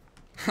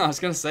 I was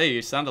gonna say,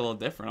 you sound a little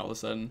different all of a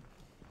sudden.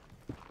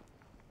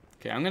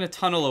 Okay, I'm gonna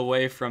tunnel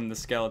away from the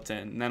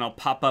skeleton, and then I'll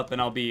pop up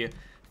and I'll be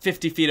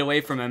 50 feet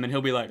away from him, and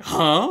he'll be like,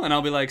 huh? And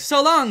I'll be like,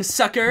 so long,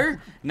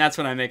 sucker! And that's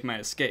when I make my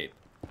escape.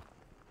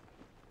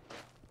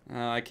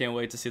 Oh, I can't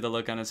wait to see the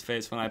look on his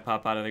face when I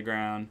pop out of the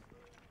ground.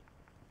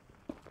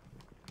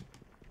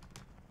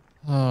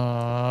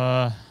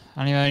 I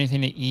don't even have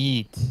anything to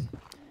eat.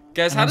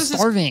 Guys, And how I'm does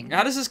starving.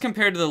 how does this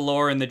compare to the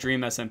lore in the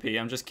Dream SMP?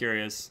 I'm just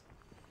curious.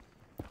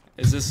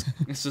 Is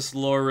this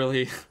lore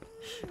really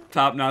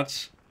top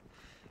notch?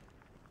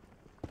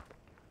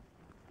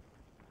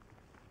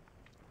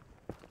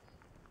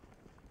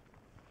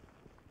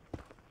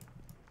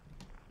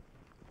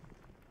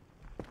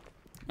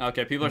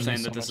 Okay, people are This is saying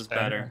so that this much is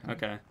better.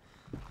 Okay.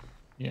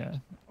 Yeah.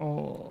 Oh.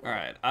 All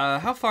right.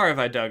 How far have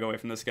I dug away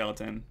from the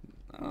skeleton?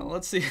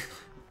 Let's see.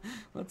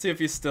 Let's see if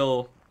he's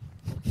still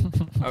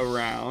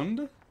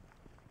around.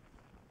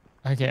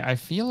 Okay, I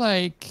feel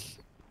like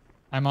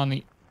I'm on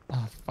the...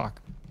 Oh,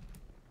 fuck.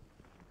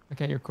 Look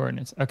at your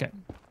coordinates. Okay.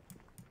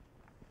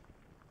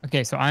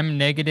 Okay, so I'm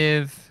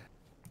negative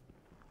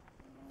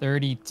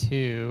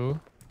 32.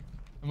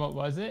 And what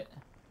was it?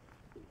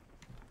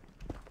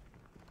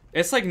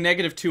 It's like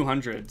negative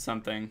 200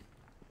 something.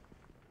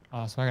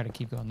 Oh, so I gotta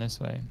keep going this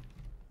way.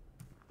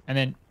 And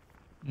then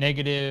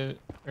negative...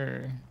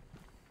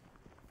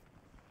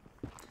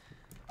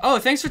 Oh,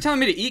 thanks for telling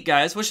me to eat,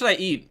 guys. What should I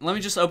eat? Let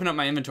me just open up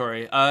my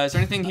inventory. Is there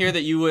anything here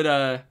that you would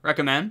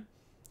recommend?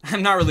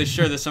 I'm not really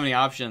sure. There's so many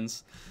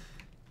options.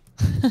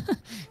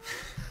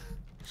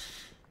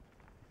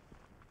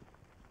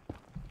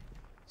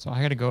 So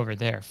I gotta go over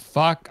there.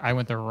 Fuck, I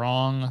went the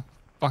wrong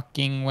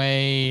fucking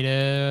way,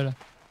 dude.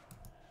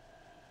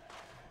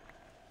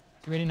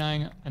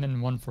 289 and then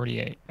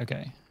 148.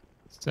 Okay.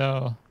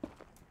 So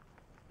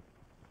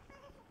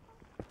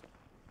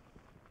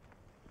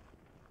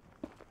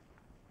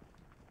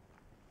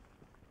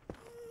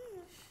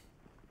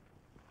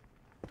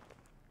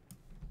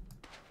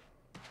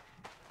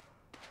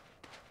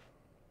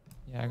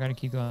yeah, I gotta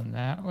keep going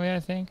that way, I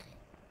think.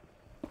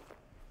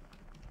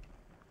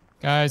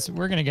 Guys,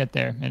 we're gonna get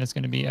there, and it's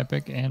gonna be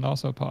epic and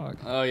also pog.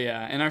 Oh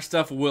yeah, and our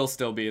stuff will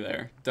still be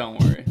there. Don't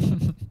worry.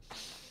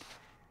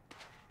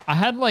 I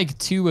had like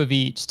 2 of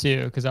each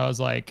too, because I was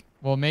like,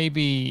 well,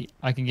 maybe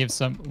I can give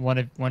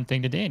one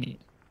thing to Danny.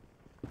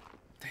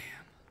 Damn.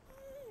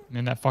 And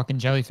then that fucking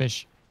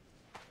jellyfish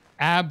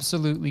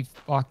absolutely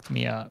fucked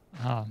me up.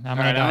 Oh, I'm All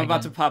right, I'm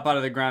about to pop out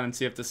of the ground and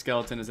see if the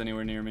skeleton is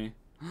anywhere near me.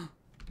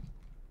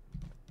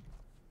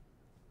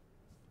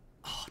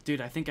 Oh,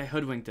 dude, I think I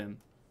hoodwinked him.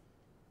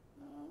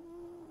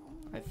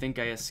 I think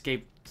I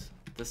escaped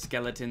the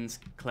skeleton's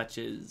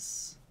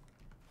clutches.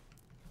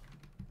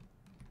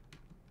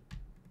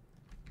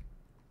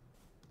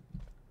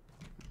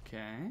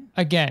 Okay.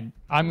 Again,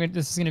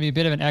 this is gonna be a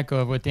bit of an echo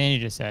of what Danny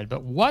just said,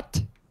 but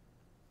what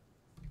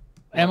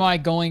am I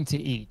going to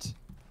eat?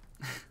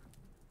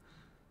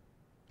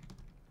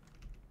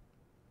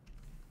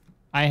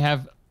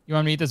 You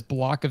want me to eat this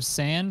block of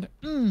sand?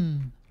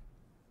 Mmm.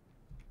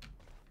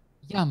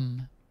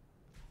 Yum.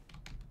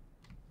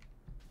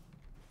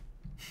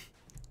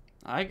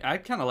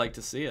 I'd kind of like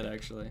to see it,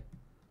 actually.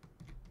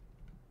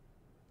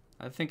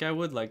 I think I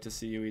would like to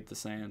see you eat the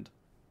sand.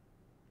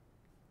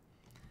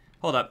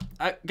 Hold up.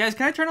 Guys,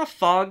 can I turn off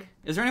fog?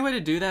 Is there any way to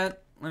do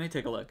that? Let me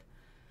take a look.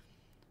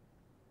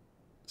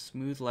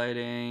 Smooth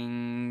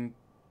lighting,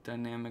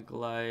 dynamic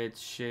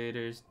lights,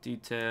 shaders,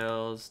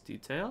 details.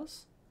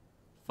 Details?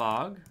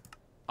 Fog?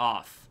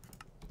 Off.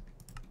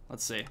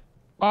 Let's see.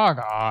 Fog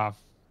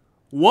off.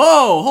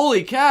 Whoa!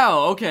 Holy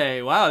cow!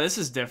 Okay, wow, this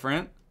is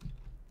different.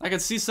 I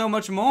could see so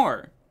much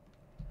more.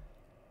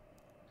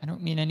 I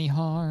don't mean any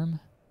harm.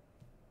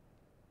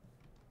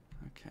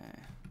 Okay.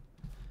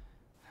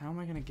 How am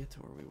I gonna get to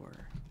where we were?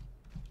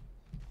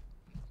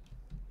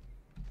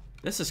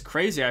 This is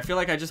crazy. I feel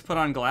like I just put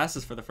on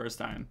glasses for the first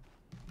time.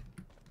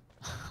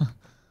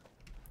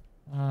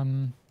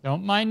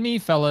 Don't mind me,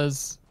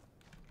 fellas.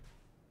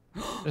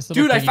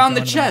 Dude, I found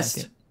the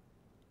chest!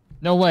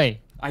 No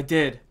way. I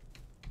did.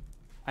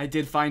 I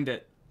did find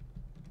it.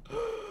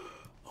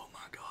 Oh my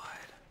god.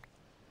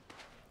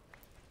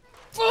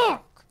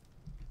 Fuck!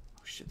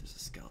 Oh shit, there's a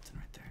skeleton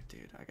right there,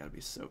 dude. I gotta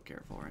be so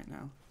careful right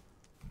now.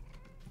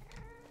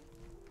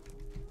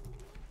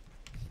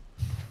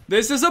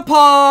 This is a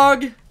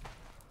pog!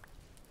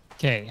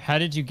 Okay, how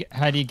do you get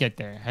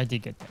there? How'd you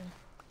get there?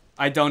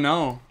 I don't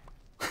know.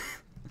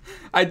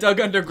 I dug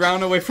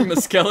underground away from a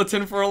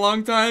skeleton for a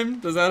long time.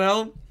 Does that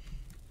help?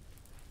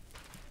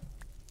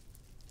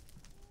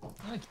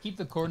 I'm gonna keep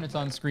the coordinates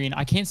on screen.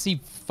 I can't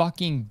see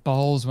fucking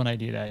balls when I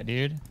do that,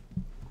 dude.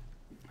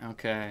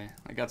 Okay,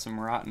 I got some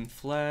rotten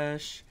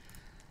flesh.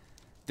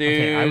 Dude,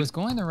 Okay, I was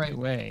going the right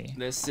way.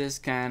 this is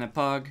kind of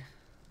pug.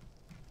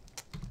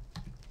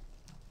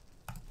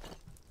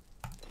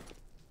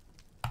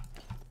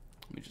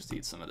 Let me just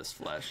eat some of this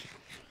flesh.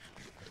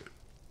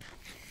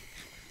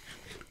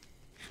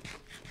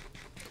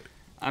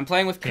 I'm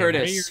playing with Okay, what are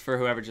Curtis, your- for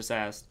whoever just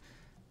asked.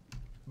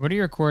 What are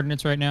your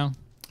coordinates right now?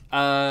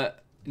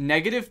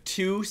 Negative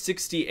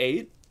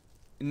 268,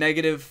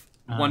 negative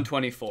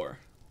 124.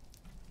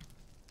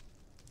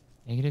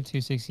 Negative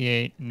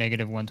 268,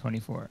 negative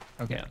 124.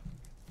 Okay. Yeah.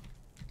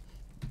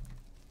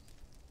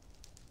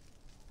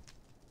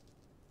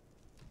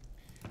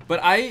 But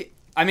I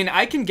mean,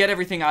 I can get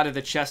everything out of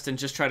the chest and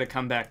just try to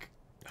come back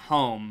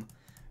home.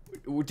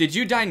 Did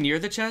you die near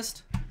the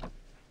chest?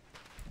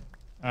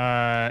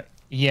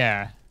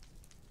 Yeah.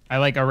 I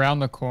like around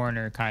the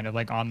corner, kind of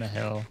like on the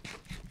hill.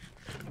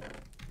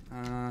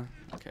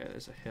 Okay,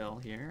 there's a hill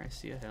here. I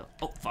see a hill.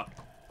 Oh, fuck.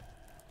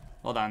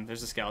 Hold on,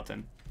 there's a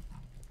skeleton.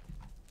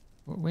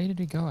 What way did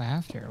we go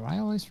after? Why I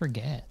always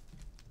forget?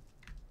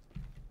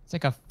 It's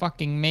like a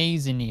fucking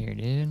maze in here,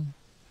 dude.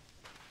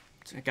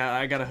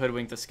 I gotta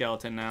hoodwink the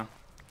skeleton now.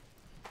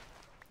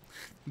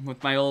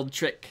 With my old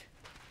trick.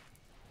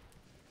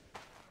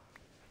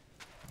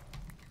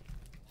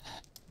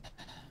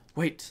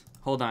 Wait,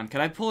 hold on.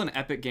 Could I pull an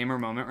epic gamer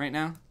moment right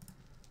now?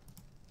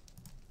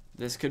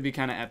 This could be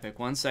kind of epic.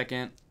 1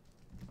 second.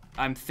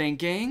 I'm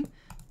thinking.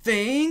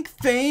 Think.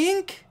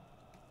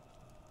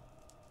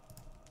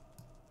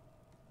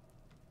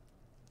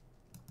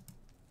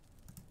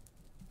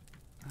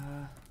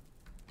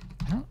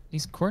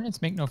 These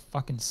coordinates make no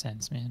fucking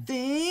sense, man.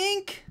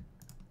 Think.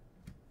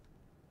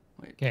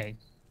 Wait. Okay,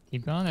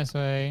 keep going this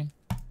way.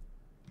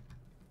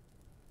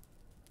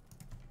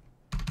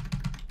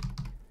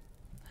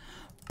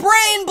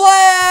 Brain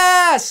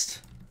blast!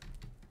 lost!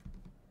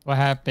 What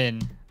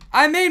happened?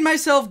 I made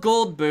myself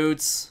gold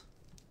boots.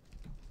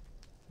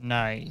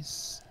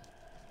 Nice.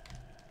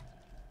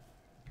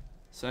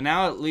 So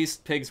now at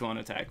least pigs won't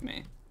attack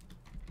me.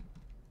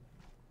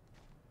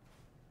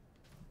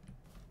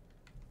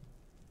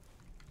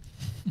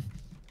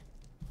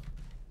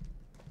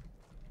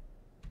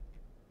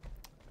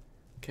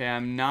 Okay,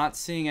 I'm not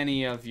seeing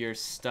any of your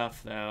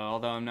stuff though,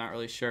 although I'm not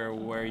really sure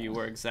where you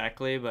were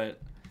exactly, but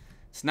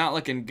it's not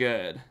looking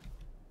good.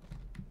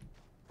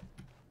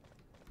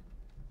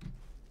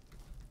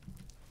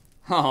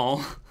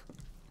 Oh.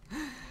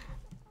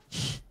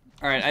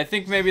 Alright, I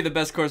think maybe the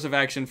best course of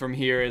action from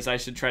here is I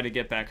should try to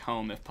get back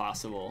home if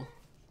possible.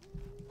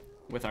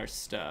 With our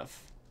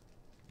stuff.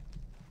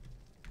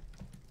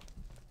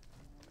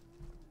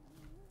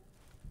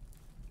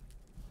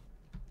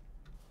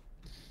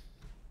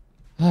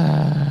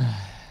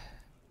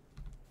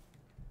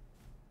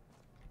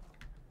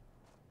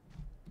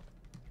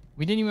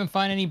 We didn't even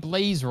find any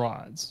blaze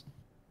rods.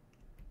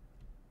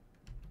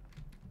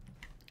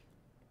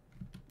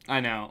 I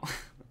know.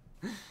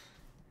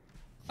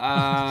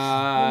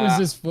 What was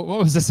this? What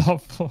was this all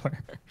for?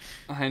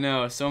 I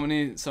know. So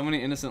many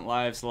innocent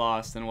lives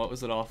lost, and what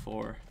was it all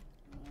for?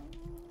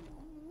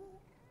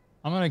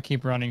 I'm gonna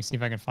keep running, see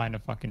if I can find a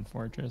fucking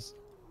fortress.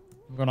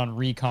 I'm going on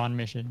recon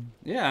mission.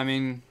 Yeah, I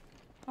mean,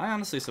 I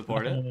honestly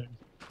support it.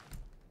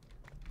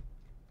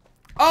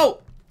 Oh!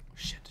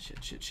 Shit.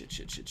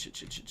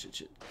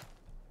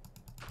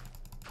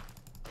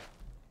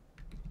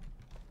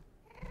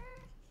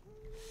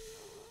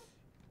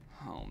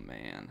 Oh,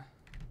 man.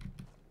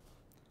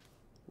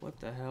 What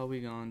the hell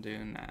we gonna do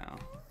now?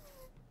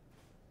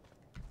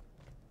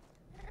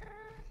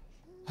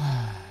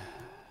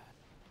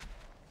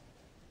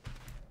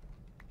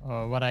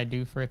 Oh, what I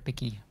do for a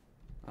picky.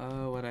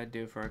 Oh, what I'd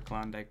do for a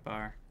Klondike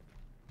bar.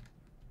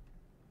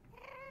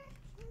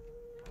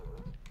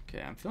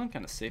 Okay, I'm feeling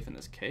kind of safe in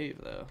this cave,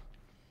 though.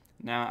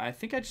 Now, I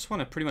think I just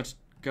want to pretty much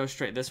go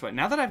straight this way.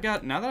 Now that I've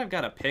got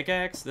a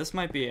pickaxe, this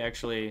might be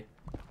actually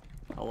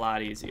a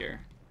lot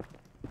easier.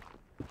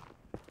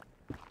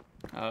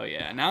 Oh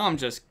yeah, now I'm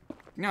just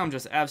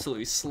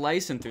absolutely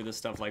slicing through this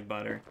stuff like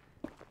butter.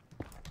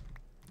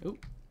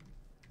 Oop.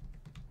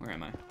 Where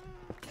am I?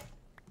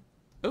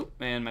 Oh,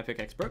 and my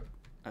pickaxe broke.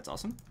 That's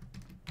awesome.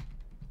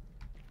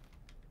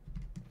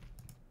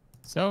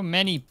 So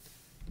many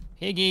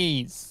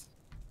piggies.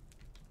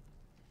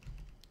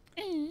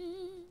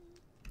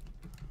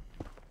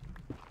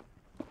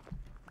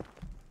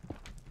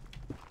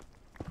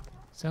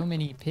 So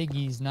many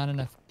piggies, not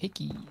enough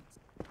pickies.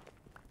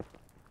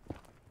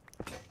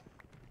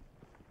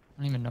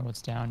 I don't even know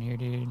what's down here,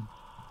 dude.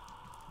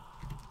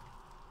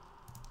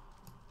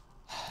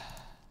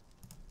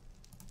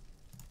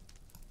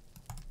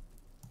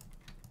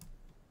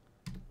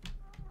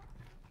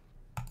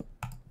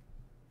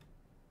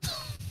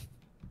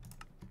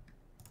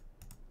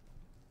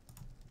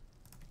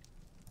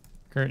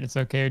 Kurt, it's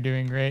okay. You're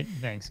doing great.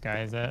 Thanks,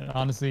 guys. That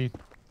honestly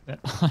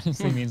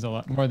means a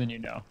lot more than you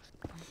know.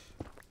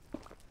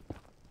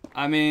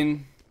 I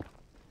mean,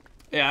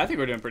 yeah, I think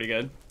we're doing pretty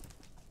good.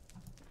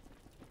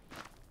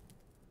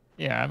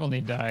 Yeah, I've only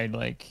died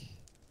like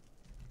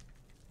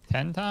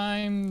 10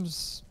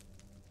 times.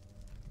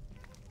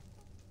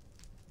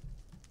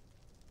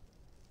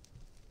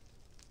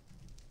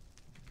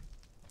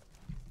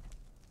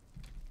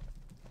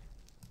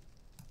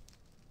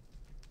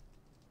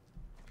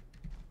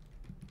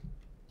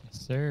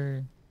 Yes,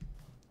 sir.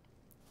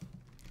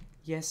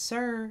 Yes,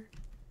 sir.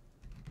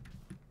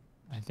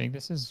 I think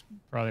this is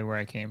probably where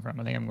I came from.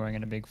 I think I'm going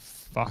in a big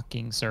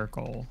fucking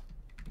circle.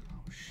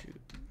 Oh, shoot.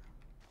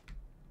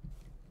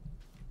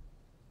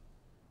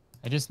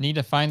 I just need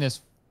to find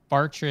this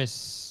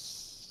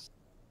fortress.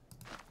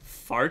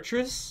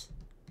 Fortress?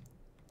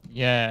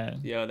 Yeah.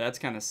 Yo, that's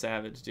kind of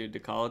savage, dude, to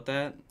call it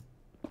that.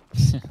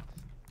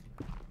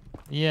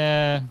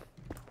 Yeah.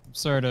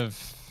 Sort of.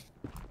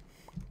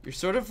 You're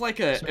sort of like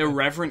a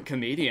irreverent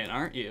comedian,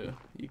 aren't you?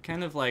 You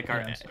kind of like Yeah,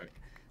 I'm sorry.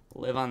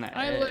 live on the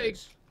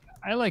edge.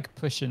 I like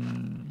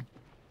pushing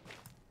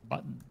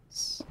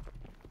buttons.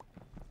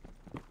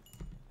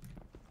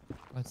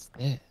 What's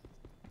this?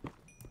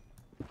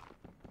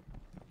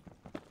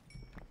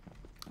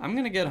 I'm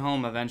gonna get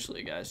home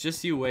eventually, guys.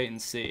 Just you wait and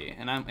see.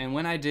 And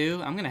when I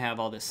do, I'm gonna have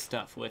all this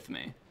stuff with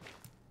me.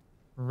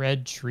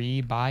 Red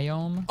tree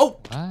biome? Oh!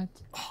 What?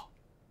 Oh,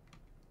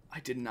 I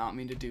did not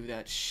mean to do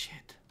that.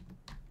 Shit.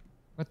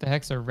 What the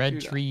heck's a red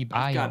Dude, tree biome?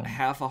 I've got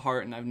half a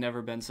heart and I've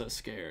never been so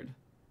scared.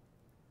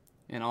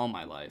 In all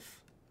my life.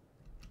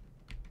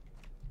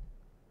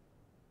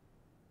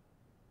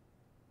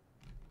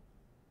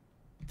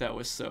 That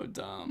was so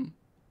dumb.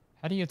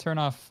 How do you turn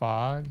off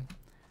fog?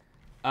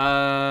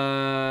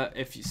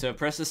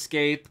 Press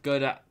escape, go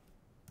to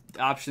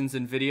options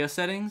and video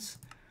settings,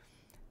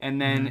 and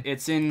then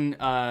it's in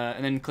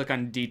and then click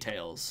on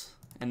details,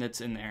 and it's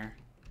in there.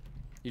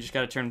 You just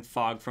gotta turn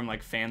fog from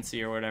like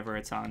fancy or whatever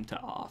it's on to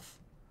off.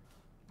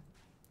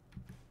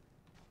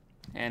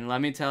 And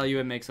let me tell you,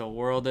 it makes a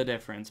world of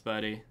difference,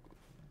 buddy.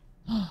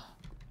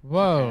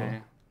 Whoa.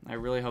 Okay. I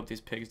really hope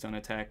these pigs don't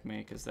attack me,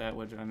 because that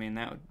would, I mean,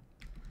 it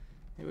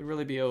would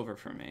really be over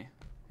for me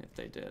if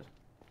they did.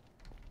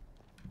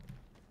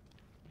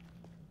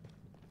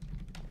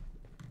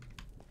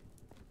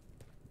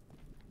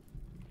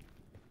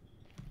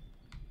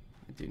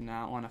 I do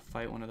not want to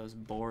fight one of those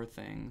boar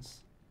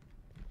things.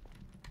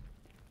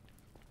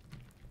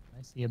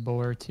 I see a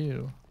boar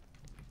too.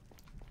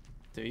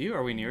 Do you?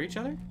 Are we near each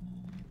other?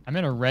 I'm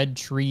in a red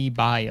tree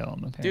biome.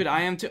 Apparently. Dude,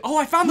 I am too. Oh,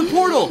 I found the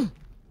portal!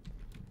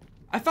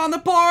 I found the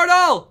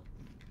portal!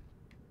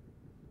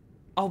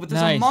 Oh, but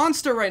there's a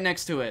monster right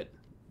next to it.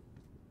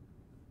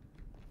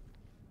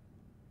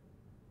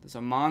 There's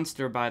a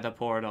monster by the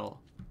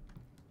portal.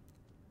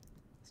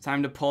 It's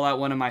time to pull out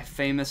one of my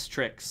famous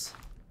tricks.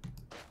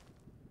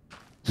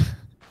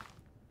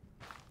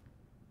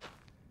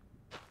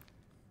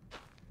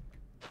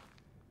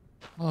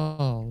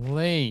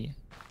 Holy.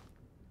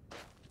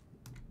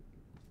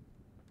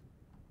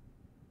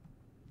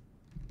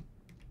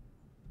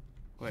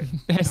 Wait,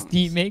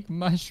 Bestie, make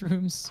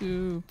mushroom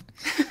soup.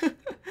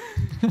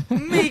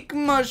 Make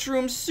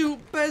mushroom soup,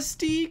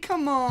 bestie.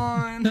 Come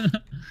on.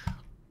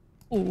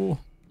 Oh,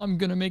 I'm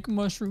gonna make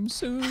mushroom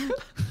soup.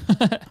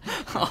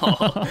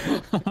 Oh.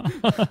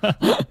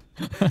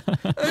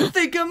 I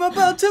think I'm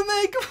about to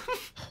make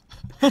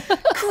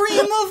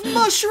cream of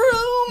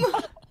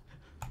mushroom.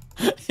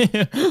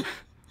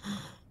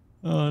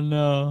 Oh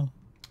no.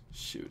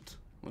 Shoot.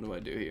 What do I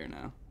do here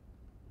now?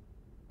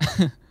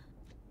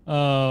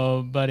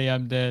 Oh, buddy,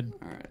 I'm dead.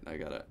 Alright, I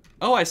gotta...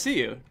 Oh, I see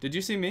you. Did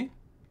you see me?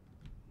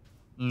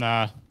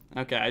 Nah.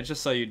 Okay, I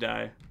just saw you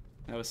die.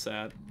 That was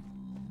sad.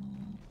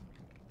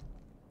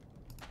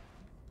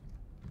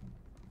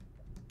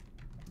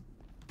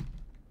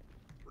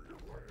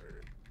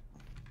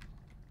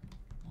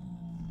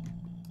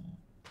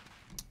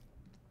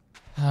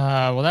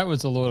 Well, that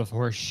was a load of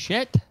horse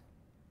shit.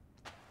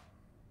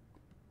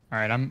 All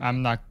right, I'm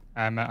out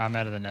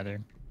of the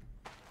nether.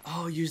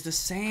 Oh, use the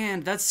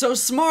sand. That's so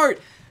smart.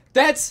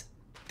 That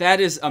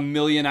is a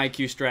million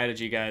IQ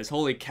strategy, guys.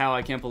 Holy cow,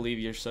 I can't believe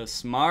you're so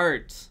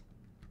smart.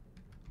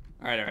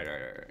 All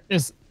right.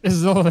 This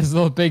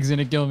little pig's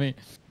gonna kill me.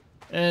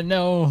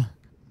 No.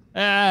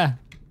 Back.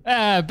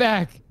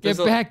 Get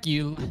back,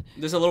 you.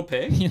 There's a little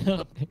pig? You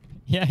little pig.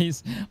 Yeah,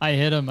 I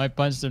hit him. I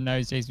punched him. Now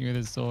he's chasing me with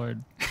his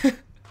sword.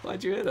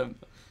 Why'd you hit him?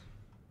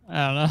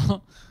 I don't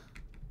know.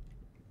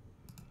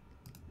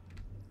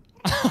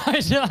 I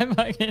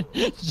fucking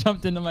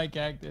jumped into my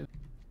cactus.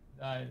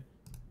 Died.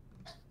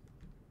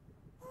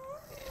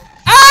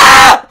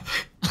 Ah!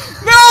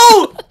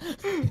 No!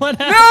 What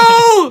happened?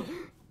 No!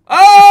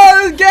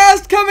 Oh, there's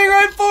gas coming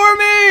right for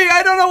me!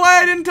 I don't know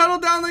why I didn't tunnel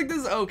down like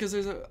this. Oh, because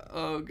there's a...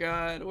 Oh,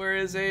 God. Where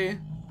is he?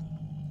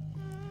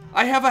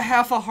 I have a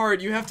half a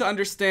heart. You have to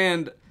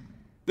understand.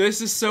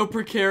 This is so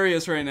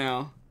precarious right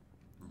now.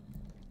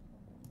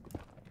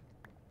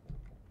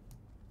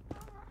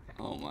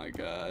 Oh, my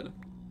God.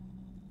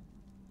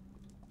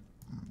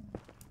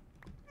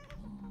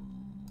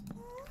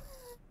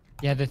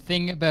 Yeah, the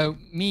thing about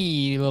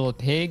me, little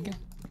pig,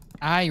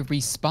 I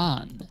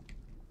respawn.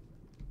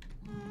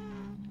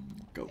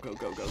 Go, go,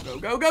 go, go, go,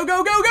 go, go, go,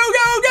 go, go,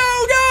 go,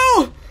 go,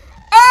 go!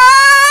 Ah!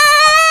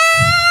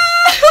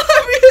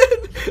 I'm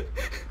in!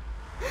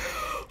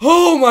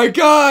 Oh my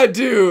God,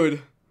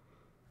 dude!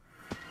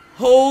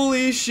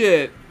 Holy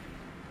shit.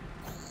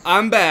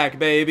 I'm back,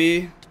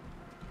 baby.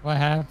 What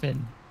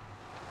happened?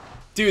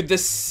 Dude,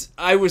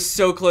 I was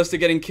so close to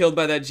getting killed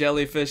by that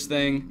jellyfish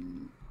thing.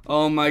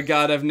 Oh my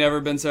God, I've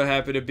never been so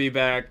happy to be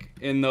back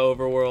in the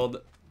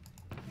overworld.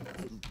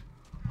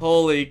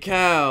 Holy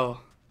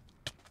cow.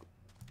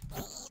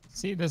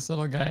 See this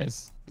little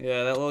guy's.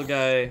 Yeah, that little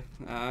guy,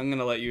 I'm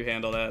gonna let you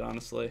handle that,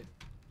 honestly.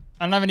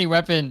 I don't have any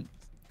weapon.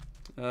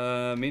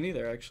 Me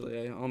neither,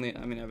 actually. I mean,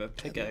 I have a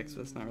pickaxe,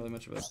 but it's not really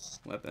much of a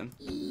weapon.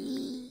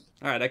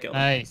 Alright, I killed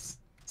him. Nice.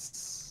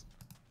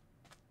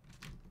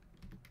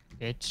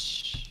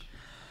 Bitch.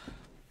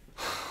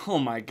 Oh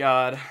my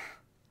God.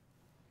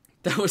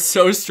 That was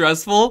so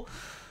stressful.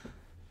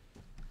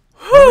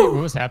 What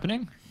was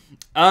happening?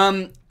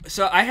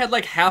 So I had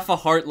like half a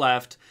heart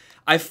left.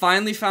 I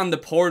finally found the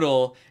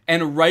portal,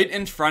 and right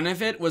in front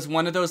of it was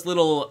one of those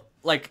little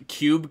like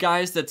cube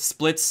guys that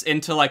splits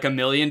into like a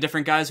million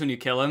different guys when you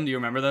kill him. Do you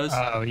remember those?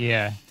 Oh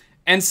yeah.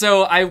 And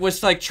so I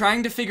was like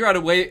trying to figure out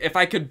a way if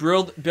I could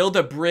build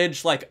a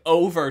bridge like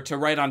over to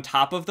right on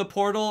top of the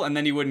portal, and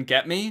then he wouldn't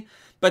get me.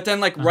 But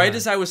then like right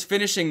as I was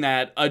finishing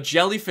that, a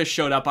jellyfish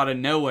showed up out of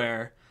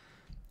nowhere.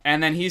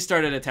 And then he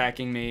started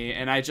attacking me,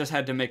 and I just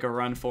had to make a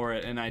run for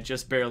it, and I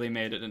just barely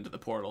made it into the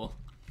portal.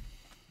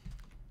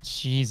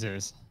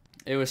 Jesus.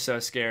 It was so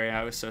scary.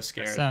 I was so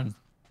scared.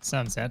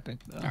 Sounds epic,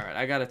 though. All right,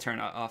 I gotta turn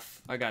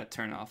off.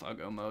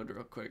 Uggo mode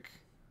real quick.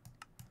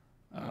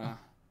 I'm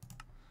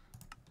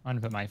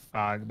gonna put my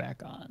fog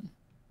back on.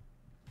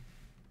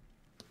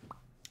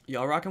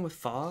 Y'all rocking with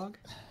fog?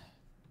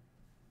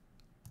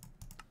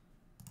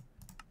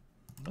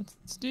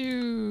 Let's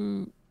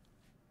do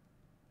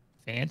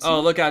fancy. Oh,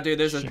 look out, dude!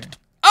 There's Sure. a.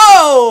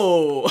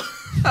 Oh!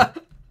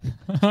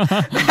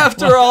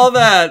 After all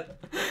that.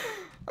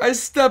 I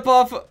step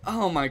off.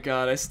 Oh my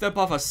god! I step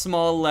off a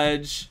small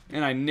ledge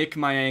and I nick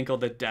my ankle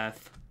to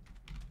death.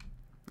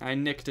 I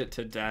nicked it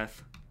to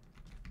death.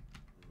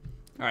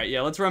 All right,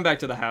 yeah, let's run back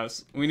to the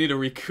house. We need to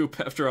recoup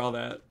after all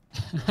that.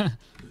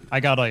 I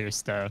got all your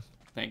stuff.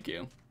 Thank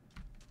you.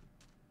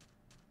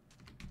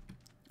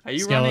 Are you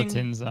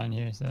Skeletons on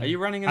here. So. Are you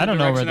running in I the don't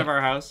know direction where of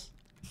our house?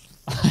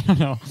 I don't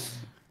know.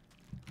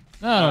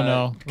 I don't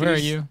know. Where are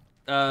you?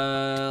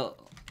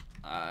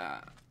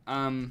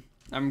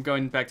 I'm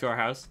going back to our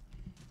house.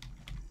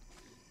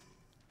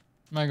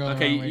 Am I going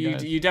Okay, the wrong way,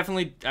 guys? you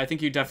definitely. I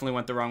think you definitely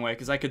went the wrong way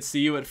because I could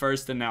see you at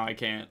first and now I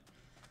can't.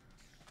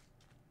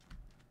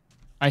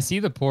 I see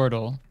the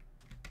portal.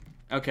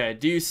 Okay,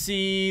 do you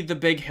see the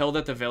big hill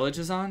that the village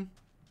is on?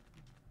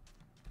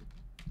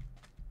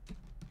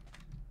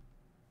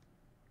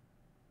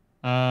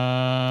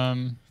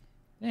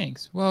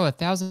 Thanks. Whoa,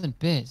 1,000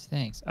 bits.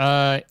 Thanks.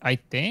 I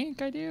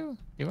think I do.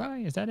 Do I?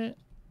 Is that it?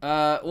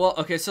 Well,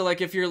 okay, so like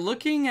if you're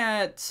looking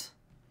at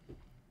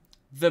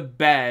the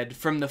bed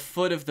from the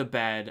foot of the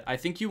bed, I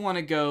think you want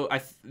to go.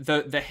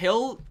 The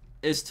hill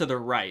is to the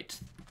right.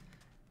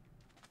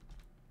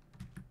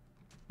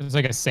 It's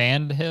like a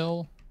sand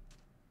hill.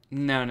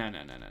 No.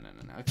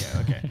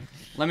 Okay.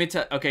 Let me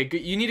tell. Okay,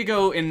 you need to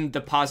go in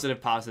the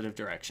positive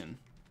direction.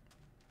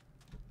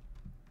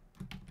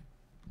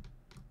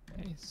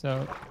 Okay,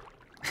 so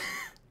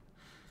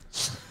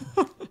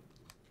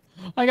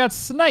I got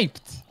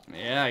sniped.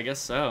 Yeah, I guess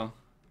so.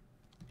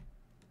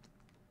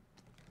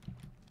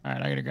 All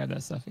right, I gotta grab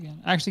that stuff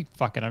again. Actually,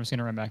 fuck it. I'm just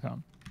gonna run back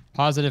home.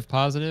 Positive.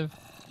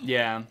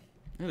 Yeah.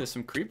 Ooh, there's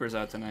some creepers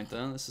out tonight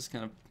though. This is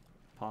kind of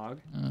pog.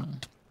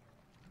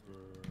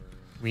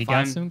 We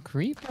got some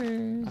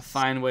creepers. A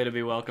fine way to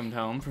be welcomed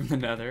home from the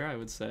Nether, I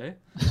would say.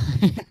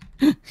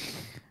 Oh,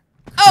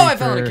 I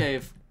fell in a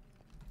cave.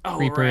 Oh,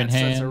 Creeper in rats,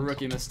 that's a hand.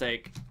 rookie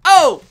mistake.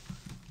 Oh!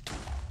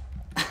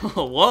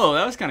 Oh, whoa,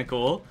 that was kind of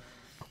cool.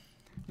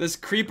 This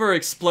creeper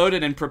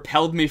exploded and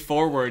propelled me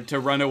forward to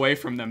run away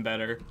from them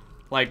better.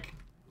 Like,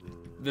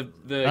 Oh,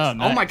 oh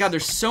my nice. god,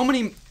 there's so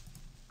many...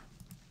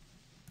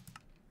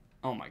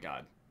 Oh my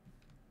god.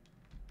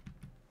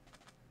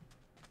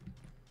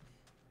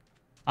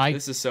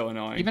 This is so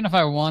annoying. Even if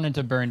I wanted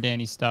to burn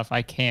Danny's stuff,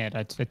 I can't.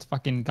 It's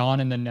fucking gone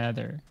in the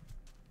Nether.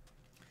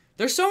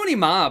 There's so many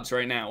mobs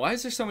right now. Why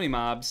is there so many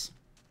mobs?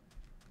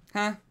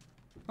 Huh?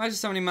 Why is there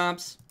so many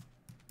mobs?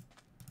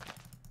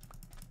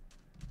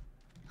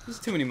 There's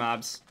too many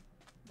mobs.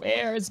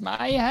 Where's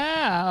my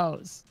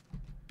house?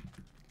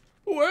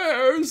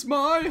 Where's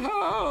my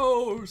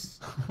house?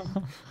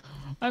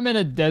 I'm in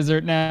a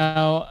desert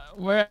now.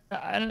 Where?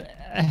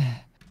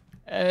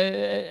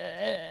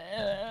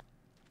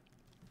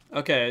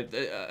 Okay,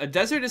 a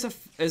desert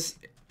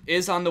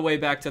is on the way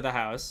back to the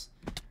house.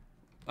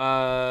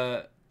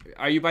 Are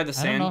you by the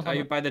sand? Are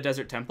you by the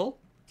desert temple?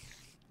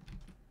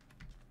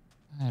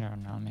 I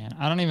don't know, man.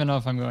 I don't even know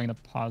if I'm going to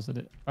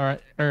positive.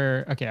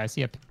 Okay, I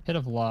see a pit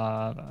of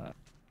lava.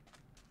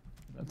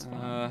 That's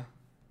fine.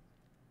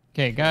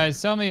 Okay, guys,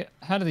 tell me,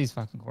 how do these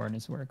fucking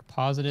coordinates work?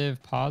 Positive.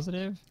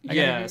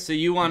 Yeah. So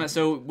you want to.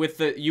 So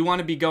with you want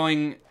to be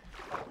going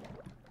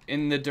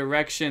in the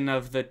direction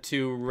of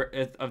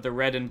the of the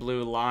red and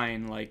blue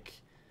line, like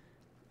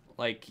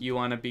you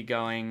want to be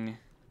going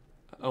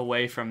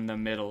away from the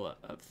middle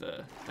of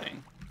the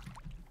thing.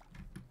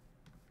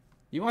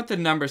 You want the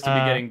numbers to be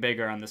getting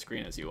bigger on the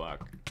screen as you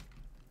walk.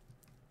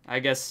 I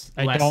guess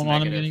I less don't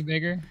want negative. them getting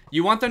bigger.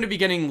 You want them to be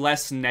getting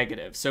less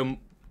negative, so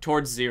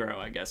towards 0,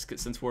 I guess,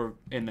 since we're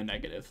in the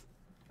negative.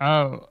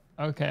 Oh,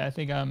 okay. I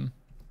think I'm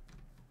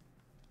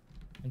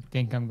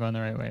going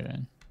the right way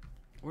then.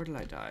 Where did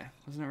I die?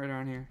 Wasn't it right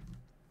around here?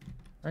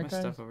 Right, My guys?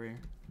 stuff over here.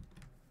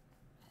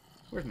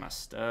 Where's my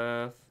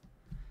stuff?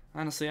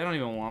 Honestly, I don't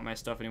even want my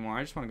stuff anymore.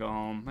 I just want to go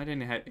home. I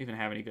didn't even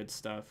have any good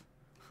stuff.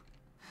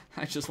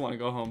 I just want to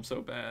go home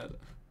so bad.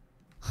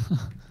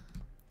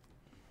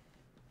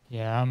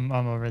 Yeah, I'm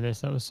over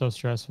this. That was so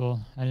stressful.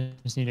 I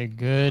just need a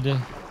good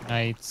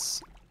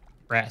night's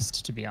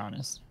rest, to be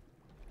honest.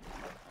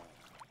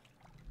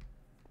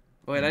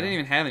 Wait, I didn't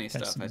even have any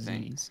Catch stuff, some I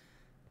think. disease.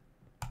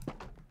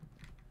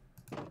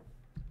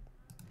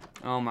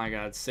 Oh my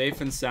god, safe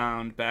and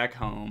sound, back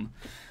home.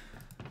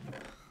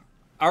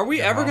 Are we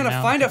You're ever home gonna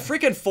now? find a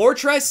freaking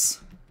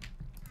fortress?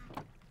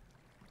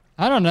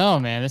 I don't know,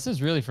 man. This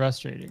is really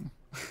frustrating.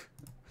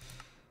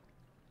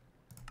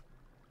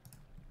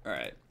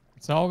 Alright.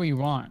 It's all we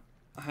want.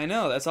 I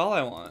know, that's all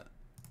I want.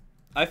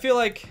 I feel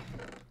like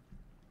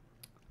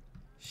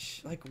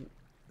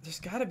there's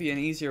gotta be an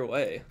easier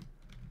way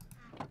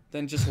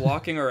than just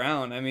walking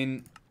around. I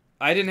mean,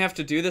 I didn't have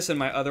to do this in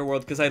my other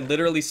world because I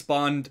literally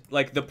spawned,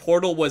 like, the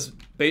portal was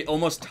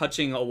almost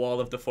touching a wall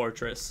of the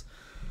fortress.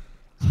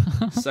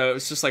 So it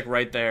was just, like,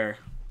 right there.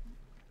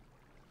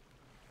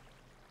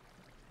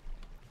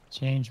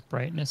 Change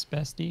brightness,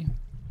 bestie.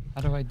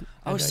 How do I do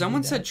Oh, I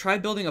someone do said that? try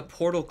building a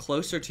portal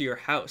closer to your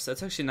house.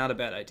 That's actually not a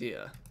bad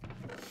idea.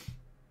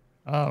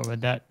 Oh,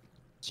 would that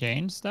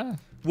change stuff?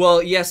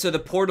 Well, yeah, so the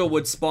portal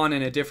would spawn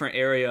in a different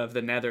area of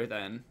the nether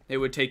then. It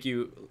would take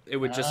you... It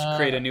would just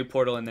create a new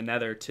portal in the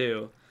nether,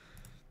 too.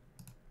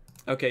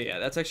 Okay, yeah,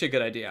 that's actually a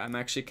good idea. I'm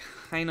actually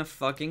kind of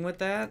fucking with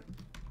that.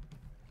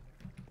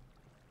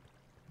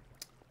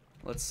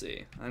 Let's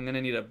see. I'm going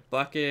to need a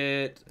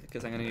bucket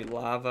because I'm going to need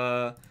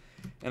lava.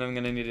 And I'm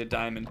going to need a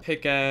diamond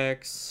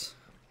pickaxe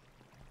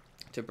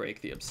to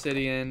break the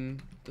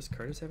obsidian. Does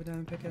Curtis have a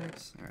diamond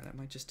pickaxe? Alright, I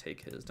might just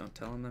take his. Don't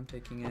tell him I'm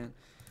taking it.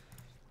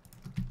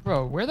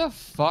 Bro, where the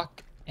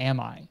fuck am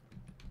I?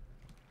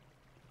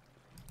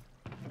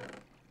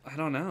 I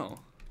don't know.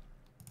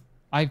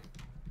 I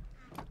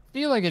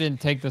feel like it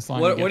didn't take this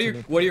long. What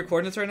are your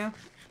coordinates right now?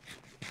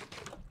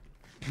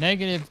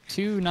 Negative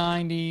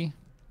 290.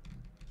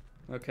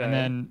 Okay. And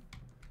then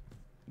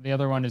the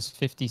other one is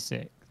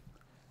 56.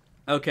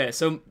 Okay,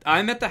 so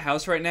I'm at the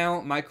house right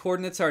now. My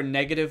coordinates are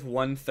negative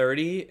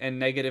 130 and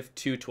negative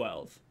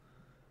 212.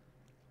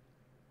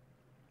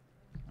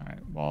 Alright,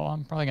 well,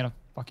 I'm probably gonna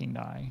fucking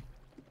die.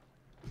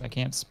 I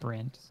can't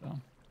sprint, so.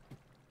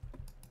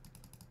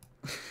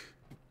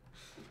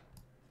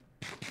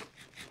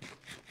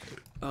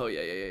 Oh,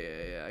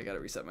 yeah. I gotta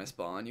reset my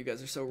spawn. You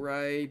guys are so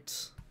right.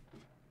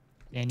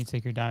 And you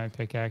take your diamond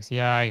pickaxe.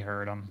 Yeah, I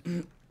heard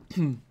him.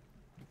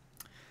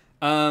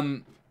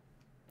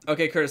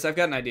 Okay, Curtis, I've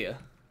got an idea.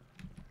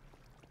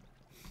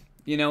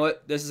 You know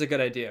what? This is a good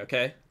idea,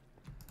 okay?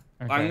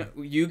 Okay.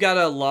 You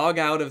gotta log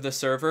out of the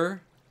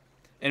server,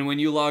 and when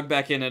you log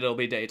back in, it'll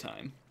be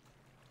daytime.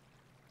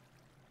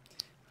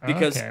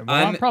 Because okay,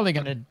 well, I'm probably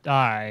gonna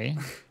die.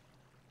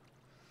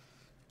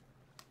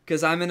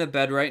 Because I'm in a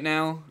bed right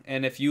now,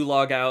 and if you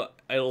log out,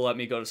 it'll let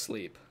me go to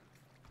sleep.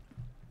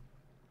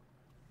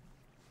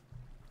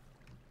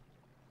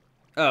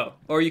 Oh,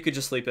 or you could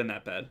just sleep in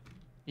that bed.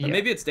 But Yeah.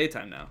 maybe it's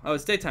daytime now. Oh,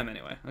 it's daytime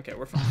anyway. Okay,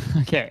 we're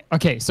fine.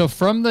 Okay, so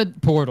from the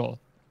portal,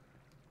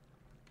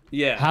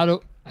 Yeah. how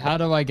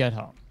do I get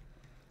home?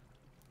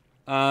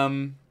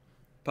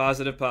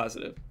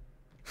 Positive.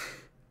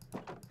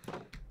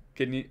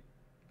 Can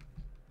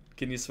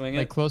you swing it?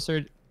 Like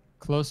closer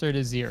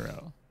to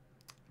 0.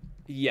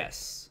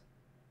 Yes.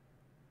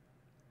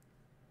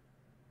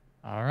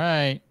 All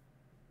right.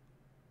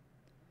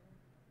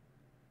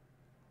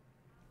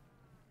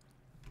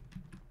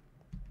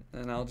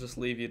 And I'll just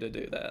leave you to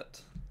do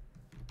that.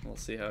 We'll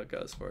see how it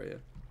goes for you.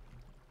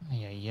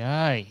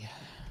 Ay.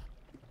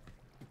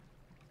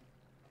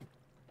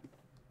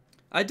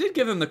 I did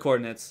give him the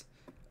coordinates.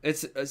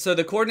 So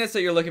the coordinates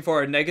that you're looking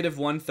for are negative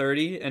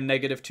 130 and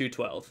negative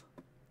 212.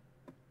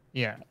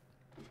 Yeah.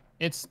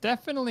 It's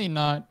definitely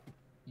not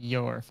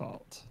your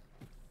fault.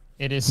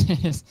 It is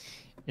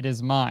it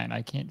is mine.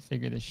 I can't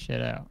figure this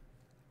shit out.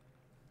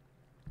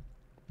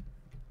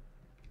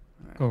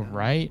 Go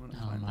right?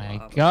 Oh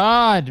my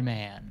god,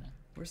 man.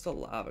 Where's the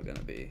lava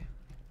gonna be?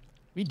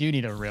 We do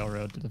need a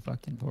railroad to the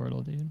fucking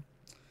portal, dude.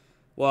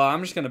 Well,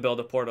 I'm just gonna build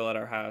a portal at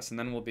our house, and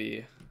then we'll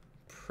be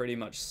pretty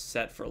much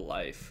set for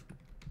life.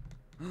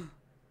 Dude,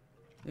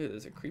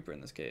 there's a creeper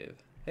in this cave.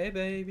 Hey,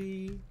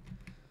 baby.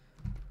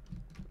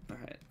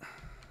 Alright.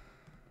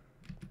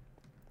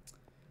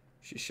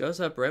 She shows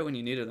up right when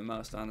you need her the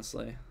most,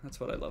 honestly. That's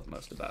what I love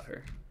most about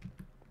her.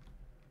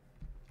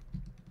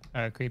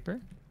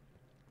 Creeper?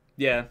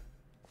 Yeah.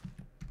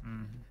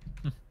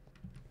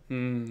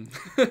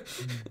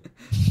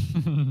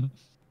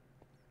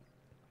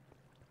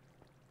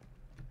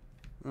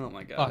 Oh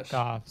my gosh. Fuck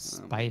off,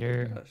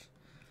 spider. Oh my gosh.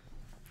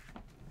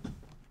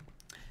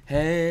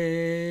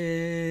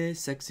 Hey,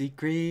 sexy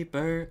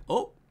creeper.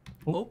 Oh.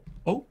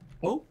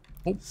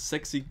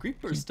 Sexy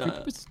creeper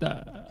stuff.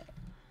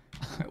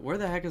 Alright, where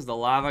the heck is the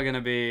lava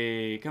gonna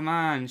be? Come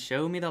on,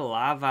 show me the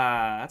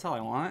lava. That's all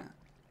I want.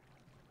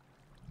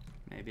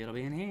 Maybe it'll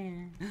be in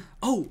here.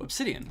 Oh,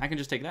 obsidian. I can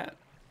just take that.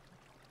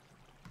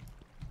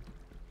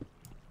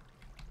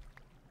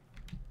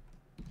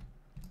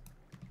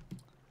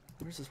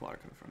 Where's this water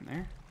coming from?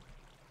 There?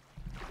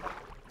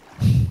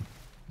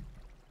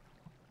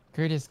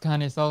 Curtis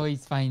Connors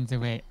always finds a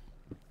way.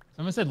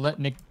 Someone said let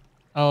Nick.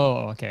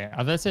 Oh, okay. I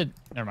thought it said.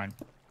 Never mind.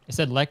 It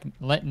said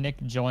let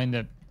Nick join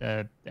the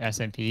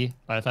SMP,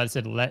 but I thought it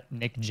said let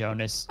Nick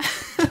Jonas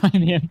join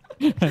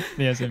the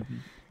SMP.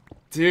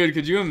 Dude,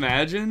 could you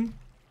imagine?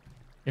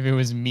 If it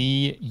was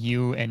me,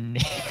 you,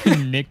 and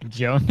Nick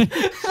Jonas.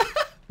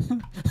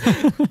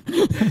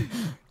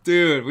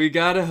 Dude, we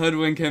gotta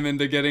hoodwink him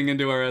into getting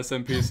into our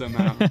SMP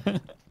somehow.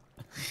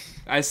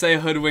 I say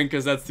hoodwink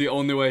because that's the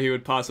only way he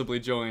would possibly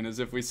join, is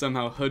if we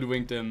somehow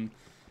hoodwinked him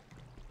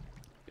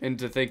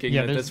into thinking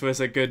that this was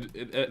a good,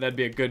 that'd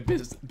be a good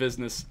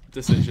business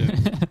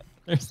decision.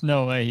 There's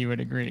no way he would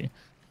agree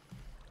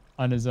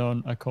on his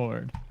own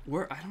accord. I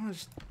don't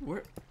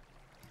understand.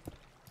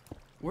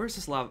 Where's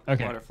this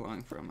water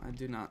flowing from? I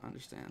do not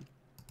understand.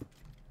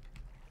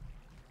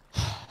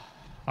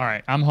 All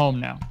right, I'm home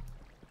now.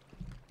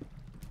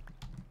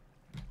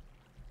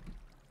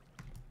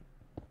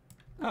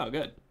 Oh,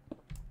 good.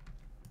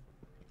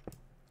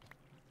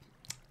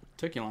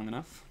 Took you long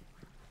enough.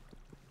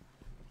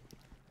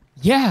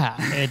 Yeah,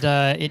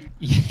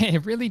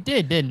 it really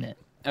did, didn't it?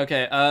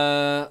 Okay,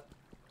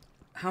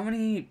 how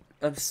many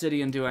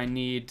obsidian do I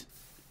need?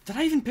 Did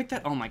I even pick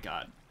that? Oh my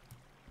god.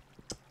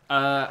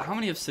 How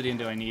many obsidian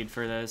do I need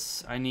for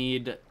this? I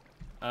need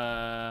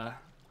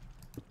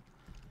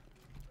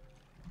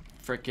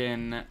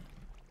Frickin'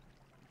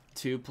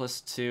 2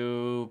 plus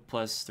 2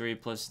 plus 3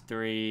 plus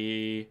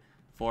 3,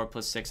 4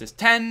 plus 6 is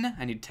 10.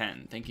 I need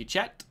 10. Thank you,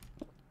 chat.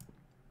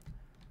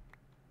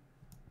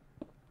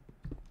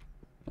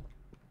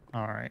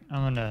 All right,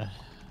 I'm gonna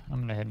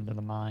head into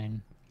the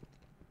mine.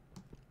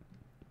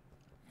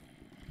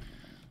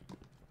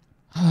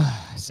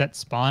 Set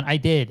spawn. I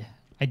did.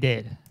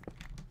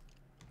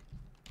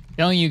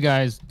 Don't you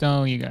guys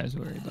worry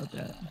about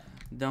that.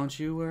 Don't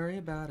you worry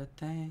about a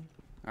thing.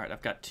 All right,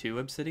 I've got 2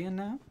 obsidian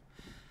now.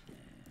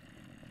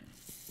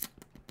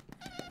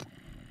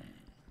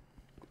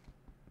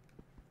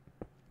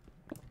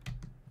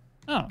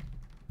 Oh.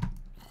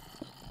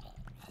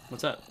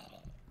 What's up?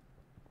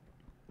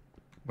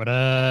 What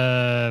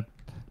up?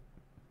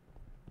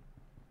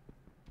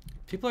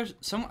 People are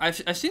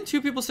I've seen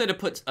 2 people say to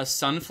put a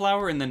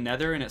sunflower in the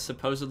nether and it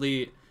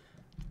supposedly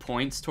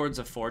points towards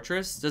a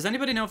fortress. Does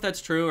anybody know if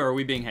that's true or are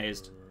we being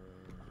hazed?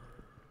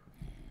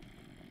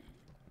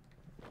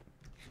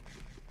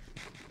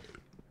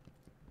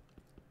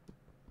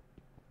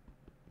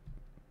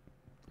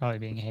 Probably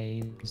being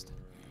hazed.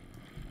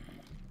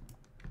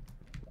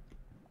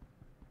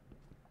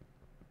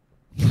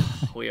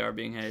 We are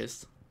being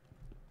hazed.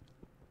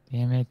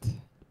 Damn it.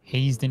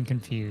 Hazed and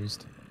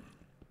confused.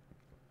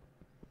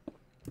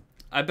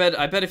 I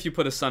bet if you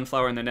put a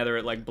sunflower in the nether,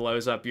 it like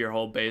blows up your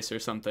whole base or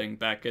something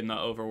back in the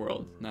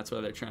overworld. And that's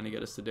why they're trying to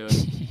get us to do it.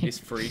 These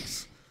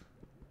freaks.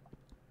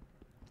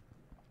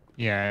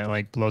 Yeah, it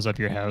like blows up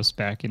your house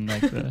back in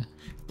like the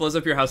Blows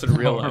up your house in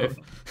real life.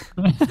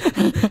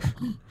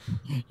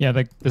 Yeah,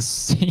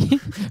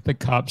 the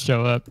cops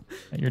show up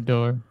at your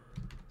door.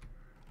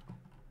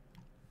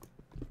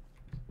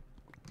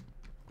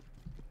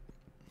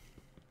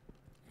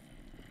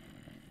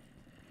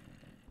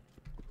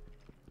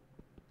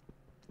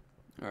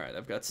 Alright,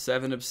 I've got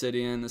 7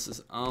 obsidian. This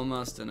is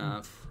almost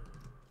enough.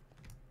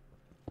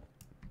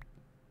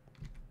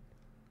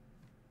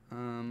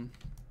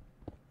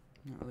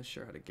 Not really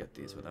sure how to get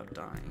these without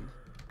dying.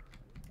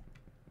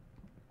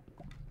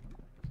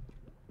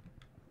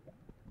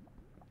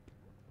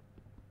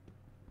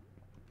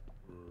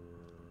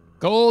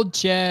 Gold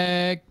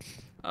check.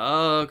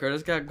 Oh,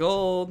 Curtis got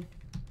gold.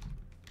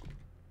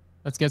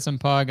 Let's get some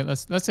pog.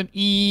 Let's some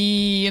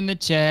E in the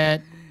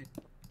chat.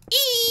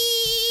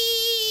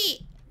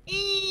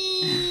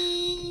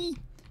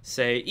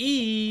 Say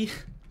E.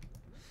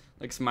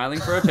 Like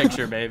smiling for a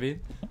picture, baby.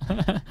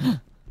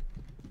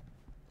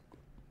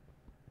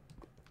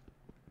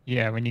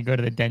 Yeah, when you go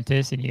to the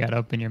dentist and you gotta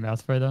open your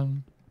mouth for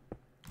them.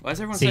 Why is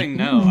everyone Say saying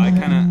no?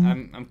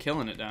 I'm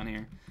killing it down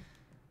here.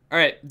 All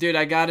right, dude,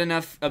 I got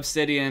enough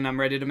obsidian. I'm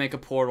ready to make a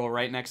portal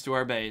right next to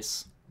our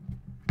base.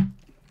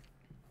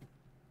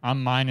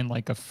 I'm mining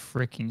like a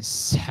freaking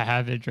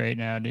savage right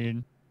now,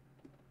 dude.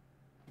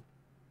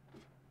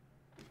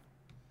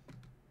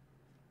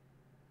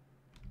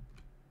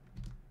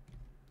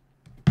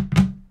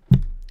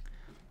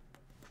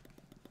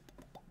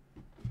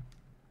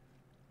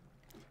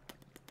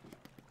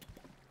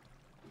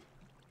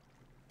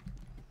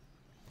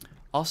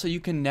 Also, you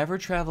can never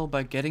travel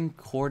by getting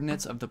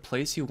coordinates of the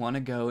place you want to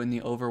go in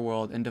the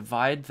overworld and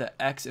divide the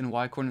X and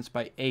Y coordinates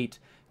by 8.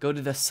 Go to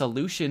the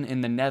solution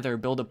in the nether,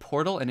 build a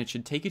portal, and it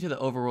should take you to the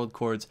overworld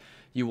chords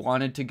you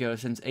wanted to go,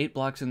 since 8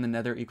 blocks in the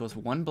nether equals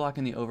 1 block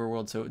in the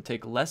overworld, so it would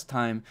take less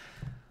time.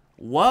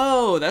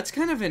 Whoa, that's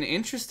kind of an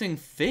interesting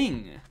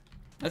thing.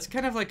 That's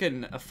kind of like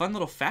a fun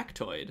little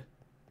factoid.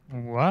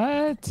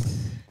 What?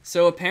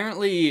 So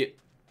apparently,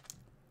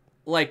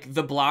 like,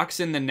 the blocks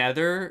in the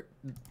nether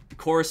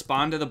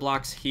correspond to the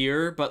blocks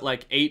here, but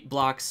like 8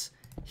 blocks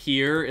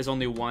here is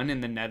only 1 in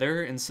the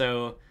nether, and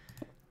so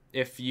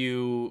if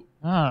you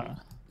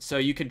so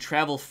you can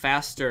travel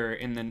faster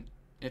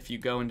if you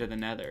go into the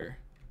nether.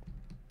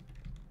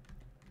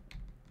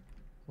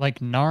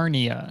 Like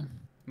Narnia.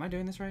 Am I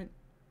doing this right?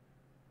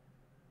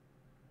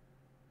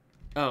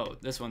 Oh,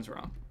 this one's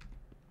wrong.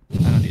 I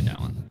don't need that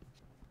one.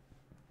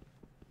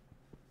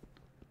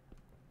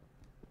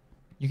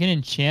 You can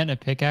enchant a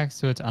pickaxe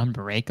so it's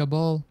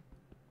unbreakable.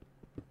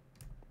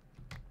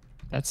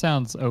 That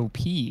sounds OP.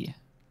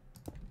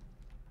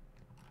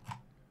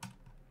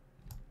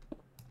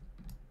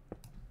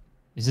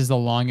 This is the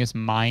longest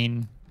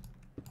mine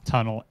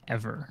tunnel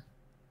ever.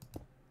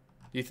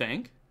 You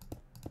think?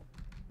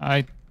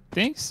 I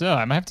think so.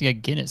 I might have to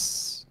get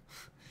Guinness.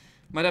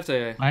 Might have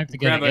to get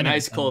grab a a Guinness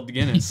nice then. cold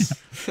Guinness.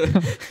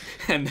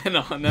 and then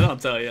I'll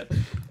tell you.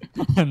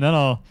 And then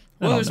I'll.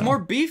 Well, there's more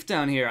beef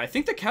down here. I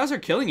think the cows are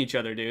killing each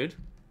other, dude.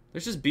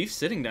 There's just beef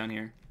sitting down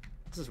here.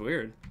 This is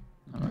weird.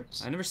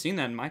 I've never seen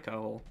that in my cow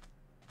hole.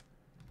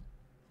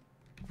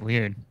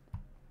 Weird.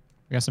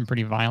 We got some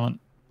pretty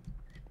violent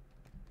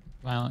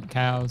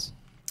cows.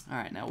 All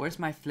right, now where's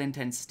my flint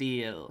and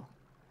steel?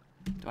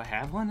 Do I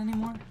have one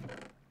anymore?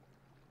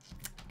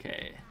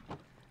 Okay.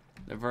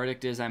 The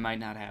verdict is I might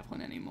not have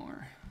one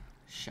anymore.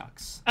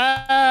 Shucks.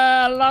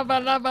 Ah,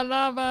 lava, lava,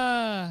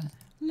 lava.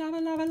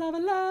 Lava, lava, lava,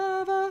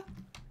 lava.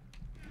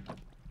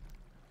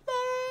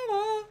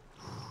 Lava.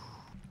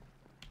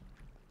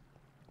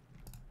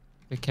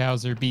 The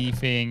cows are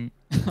beefing.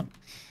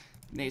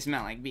 They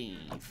smell like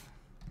beef.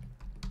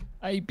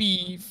 I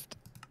beefed.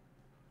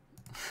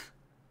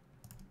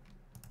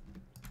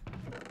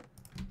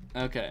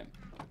 Okay.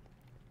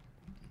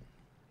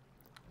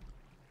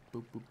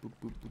 Boop, boop, boop,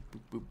 boop, boop,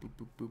 boop, boop,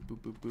 boop, boop,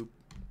 boop, boop.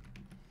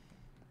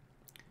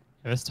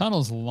 This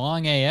tunnel's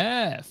long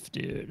AF,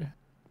 dude.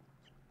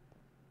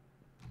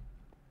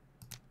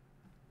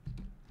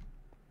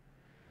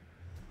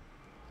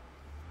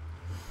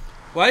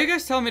 Why are you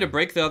guys telling me to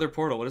break the other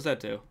portal? What does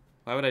that do?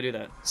 Why would I do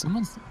that?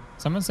 Someone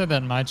said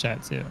that in my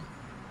chat too.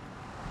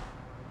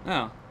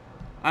 Oh.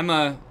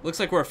 Looks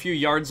like we're a few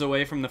yards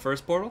away from the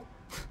first portal.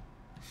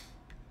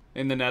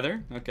 In the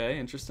nether. Okay,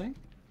 interesting.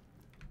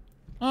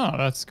 Oh,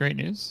 that's great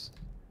news.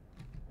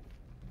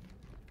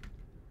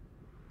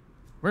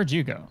 Where'd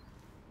you go?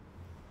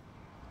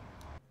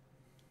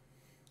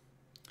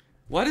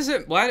 Why does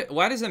it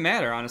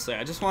matter, honestly?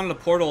 I just wanted a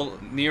portal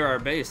near our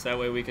base, that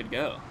way we could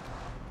go.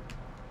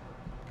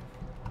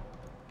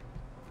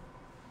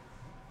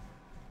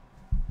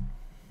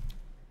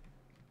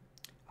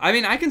 I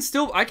mean, I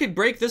could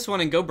break this one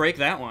and go break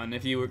that one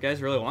if you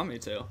guys really want me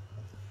to.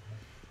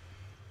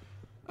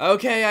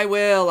 Okay, I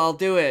will. I'll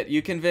do it.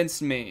 You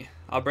convinced me.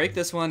 I'll break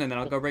this one and then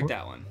I'll go break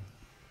that one.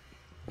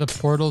 The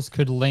portals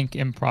could link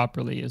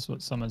improperly is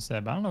what someone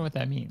said, but I don't know what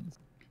that means.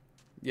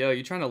 Yo,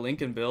 you trying to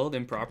link and build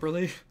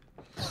improperly?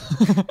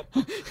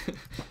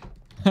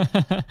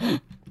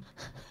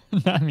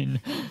 I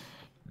mean,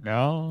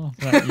 no,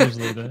 not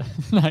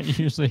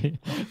usually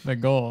the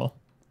goal.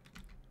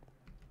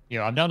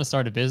 Yo, I'm down to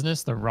start a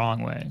business the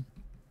wrong way.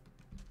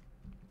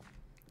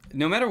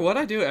 No matter what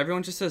I do,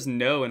 everyone just says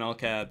no in all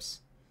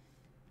caps.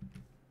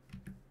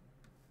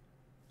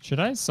 Should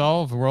I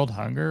solve world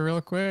hunger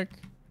real quick?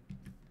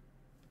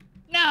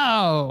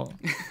 No!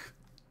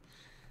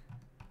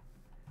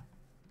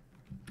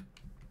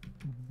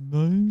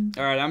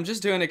 Alright, I'm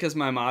just doing it because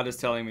my mod is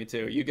telling me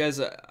to. You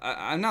guys,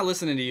 I'm not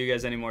listening to you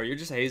guys anymore. You're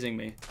just hazing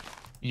me.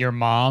 Your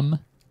mom?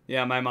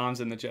 Yeah, my mom's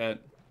in the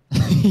chat.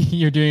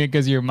 You're doing it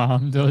because your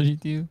mom told you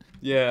to?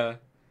 Yeah.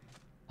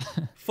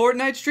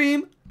 Fortnite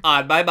stream?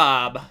 Odd by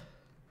Bob.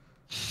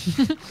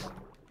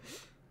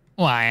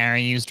 Why are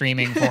you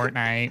streaming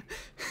Fortnite?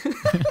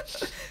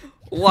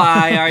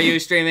 Why are you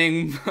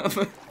streaming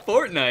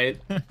Fortnite?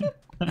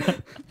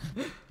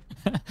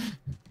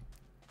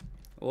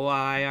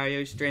 Why are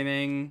you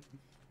streaming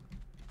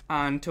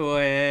on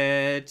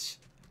Twitch?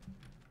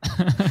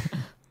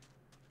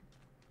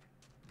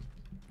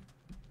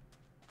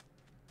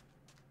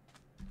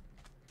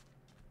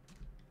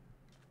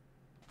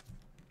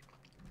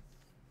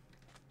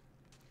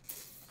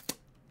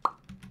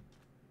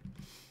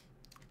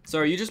 So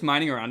are you just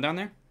mining around down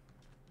there?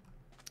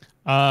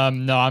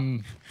 No,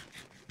 I'm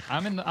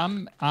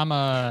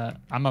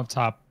up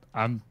top.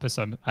 I put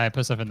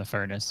stuff in the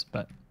furnace,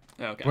 but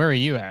Okay. where are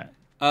you at?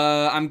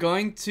 I'm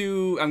going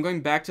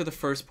back to the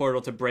first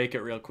portal to break it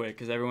real quick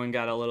because everyone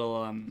got a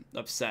little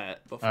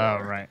upset before.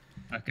 Oh, right.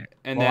 Okay.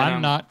 And well, then,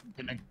 I'm not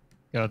gonna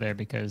go there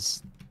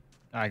because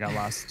I got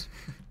lost.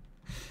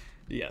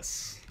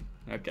 Yes.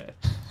 Okay.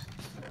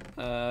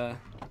 Oh,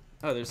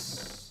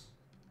 there's.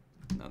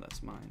 No,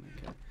 that's mine.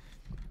 Okay.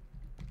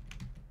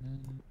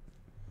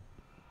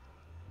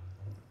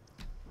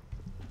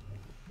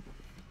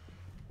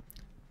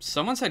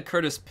 Someone said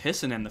Curtis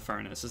pissing in the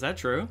furnace. Is that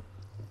true?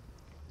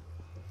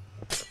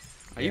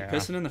 Are you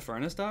pissing in the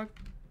furnace, dog?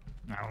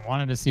 I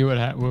wanted to see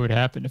what would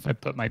happen if I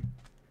put my.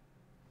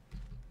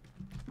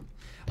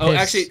 Oh,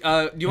 actually,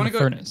 do you want to go?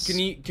 Furnace.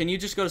 Can you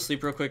just go to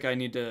sleep real quick? I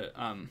need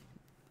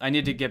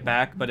to get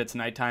back, but it's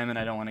nighttime and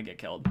I don't want to get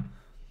killed.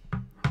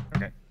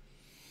 Okay.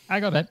 I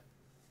go to bed.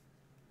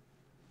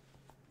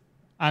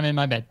 I'm in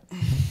my bed.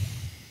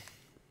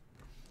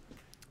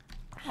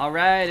 All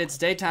right, it's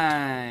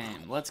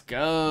daytime. Let's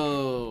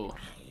go.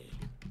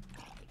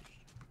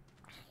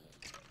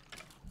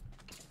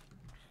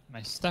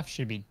 My stuff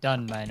should be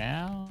done by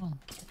now.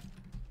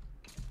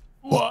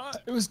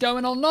 What? It was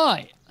going all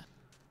night.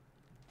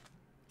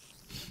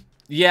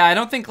 Yeah, I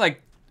don't think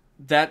like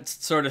that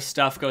sort of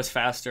stuff goes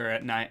faster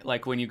at night,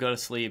 like when you go to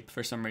sleep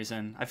for some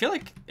reason. I feel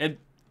like it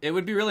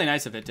would be really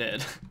nice if it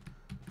did.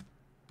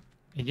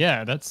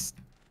 Yeah, that's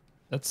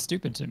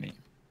stupid to me.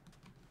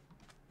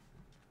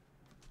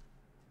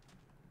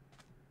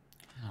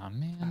 Oh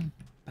man.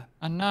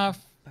 Enough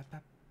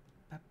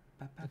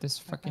with this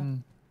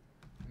fucking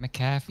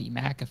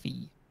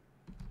McAfee.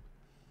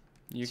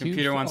 Your Too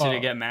computer wants you to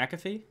far. get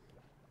McAfee?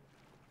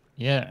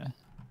 Yeah.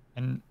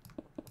 And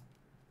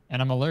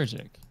I'm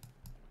allergic.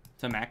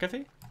 To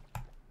McAfee?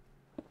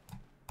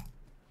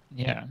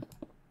 Yeah.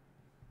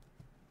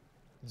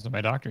 This is what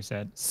my doctor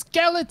said.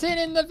 Skeleton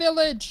in the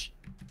village!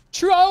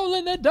 Troll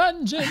in the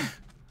dungeon!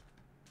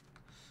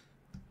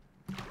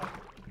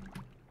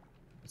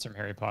 It's from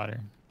Harry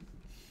Potter.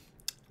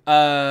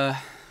 Sorry,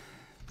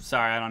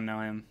 I don't know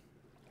him.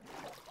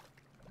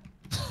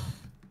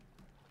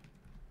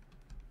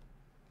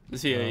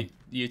 Is he a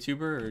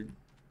YouTuber or?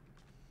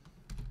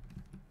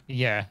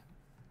 Yeah.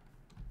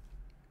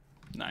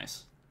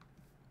 Nice.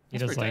 He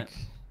That's does pretty like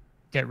tight.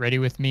 Get Ready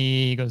With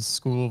Me. He goes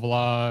school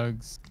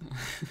vlogs.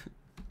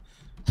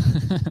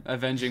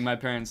 Avenging my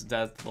parents'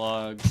 death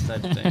vlogs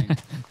type thing.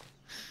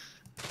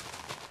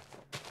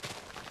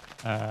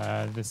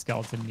 The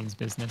skeleton means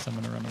business. I'm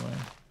gonna run away.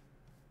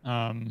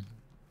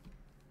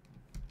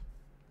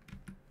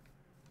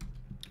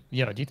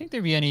 Yo, do you think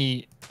there'd be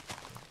any?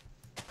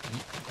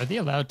 Are they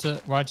allowed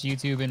to watch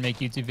YouTube and make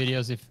YouTube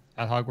videos if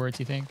at Hogwarts?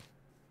 You think?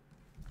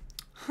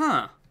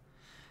 Huh.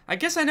 I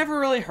guess I never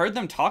really heard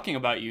them talking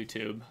about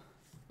YouTube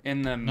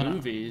in the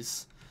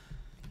movies.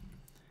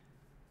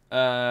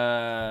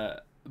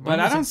 But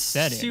I don't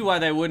see why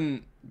they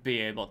wouldn't be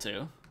able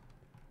to.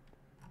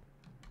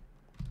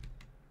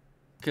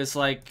 Cause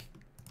like,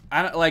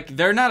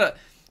 they're not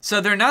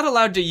they're not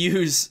allowed to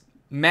use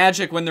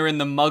magic when they're in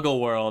the Muggle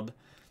world,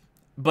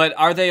 but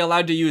are they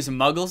allowed to use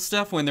Muggle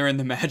stuff when they're in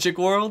the magic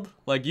world?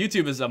 Like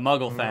YouTube is a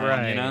Muggle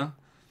thing, you know?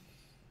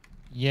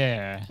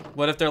 Yeah.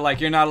 What if they're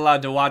like, you're not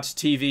allowed to watch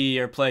TV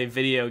or play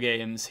video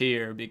games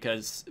here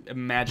because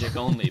magic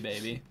only,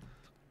 baby.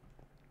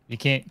 You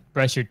can't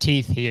brush your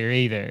teeth here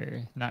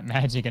either. Not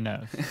magic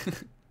enough.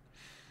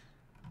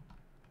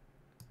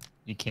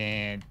 You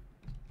can't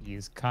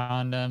use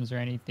condoms or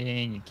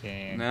anything. You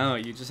can't. No,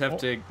 you just have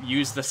to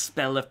use the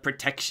spell of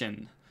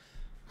protection.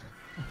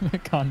 The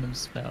condom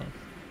spell.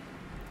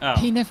 Oh.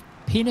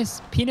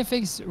 Penifix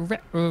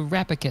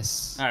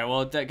rapicus. All right,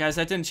 well, guys,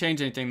 that didn't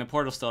change anything. The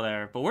portal's still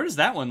there. But where does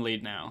that one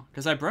lead now?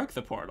 Because I broke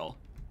the portal.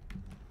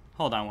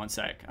 Hold on one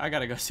sec. I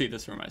gotta go see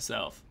this for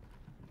myself.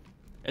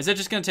 Is it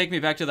just gonna take me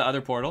back to the other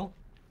portal?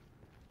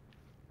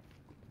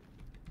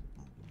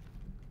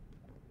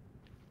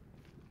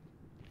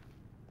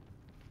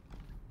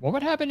 What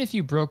would happen if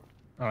you broke...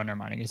 Oh, never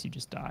mind. I guess you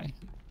just die.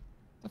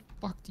 What the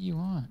fuck do you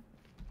want?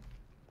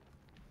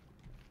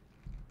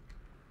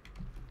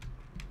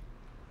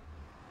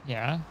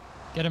 Yeah?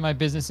 Get in my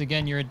business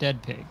again, you're a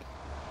dead pig.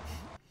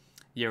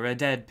 You're a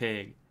dead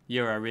pig.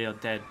 You're a real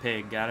dead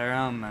pig. Got our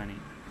own money.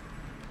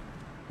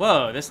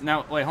 Whoa, this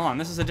now... Wait, hold on.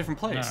 This is a different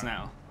place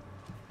now.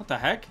 What the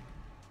heck?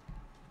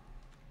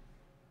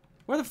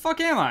 Where the fuck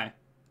am I?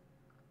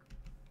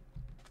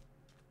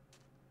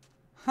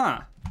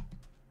 Huh.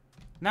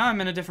 Now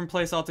I'm in a different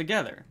place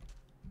altogether.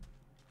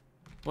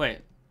 Wait.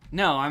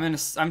 No, I'm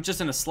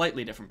just in a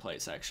slightly different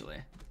place,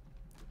 actually.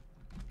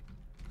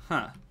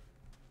 Huh.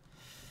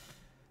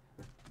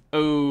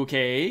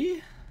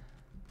 Okay.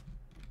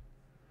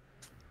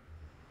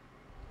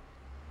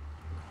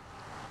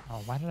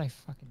 Oh, why did I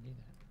fucking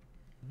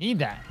need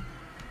that?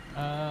 Need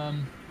that.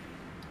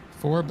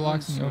 4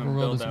 blocks in the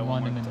overworld is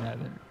 1 in the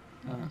nether.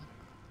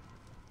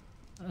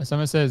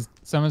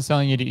 Someone's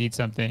telling you to eat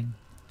something.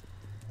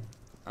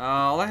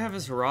 All I have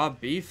is raw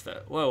beef,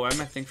 though. Whoa, why did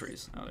my thing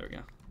freeze? Oh, there we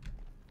go.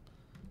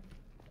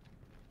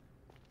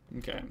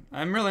 Okay.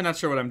 I'm really not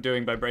sure what I'm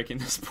doing by breaking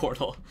this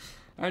portal.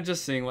 I'm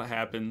just seeing what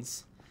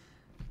happens.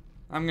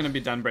 I'm gonna be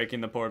done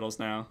breaking the portals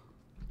now.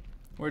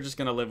 We're just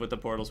gonna live with the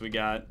portals we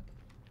got.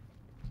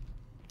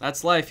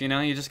 That's life, you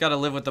know? You just gotta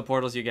live with the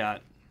portals you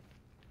got.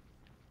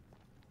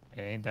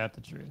 Ain't that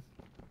the truth?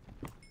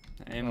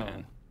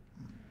 Amen.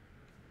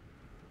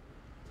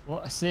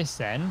 What's this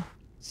then?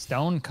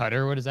 Stone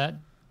cutter, what is that?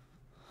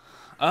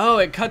 Oh,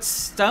 it cuts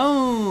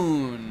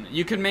stone!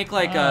 You could make,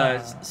 like,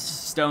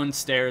 stone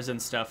stairs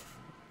and stuff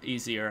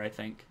easier, I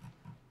think.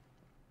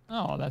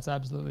 Oh, that's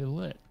absolutely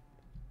lit.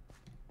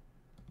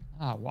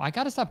 Oh, well, I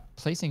gotta stop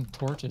placing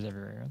torches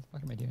everywhere. What the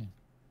fuck am I doing?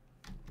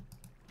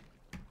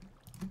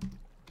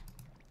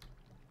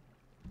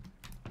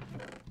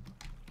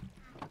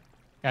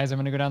 Guys, I'm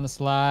gonna go down the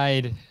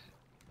slide.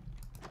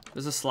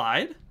 There's a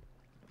slide?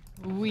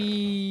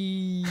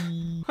 Wee.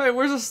 Wait,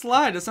 where's a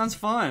slide? It sounds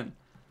fun.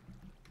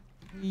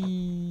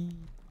 Wee.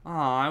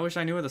 Aw, I wish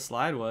I knew where the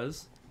slide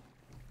was.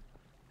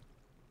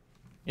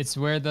 It's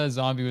where the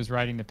zombie was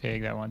riding the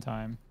pig that one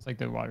time. It's like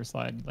the water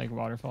slide, like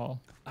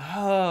waterfall.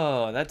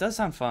 Oh, that does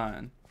sound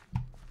fun.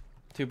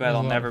 Too bad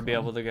I'll never be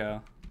able to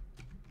go.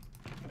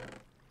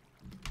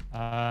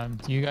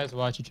 Do you guys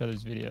watch each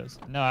other's videos?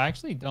 No, I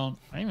actually don't.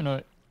 I don't even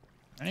know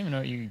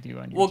what you do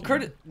on YouTube. Well,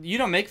 Kurt, you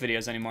don't make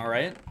videos anymore,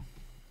 right?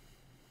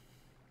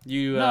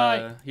 You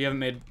you haven't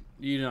made.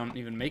 You don't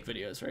even make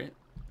videos, right?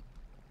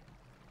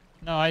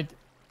 No,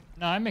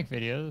 I make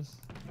videos.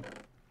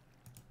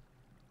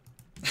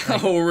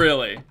 Oh,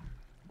 really?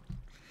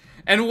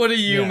 And what do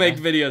you make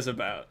videos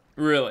about?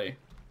 Really?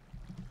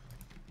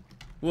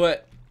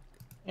 What?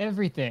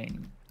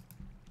 Everything.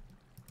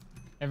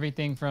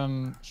 Everything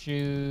from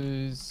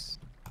shoes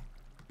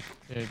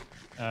to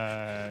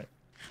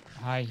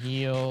high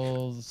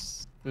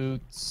heels,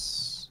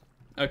 boots.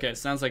 Okay,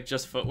 sounds like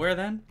just footwear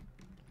then?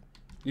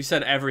 You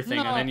said everything,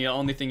 No. and then the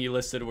only thing you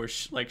listed were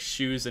like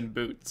shoes and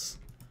boots.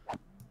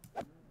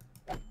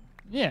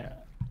 Yeah,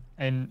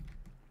 and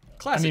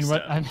Classic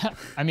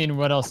stuff. I mean,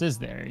 what else is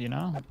there? You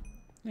know?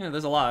 Yeah,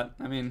 there's a lot.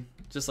 I mean,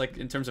 just like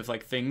in terms of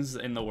like things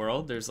in the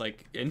world, there's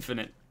like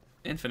infinite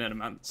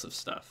amounts of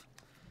stuff.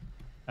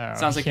 Oh,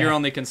 Sounds like you're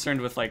only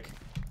concerned with like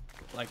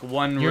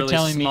one You're really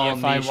telling me small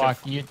if I niche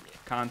walk, of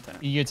content.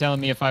 You're telling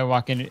me if I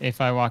walk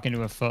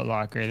into a Foot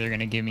Locker, they're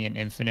gonna give me an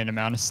infinite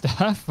amount of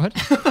stuff? What?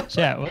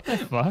 Chat, what the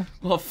fuck?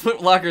 Well,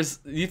 Foot Locker's.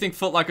 You think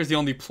Foot Locker's the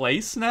only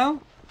place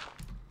now?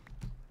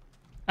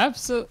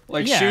 Absolutely.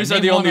 Like yeah, shoes are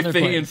name the one only other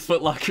thing, place. and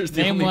Foot Locker's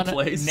the only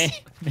place.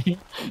 Name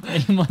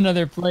one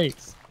other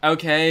place.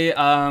 Okay.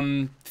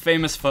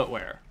 Famous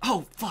footwear.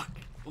 Oh fuck.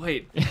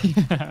 Wait.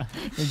 Yeah,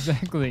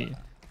 exactly.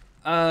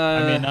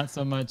 I mean, not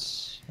so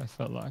much a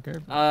Foot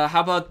Locker. But... How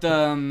about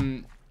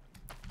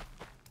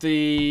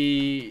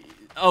the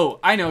oh,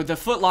 I know, the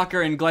Foot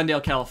Locker in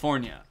Glendale,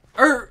 California.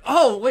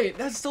 Oh wait,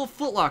 that's still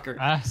Foot Locker.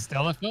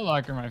 Still a Foot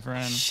Locker, my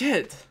friend.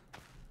 Shit.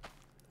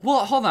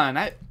 Well, hold on.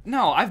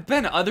 I've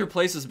been other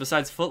places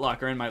besides Foot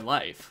Locker in my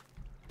life.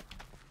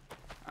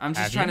 I'm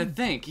just trying to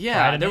think.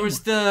 Yeah, there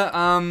was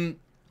the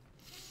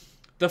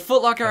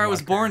Foot Locker I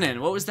was born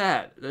in. What was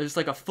that? There's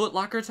like a Foot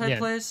Locker type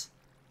place.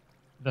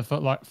 The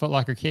Foot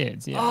Locker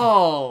Kids. Yeah.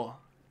 Oh,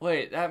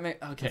 wait, okay.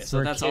 That's So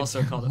where that's kids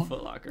also are called a born.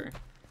 Foot Locker.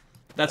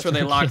 That's where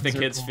they lock the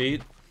kids'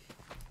 feet.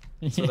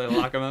 So they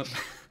lock them up.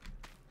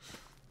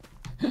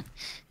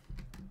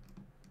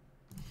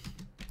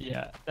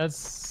 Yeah,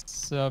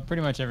 that's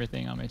pretty much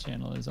everything on my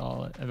channel is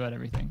all about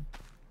everything.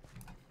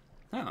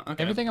 Oh,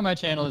 okay. Everything on my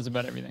channel is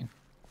about everything.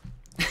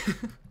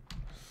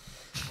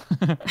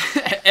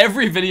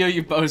 Every video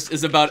you post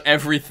is about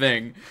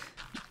everything.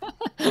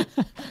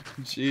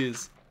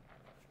 Jeez.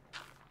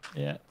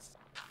 Yeah, it's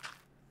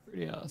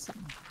pretty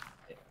awesome.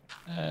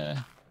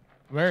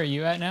 Where are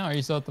you at now? Are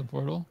you still at the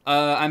portal?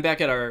 I'm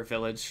back at our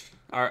village,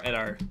 at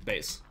our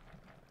base.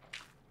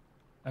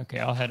 Okay,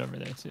 I'll head over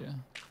there too.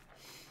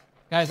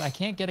 Guys, I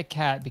can't get a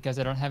cat because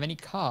I don't have any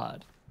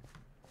COD.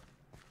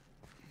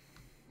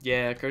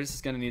 Yeah, Curtis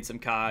is gonna need some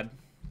COD.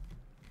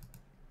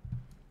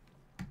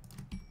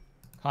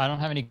 I don't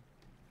have any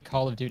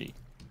Call of Duty.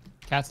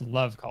 Cats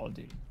love Call of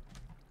Duty.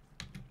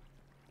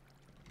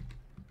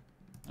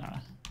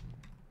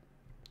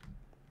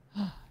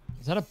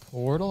 Is that a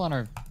portal on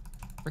our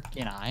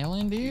freaking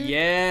island, dude?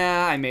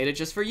 Yeah, I made it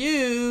just for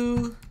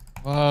you.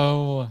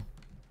 Whoa.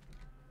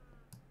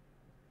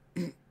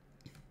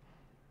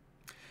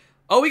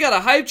 Oh, we got a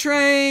hype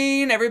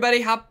train.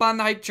 Everybody hop on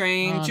the hype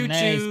train. Oh, Choo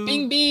nice. choo.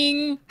 Bing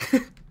bing.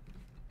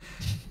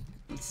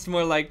 It's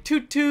more like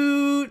toot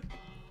toot.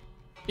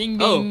 Bing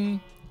bing.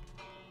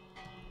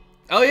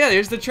 Oh yeah,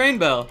 there's the train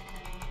bell.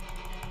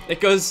 It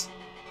goes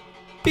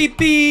beep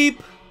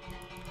beep.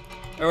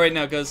 Oh wait,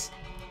 no, it goes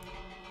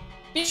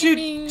Bing, choo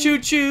bing. choo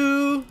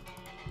choo.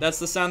 That's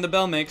the sound the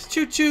bell makes.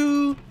 Choo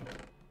choo.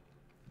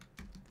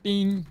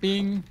 Bing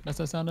bing. That's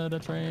the sound of the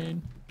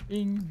train.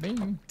 Bing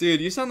bing.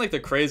 Dude, you sound like the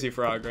crazy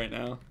frog right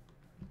now.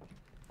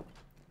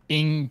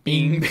 Bing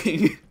Bing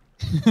bing.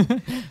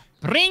 bing.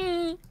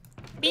 Bring.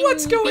 Bing,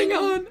 What's going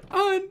bing.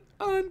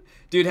 on?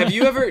 Dude, have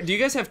you ever? Do you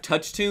guys have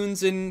touch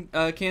tunes in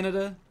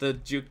Canada? The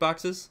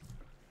jukeboxes.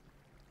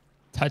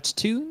 Touch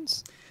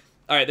tunes?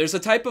 All right, there's a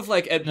type of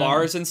like at No.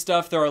 bars and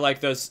stuff. There are like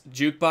those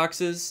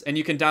jukeboxes, and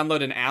you can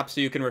download an app so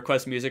you can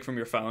request music from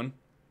your phone.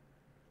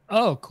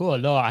 Oh, cool.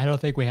 No, I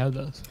don't think we have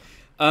those.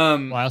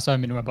 Well, I also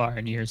haven't been to a bar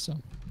in years, so.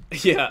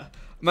 Yeah,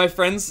 my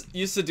friends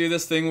used to do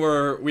this thing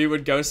where we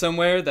would go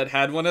somewhere that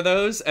had one of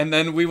those, and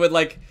then we would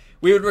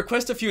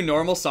request a few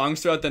normal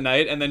songs throughout the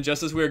night, and then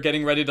just as we were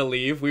getting ready to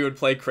leave, we would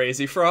play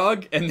Crazy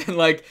Frog, and then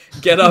like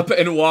get up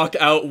and walk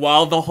out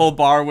while the whole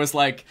bar was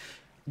like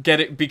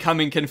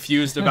becoming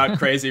confused about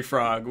Crazy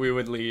Frog. We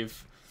would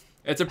leave.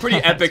 It's a pretty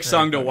That's epic very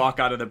song to funny. walk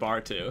out of the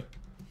bar to.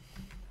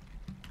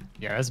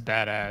 Yeah, that's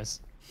badass.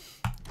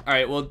 All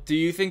right, well, do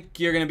you think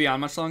you're gonna be on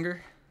much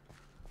longer?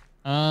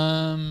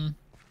 Probably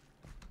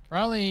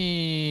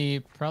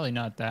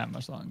not that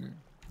much longer.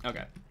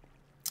 Okay.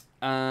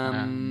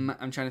 I'm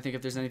trying to think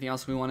if there's anything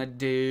else we want to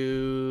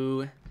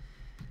do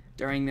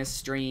during this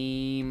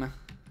stream.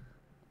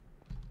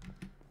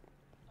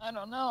 I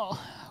don't know.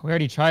 We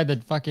already tried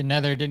the fucking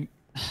nether. Didn't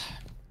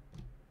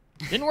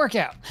work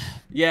out.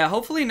 Yeah,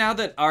 hopefully now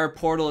that our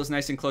portal is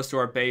nice and close to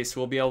our base,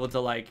 we'll be able to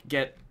like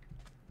get.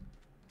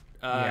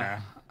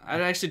 Yeah. I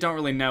actually don't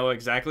really know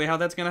exactly how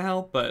that's gonna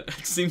help, but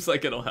it seems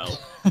like it'll help.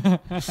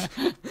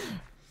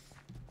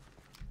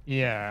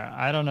 Yeah,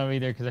 I don't know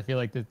either because I feel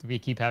like that we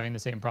keep having the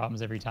same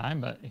problems every time.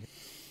 But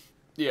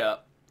Yeah.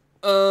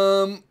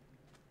 All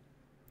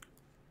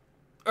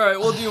right.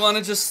 Well, do you want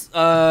to just?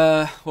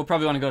 We'll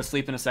probably want to go to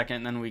sleep in a second,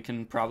 and then we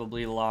can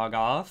probably log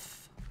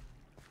off.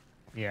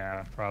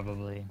 yeah,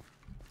 probably.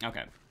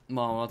 Okay.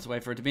 Well, let's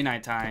wait for it to be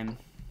nighttime.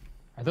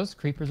 Are those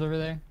creepers over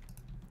there?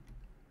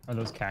 Or are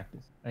those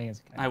cactus? I think it's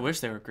a cactus. I wish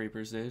they were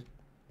creepers, dude.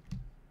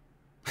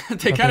 Thought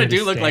They they kind were of do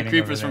just look like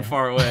standing creepers over from there.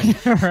 far away.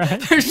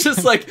 Right? There's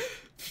just like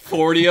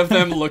 40 of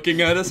them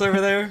looking at us over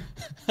there.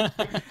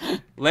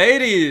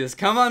 Ladies,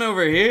 come on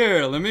over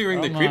here. Let me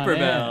ring the Come creeper on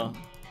bell. in.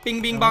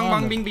 Bing, bing, Come bong,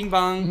 on. bong, bing, bing,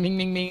 bong. Bing,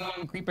 bing, bing.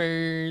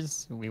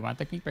 Creepers. We want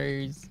the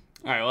creepers.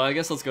 All right, well, I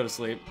guess let's go to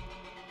sleep.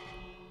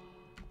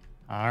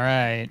 All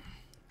right.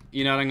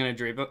 You know what I'm going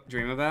to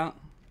dream about?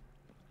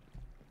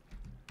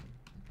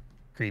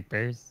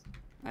 Creepers.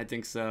 I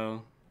think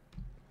so.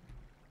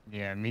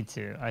 Yeah, me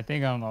too. I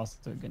think I'm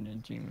also gonna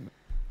dream.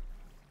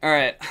 All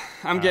right,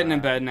 I'm getting in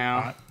bed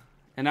now,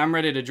 and I'm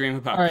ready to dream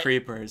about right.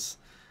 creepers.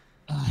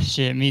 Oh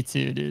shit, me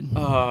too, dude.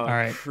 Oh, All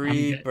right,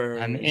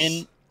 creepers. I'm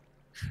in.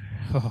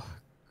 Oh,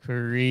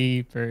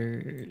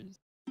 creepers.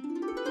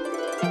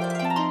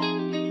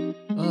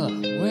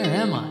 Ugh, where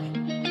am I?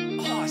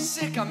 Oh,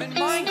 sick, I'm in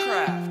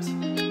Minecraft.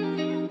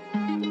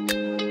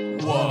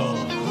 Whoa,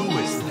 who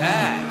is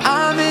that?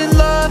 I'm in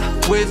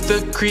love with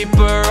the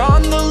creeper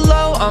on the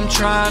low. I'm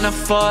trying to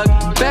fuck,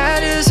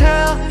 bad as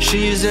hell.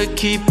 She's a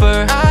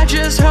keeper. I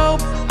just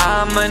hope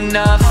I'm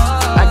enough.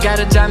 I got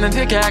a diamond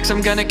pickaxe,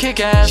 I'm gonna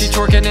kick ass. She's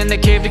twerking in the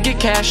cave to get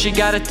cash, she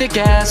got a thick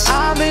ass.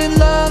 I'm in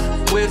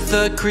love with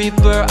the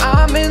creeper,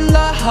 I'm in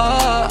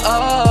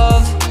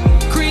love.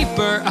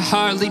 Creeper, I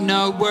hardly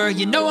know her.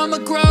 You know I'm a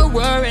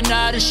grower and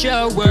not a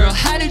shower.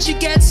 How did you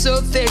get so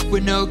thick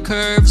with no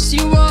curves?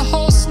 You a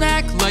whole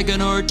snack like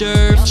an hors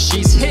d'oeuvre.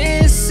 She's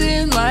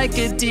hissing like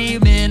a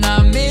demon.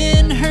 I'm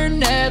in her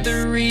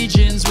nether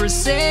regions. We're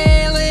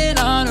sailing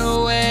on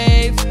a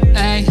wave.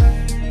 Hey,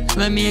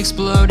 let me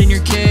explode in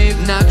your cave.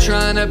 Not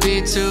trying to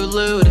be too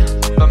lewd,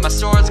 but my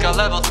sword's got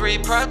level 3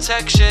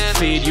 protection.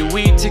 Feed you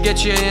wheat to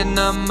get you in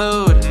the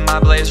mood. My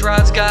blaze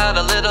rod's got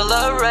a little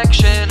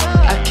erection.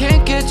 I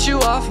can't get you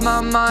off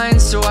my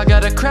mind, so I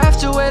gotta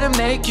craft a way to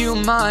make you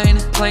mine.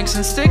 Planks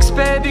and sticks,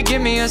 baby,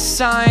 give me a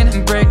sign.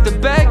 And break the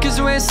bed, cause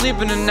we ain't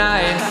sleeping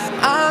tonight.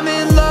 I'm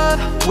in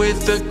love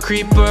with the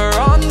creeper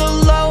on the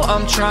low.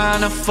 I'm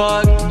trying to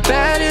fuck,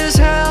 bad as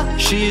hell.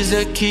 She's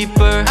a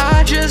keeper.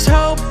 I just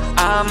hope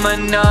I'm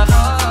enough.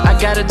 I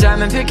got a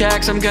diamond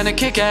pickaxe, I'm gonna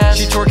kick ass.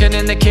 She's twerking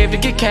in the cave to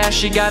get cash,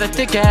 she got a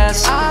thick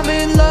ass. I'm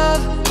in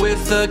love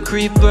with the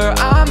creeper,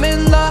 I'm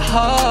in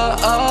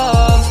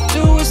love.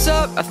 Dude, what's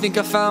up? I think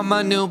I found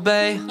my new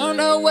bae. Oh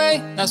no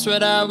way, that's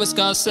what I was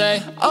gonna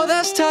say. Oh,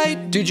 that's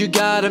tight, dude, you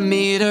gotta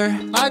meet her.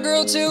 My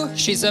girl too,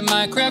 she's a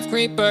Minecraft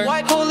creeper.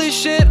 Holy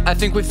shit, I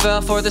think we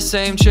fell for the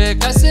same chick.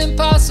 That's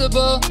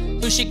impossible,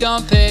 who she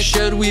gon' pick?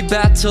 Should we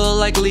battle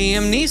like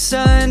Liam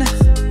Neeson?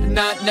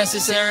 Not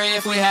necessary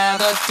if we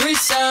have a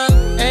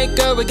threesome. Hey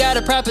girl, we got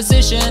a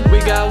proposition. We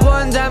got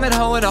one diamond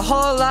hoe and a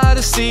whole lot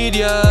of seed,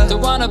 yeah.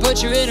 Don't wanna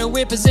put you in a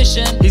weird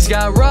position. He's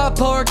got raw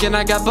pork and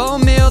I got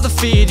bone meal to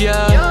feed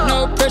ya.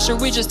 No pressure,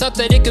 we just thought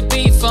that it could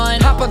be fun.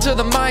 Hop onto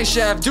the mine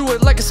shaft, do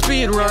it like a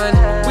speed run.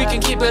 We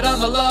can keep it on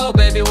the low,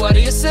 baby, what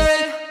do you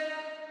say?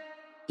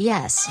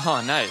 Yes.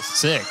 Oh, nice.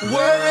 Sick. We're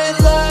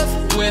in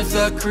love with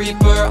a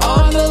creeper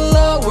on the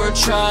low. We're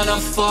tryna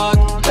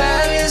fuck,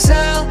 bad as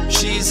hell.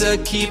 She's a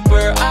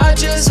keeper, I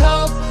just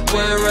hope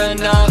we're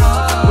enough.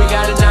 We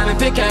got a diamond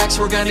pickaxe,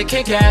 we're gonna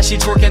kick ass.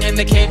 She's working in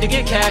the cave to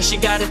get cash, she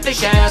got a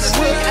thick ass.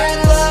 We're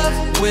in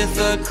love with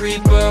a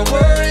creeper,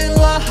 we're in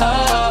love.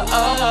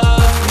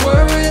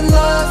 We're in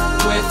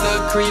love with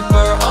a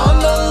creeper on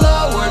the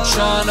low. We're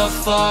tryna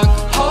fuck,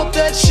 hope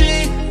that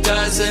she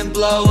doesn't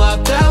blow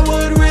up, that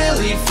would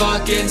really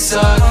fucking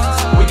suck.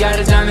 We got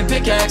a diamond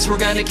pickaxe, we're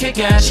gonna kick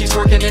ass. She's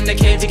working in the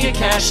cave to get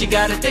cash, she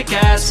got a thick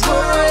ass.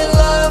 We're in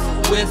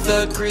love with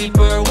a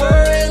creeper,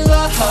 we're in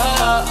love.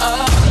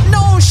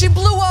 No, she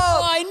blew up!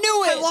 Oh, I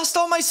knew it! I lost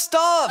all my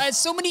stuff! I had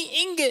so many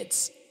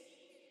ingots.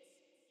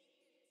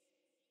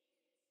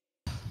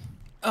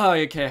 Oh,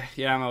 okay.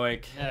 Yeah, I'm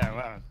awake. Yeah,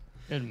 wow.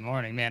 Good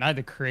morning, man. I had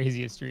the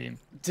craziest dream.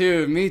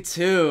 Dude, me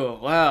too.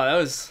 Wow, that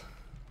was...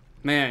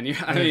 Man,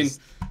 I mean,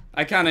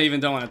 I kind of even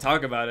don't want to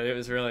talk about it. It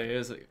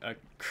was a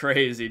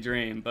crazy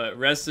dream. But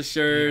rest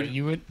assured... Yeah,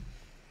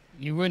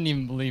 you wouldn't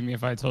even believe me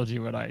if I told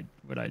you what I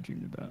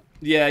dreamed about.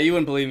 Yeah, you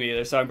wouldn't believe me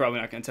either, so I'm probably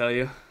not going to tell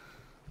you.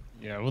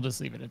 Yeah, we'll just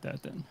leave it at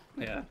that then.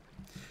 Yeah.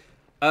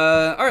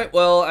 All right,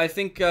 well, I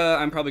think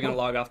I'm probably going to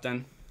log off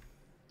then.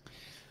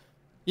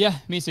 Yeah,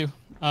 me too.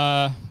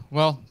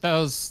 Well, that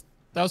was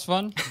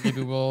fun.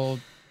 Maybe we'll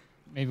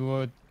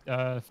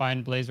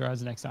find blaze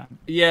rods next time.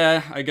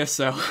 Yeah, I guess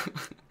so.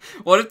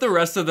 What if the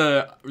rest of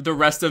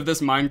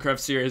this Minecraft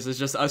series is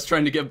just us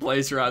trying to get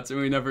blaze rods and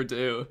we never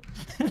do?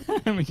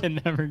 We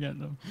can never get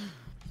them.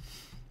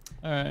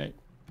 All right.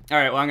 All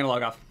right, well, I'm going to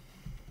log off.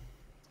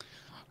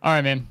 All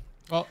right, man.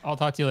 Well, I'll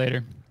talk to you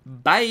later.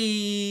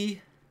 Bye.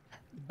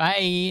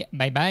 Bye.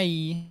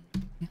 Bye.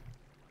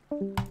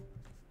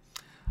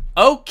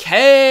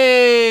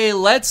 Okay,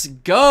 let's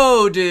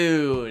go,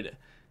 dude.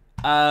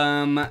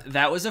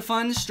 That was a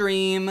fun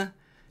stream.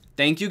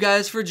 Thank you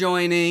guys for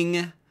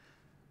joining.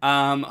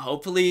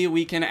 Hopefully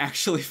we can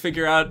actually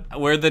figure out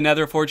where the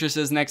Nether Fortress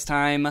is next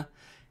time.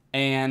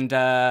 And,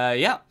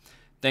 yeah.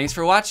 Thanks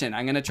for watching.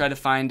 I'm gonna try to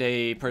find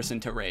a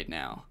person to raid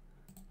now.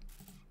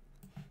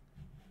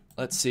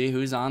 Let's see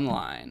who's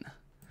online.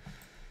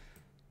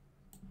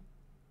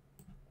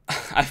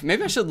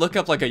 Maybe I should look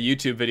up like a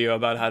YouTube video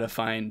about how to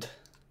find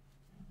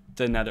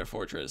the Nether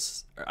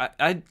Fortress.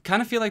 I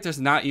kind of feel like there's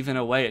not even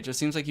a way. It just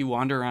seems like you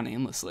wander around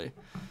aimlessly.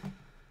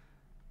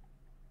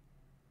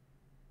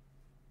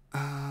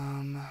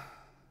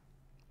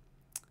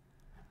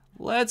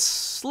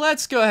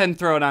 Let's go ahead and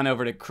throw it on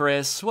over to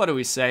Chris. What do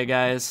we say,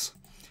 guys?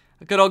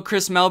 A good old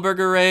Chris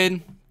Melberger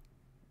raid?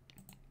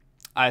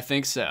 I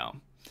think so.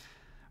 All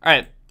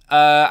right,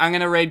 I'm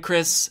gonna raid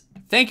Chris.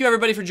 Thank you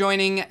everybody for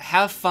joining.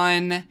 Have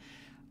fun.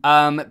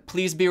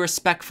 Please be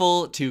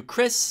respectful to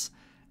Chris,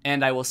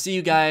 and I will see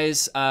you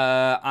guys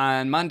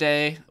on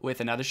Monday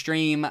with another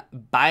stream.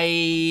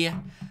 Bye.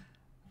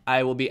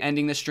 I will be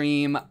ending the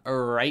stream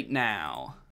right now.